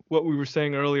is what we were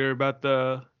saying earlier about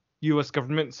the U.S.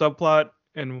 government subplot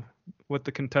and what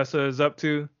the Contessa is up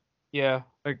to. Yeah.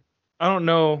 Like, I don't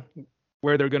know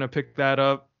where they're gonna pick that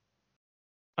up.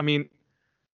 I mean,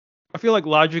 I feel like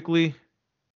logically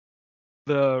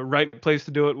the right place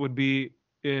to do it would be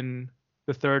in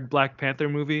the third Black Panther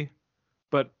movie,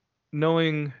 but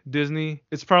knowing Disney,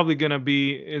 it's probably gonna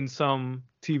be in some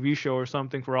TV show or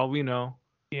something for all we know.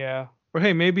 Yeah. Or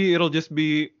hey, maybe it'll just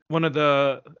be one of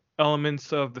the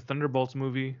elements of the Thunderbolts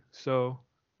movie. So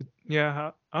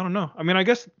yeah, I don't know. I mean, I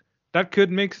guess that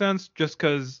could make sense just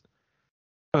because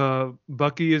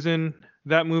Bucky is in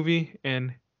that movie,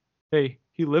 and hey,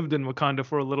 he lived in Wakanda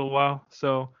for a little while,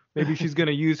 so maybe she's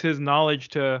gonna use his knowledge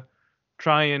to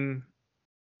try and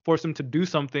force him to do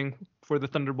something for the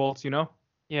Thunderbolts. You know,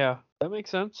 Yeah. That makes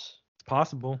sense. it's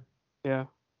possible. Yeah.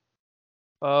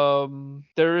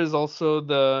 There is also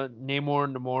the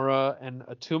Namor, Namora, and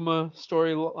Atuma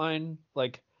storyline.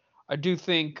 Like, I do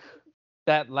think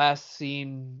that last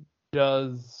scene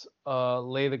does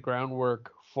lay the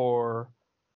groundwork for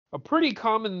a pretty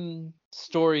common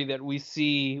story that we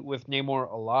see with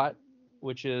Namor a lot,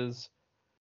 which is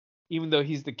even though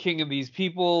he's the king of these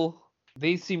people,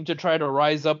 they seem to try to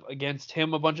rise up against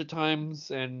him a bunch of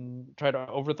times and try to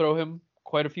overthrow him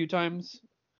quite a few times.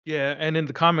 Yeah, and in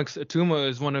the comics, Atuma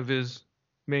is one of his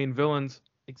main villains.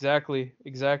 Exactly.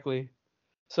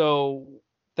 So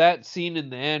that scene in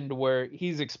the end where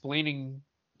he's explaining,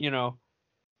 you know,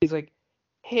 he's like,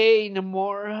 "Hey,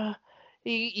 Namora,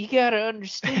 you gotta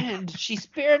understand, she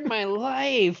spared my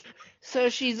life, so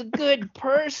she's a good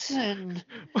person."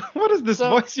 What is this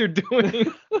So voice you're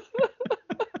doing?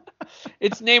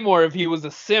 it's Namor if he was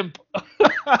a simp.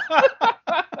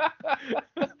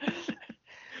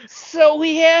 So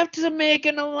we have to make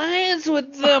an alliance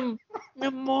with them,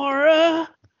 Namora.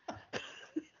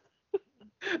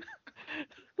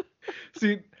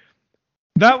 See,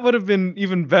 that would have been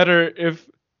even better if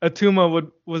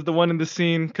Atuma was the one in the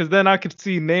scene, because then I could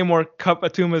see Namor cup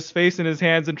Atuma's face in his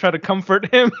hands and try to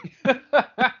comfort him.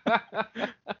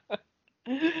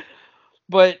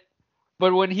 but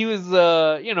when he was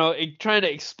trying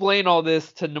to explain all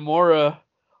this to Namora,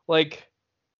 like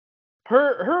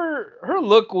her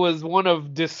look was one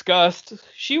of disgust.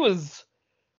 She was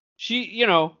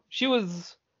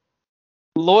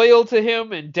loyal to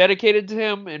him and dedicated to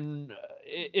him, and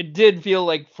it did feel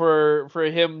like for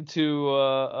him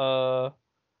to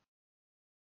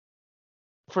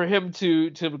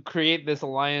create this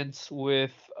alliance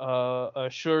with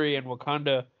Shuri and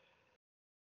Wakanda.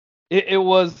 It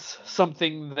was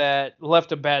something that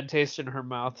left a bad taste in her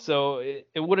mouth. So it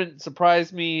wouldn't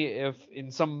surprise me if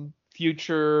in some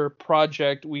future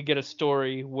project we get a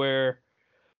story where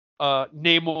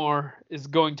Namor is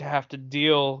going to have to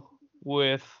deal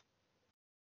with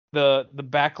the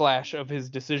backlash of his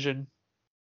decision.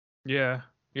 Yeah,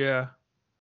 yeah.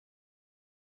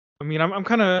 I mean, I'm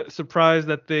kind of surprised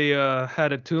that they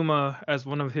had Atuma as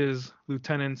one of his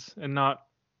lieutenants and not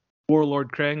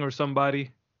Warlord Krang or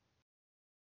somebody.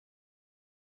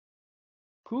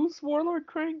 Who's Warlord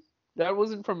Krang? That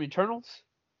wasn't from Eternals.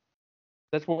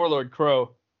 That's Warlord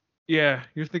Crow. Yeah,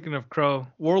 you're thinking of Crow.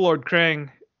 Warlord Krang,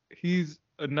 he's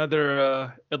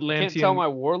another You can't tell Atlantean. my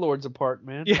warlords apart,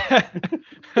 man. Yeah.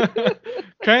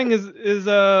 Krang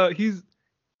is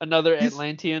Another he's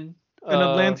Atlantean. an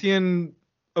Atlantean,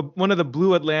 one of the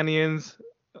blue Atlanteans.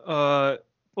 Uh,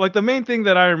 like the main thing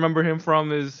that I remember him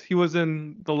from is he was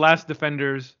in The Last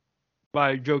Defenders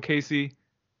by Joe Casey,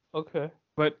 Okay.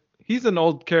 but he's an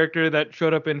old character that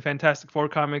showed up in Fantastic Four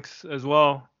comics as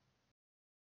well.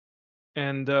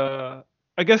 And I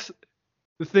guess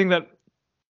the thing that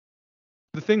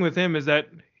the thing with him is that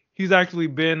he's actually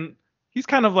been he's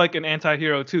kind of like an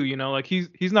anti-hero too, you know, like he's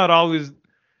not always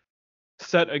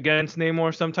set against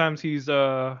Namor. Sometimes he's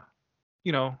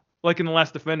you know, like in The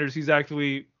Last Defenders, he's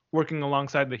actually working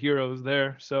alongside the heroes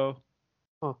there. So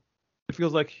Huh. it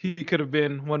feels like he could have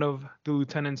been one of the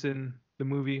lieutenants in the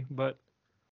movie, but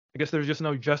I guess there's just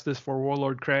no justice for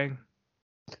Warlord Krang.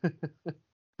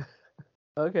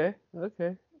 Okay.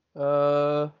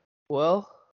 Well,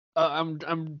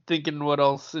 I'm thinking what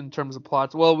else in terms of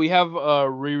plots. Well, we have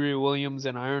Riri Williams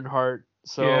and Ironheart.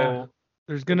 Yeah, So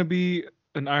there's gonna be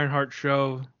an Ironheart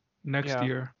show next yeah.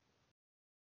 year,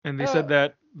 and they Uh, said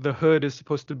that the Hood is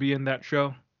supposed to be in that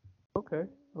show. okay.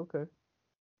 Okay.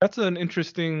 That's an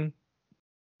interesting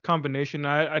combination.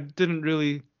 I didn't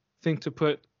really think to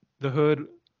put the Hood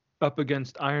up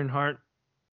against Ironheart.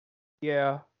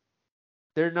 Yeah.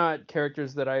 They're not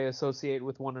characters that I associate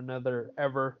with one another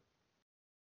ever.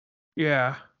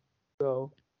 Yeah.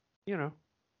 So, you know,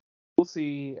 we'll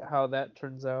see how that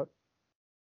turns out.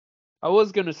 I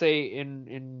was gonna say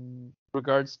in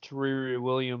regards to Riri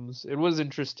Williams, it was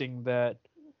interesting that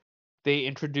they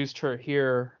introduced her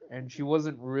here, and she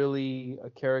wasn't really a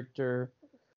character.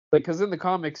 Like, because in the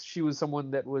comics, she was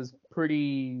someone that was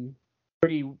pretty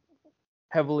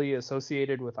heavily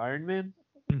associated with Iron Man,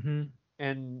 Hmm.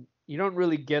 and you don't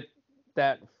really get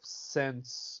that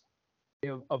sense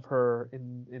of her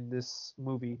in this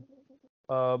movie.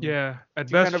 Um, Yeah. At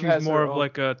she kind best, of she's has more her of own.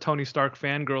 like a Tony Stark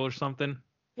fangirl or something.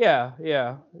 Yeah,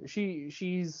 yeah. She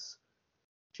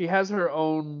has her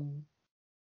own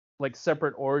like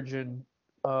separate origin.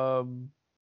 Um,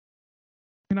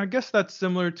 And I guess that's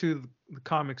similar to the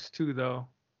comics too, though,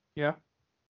 yeah,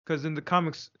 because in the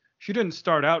comics, she didn't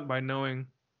start out by knowing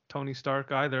Tony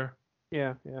Stark either.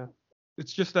 yeah, yeah.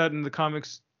 It's just that in the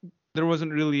comics, there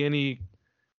wasn't really any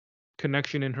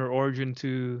connection in her origin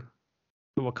to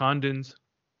the Wakandans.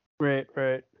 Right,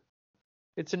 right.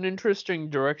 It's an interesting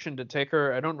direction to take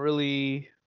her. I don't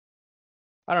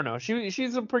know.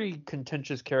 She's a pretty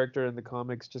contentious character in the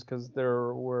comics just because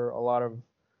there were a lot of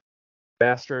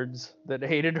bastards that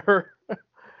hated her. you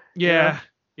know? Yeah.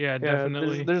 Yeah, Yeah, there's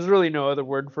definitely. there's really no other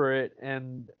word for it,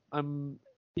 and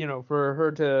for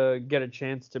her to get a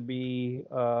chance to be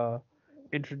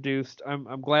introduced,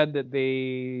 I'm glad that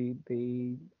they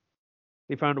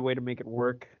found a way to make it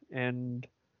work, and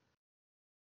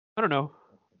I don't know.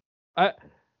 I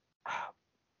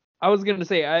I was gonna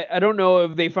say I don't know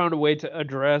if they found a way to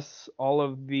address all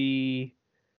of the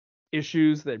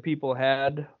issues that people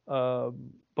had,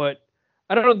 but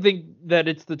I don't think that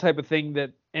it's the type of thing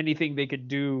that anything they could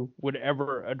do would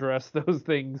ever address those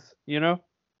things, you know?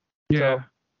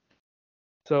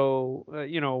 So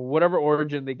Yeah. whatever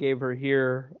origin they gave her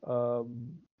here,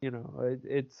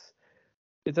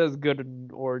 it's as good an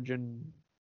origin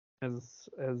as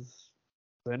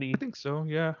I any. think so.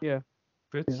 Yeah. Yeah,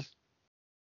 yeah, Fits.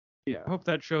 yeah, I hope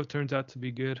that show turns out to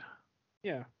be good.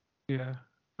 yeah. Yeah.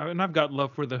 And I've got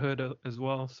love for the Hood as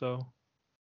well, so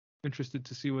interested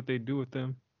to see what they do with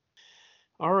them.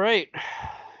 All right.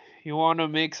 You want to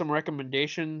make some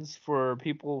recommendations for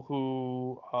people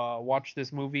who watch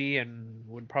this movie and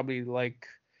would probably like,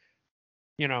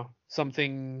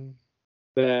 something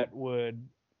that would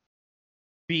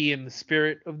be in the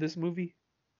spirit of this movie?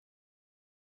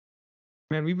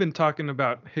 Man, we've been talking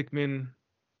about Hickman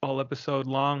all episode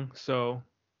long, so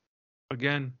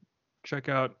again, check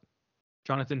out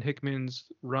Jonathan Hickman's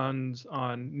runs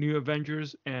on New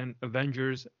Avengers and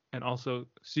Avengers and also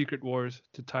Secret Wars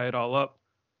to tie it all up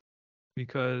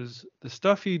because the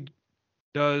stuff he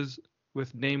does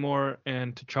with Namor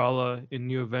and T'Challa in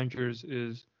New Avengers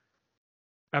is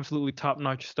absolutely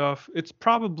top-notch stuff. It's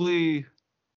probably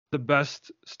the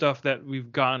best stuff that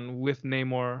we've gotten with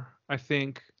Namor, I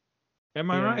think. Am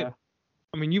I right? Yeah.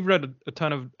 I mean, you've read a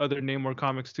ton of other Namor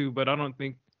comics too, but I don't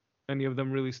think any of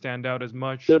them really stand out as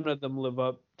much. None of them live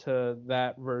up to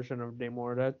that version of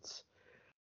Namor.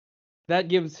 That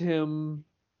gives him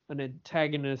an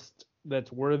antagonist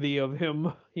that's worthy of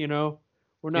him, you know?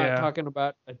 We're not Yeah. talking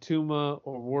about Atuma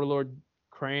or Warlord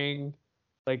Krang.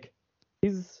 Like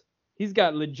he's he's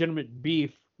got legitimate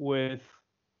beef with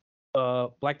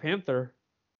Black Panther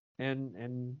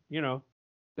and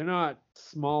they're not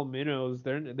small minnows.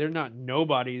 They're not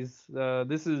nobodies.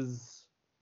 This is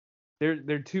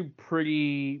they're two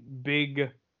pretty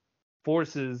big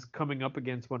forces coming up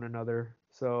against one another.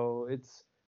 So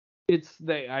it's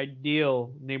the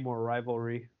ideal Namor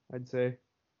rivalry, I'd say.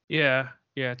 Yeah.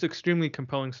 Yeah. It's extremely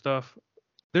compelling stuff.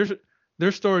 There's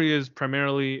their story is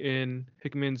primarily in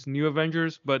Hickman's New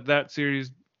Avengers, but that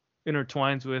series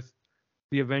intertwines with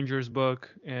the Avengers book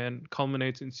and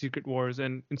culminates in Secret Wars.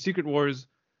 And in Secret Wars,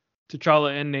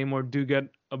 T'Challa and Namor do get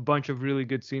a bunch of really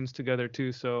good scenes together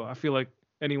too. So I feel like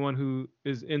anyone who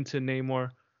is into Namor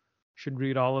should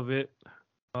read all of it.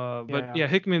 But Yeah. yeah,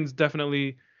 Hickman's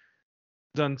definitely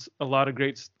done a lot of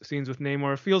great scenes with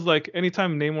Namor. It feels like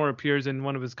anytime Namor appears in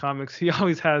one of his comics, he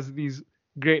always has these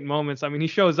great moments. I mean, he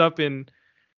shows up in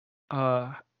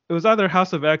uh, it was either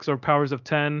House of X or Powers of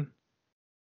Ten,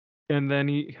 and then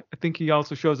I think he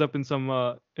also shows up in some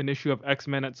an issue of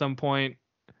X-Men at some point,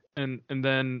 and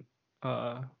then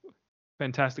uh,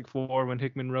 Fantastic Four when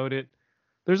Hickman wrote it.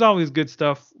 There's always good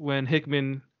stuff when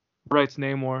Hickman writes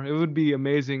Namor. It would be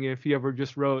amazing if he ever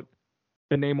just wrote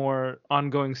a Namor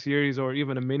ongoing series or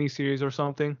even a mini series or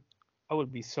something. I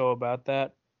would be so about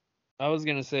that. I was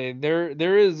gonna say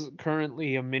there is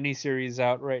currently a mini series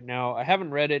out right now. I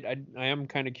haven't read it. I am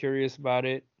kind of curious about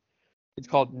it. It's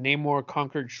called Namor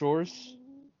Conquered Shores.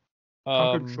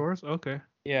 Conquered Um, Shores. Okay.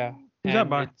 yeah, Who's that and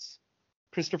by? it's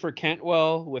Christopher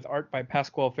Cantwell with art by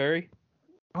Pasquale Ferry.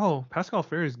 Oh, Pascal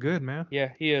Ferry is good, man.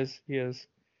 Yeah, he is. He is.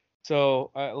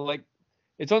 So, like,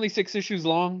 it's only 6 issues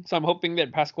long, so I'm hoping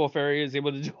that Pasquale Ferry is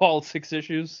able to do all 6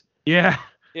 issues. Yeah.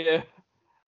 Yeah,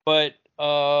 but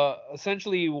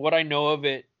essentially, what I know of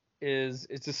it is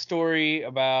it's a story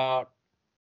about.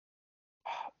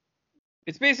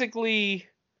 It's basically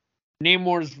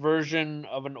Namor's version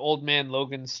of an Old Man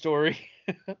Logan story.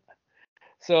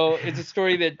 So it's a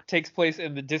story that takes place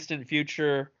in the distant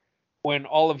future when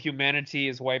all of humanity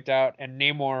is wiped out and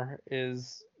Namor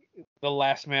is the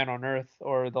last man on Earth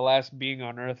or the last being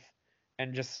on Earth,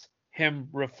 and just him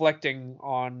reflecting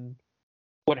on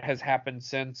what has happened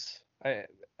since.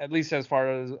 At least as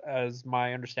far as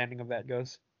my understanding of that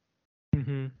goes.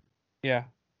 hmm Yeah.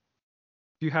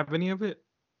 Do you have any of it?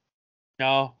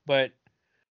 No, but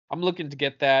I'm looking to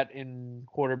get that in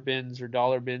quarter bins or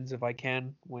dollar bins if I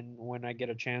can when I get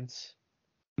a chance.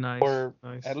 Nice, Or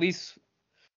nice. at least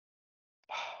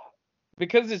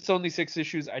because it's only 6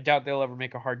 issues, I doubt they'll ever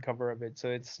make a hardcover of it. So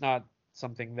it's not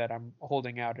something that I'm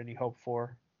holding out any hope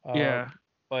for. Yeah,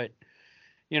 But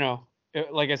you know,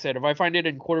 like I said, if I find it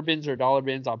in quarter bins or dollar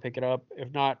bins, I'll pick it up.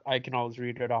 If not, I can always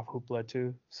read it off Hoopla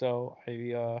too. So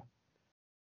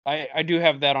I do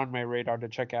have that on my radar to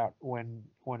check out when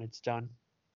it's done.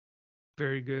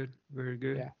 very good, very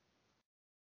good. Yeah.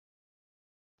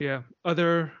 Yeah.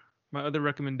 My other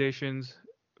recommendations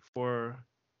for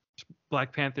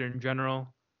Black Panther in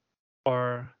general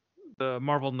are the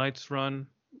Marvel Knights run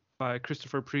by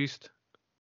Christopher Priest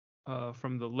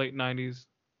from the late 90s,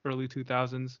 early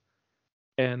 2000s,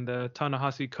 and the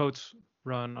Ta-Nehisi Coates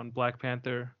run on Black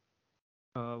Panther,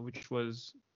 which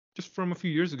was just from a few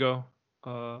years ago.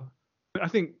 I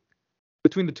think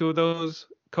between the two of those,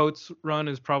 Coates' run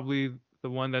is probably the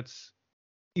one that's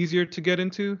easier to get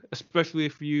into, especially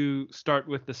if you start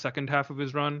with the second half of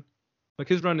his run. Like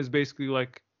his run is basically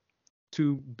like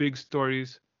two big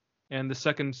stories, and the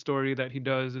second story that he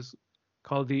does is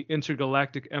called the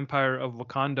Intergalactic Empire of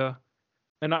Wakanda.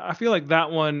 And I feel like that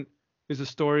one is a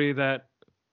story that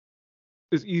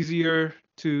is easier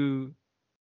to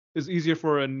is easier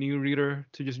for a new reader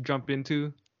to just jump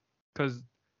into because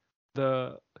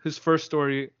the his first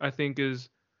story I think is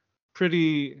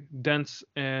pretty dense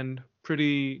and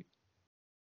pretty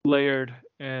layered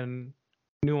and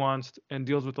nuanced and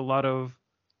deals with a lot of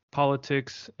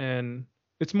politics, and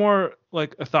it's more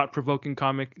like a thought-provoking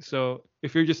comic. So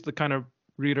if you're just the kind of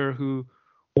reader who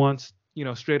wants,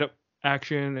 straight up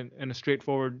action and a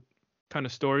straightforward kind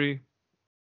of story,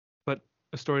 but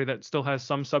a story that still has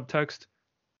some subtext,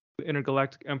 the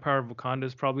Intergalactic Empire of Wakanda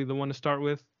is probably the one to start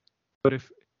with. But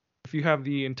if you have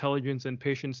the intelligence and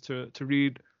patience to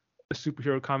read a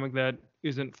superhero comic that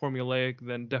isn't formulaic,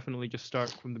 then definitely just start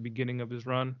from the beginning of his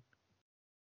run.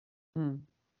 Hmm.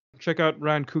 Check out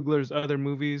Ryan Coogler's other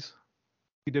movies.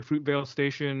 He did Fruitvale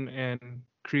Station and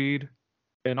Creed,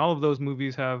 and all of those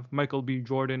movies have Michael B.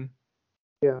 Jordan.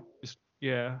 Yeah. Just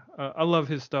yeah, I love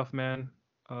his stuff, man.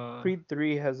 Creed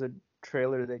 3 has a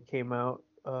trailer that came out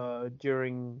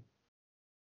during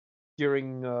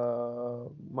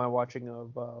my watching of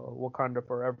Wakanda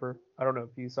Forever. I don't know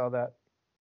if you saw that.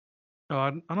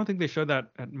 I don't think they showed that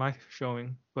at my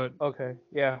showing, but Okay,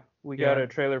 yeah, we got yeah, a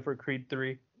trailer for Creed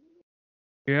 3.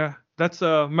 yeah, that's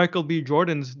Michael B.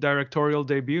 Jordan's directorial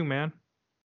debut, man.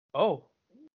 Oh,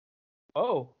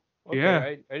 oh, okay. Yeah,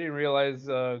 I didn't realize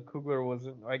Coogler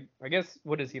wasn't. I guess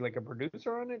what is he, like a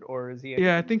producer on it, or is he yeah, I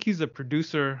anything? think he's a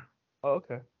producer. Oh,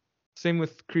 okay. Same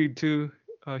with Creed 2.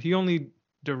 He only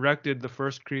directed the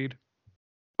first Creed.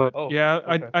 But Oh, yeah,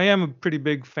 I okay. I am a pretty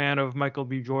big fan of Michael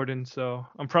B. Jordan, so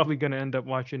I'm probably gonna end up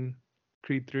watching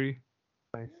Creed 3.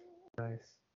 Nice,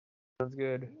 nice. Sounds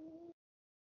good.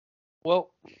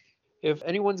 Well, if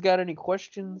anyone's got any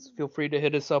questions, feel free to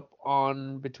hit us up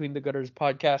on Between the Gutters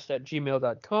podcast at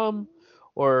gmail.com,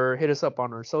 or hit us up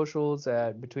on our socials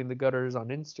at Between the Gutters on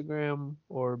Instagram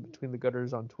or Between the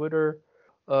Gutters on Twitter.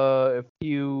 If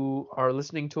you are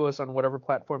listening to us on whatever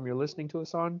platform you're listening to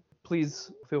us on,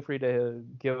 please feel free to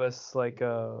give us like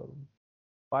 5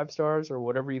 stars or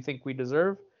whatever you think we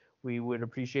deserve. We would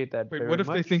appreciate that Wait, very what if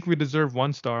they think much. we deserve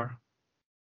 1 star?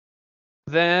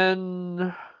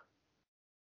 Then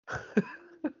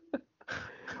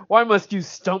why must you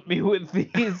stump me with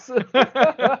these?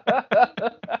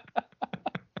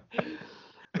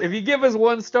 If you give us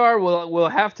 1 star, we'll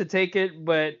have to take it,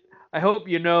 but I hope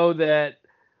you know that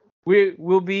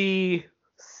we'll be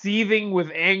seething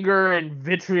with anger and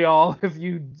vitriol if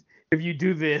you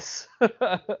do this.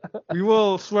 We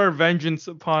will swear vengeance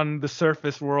upon the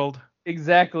surface world.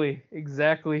 Exactly.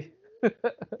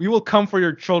 We will come for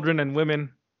your children and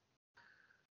women.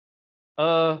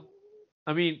 I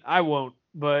mean, I won't,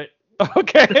 but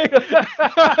Okay.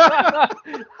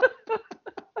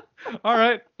 All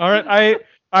right.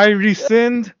 I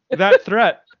rescind that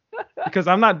threat because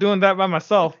I'm not doing that by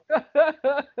myself.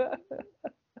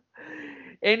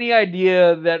 any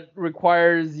idea that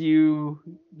requires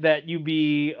that you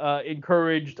be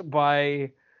encouraged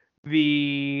by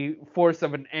the force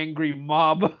of an angry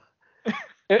mob,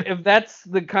 if that's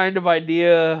the kind of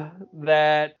idea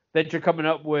that you're coming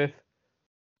up with,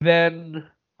 then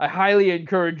I highly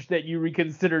encourage that you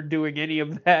reconsider doing any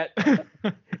of that.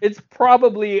 It's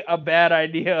probably a bad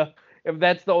idea if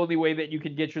that's the only way that you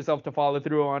can get yourself to follow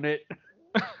through on it.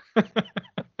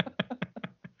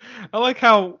 I like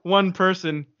how one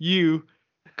person, you,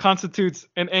 constitutes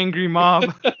an angry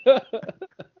mob.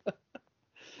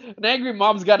 An angry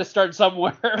mob's got to start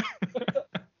somewhere.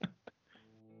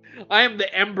 I am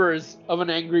the embers of an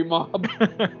angry mob.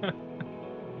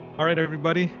 All right,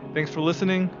 everybody. Thanks for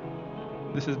listening.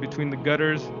 This is Between the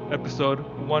Gutters, episode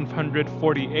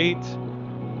 148.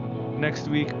 Next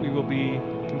week, we will be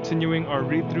continuing our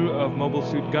read-through of Mobile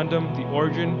Suit Gundam, The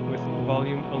Origin, with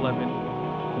Volume 11.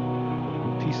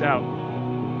 Peace out.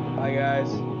 Bye,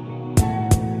 guys.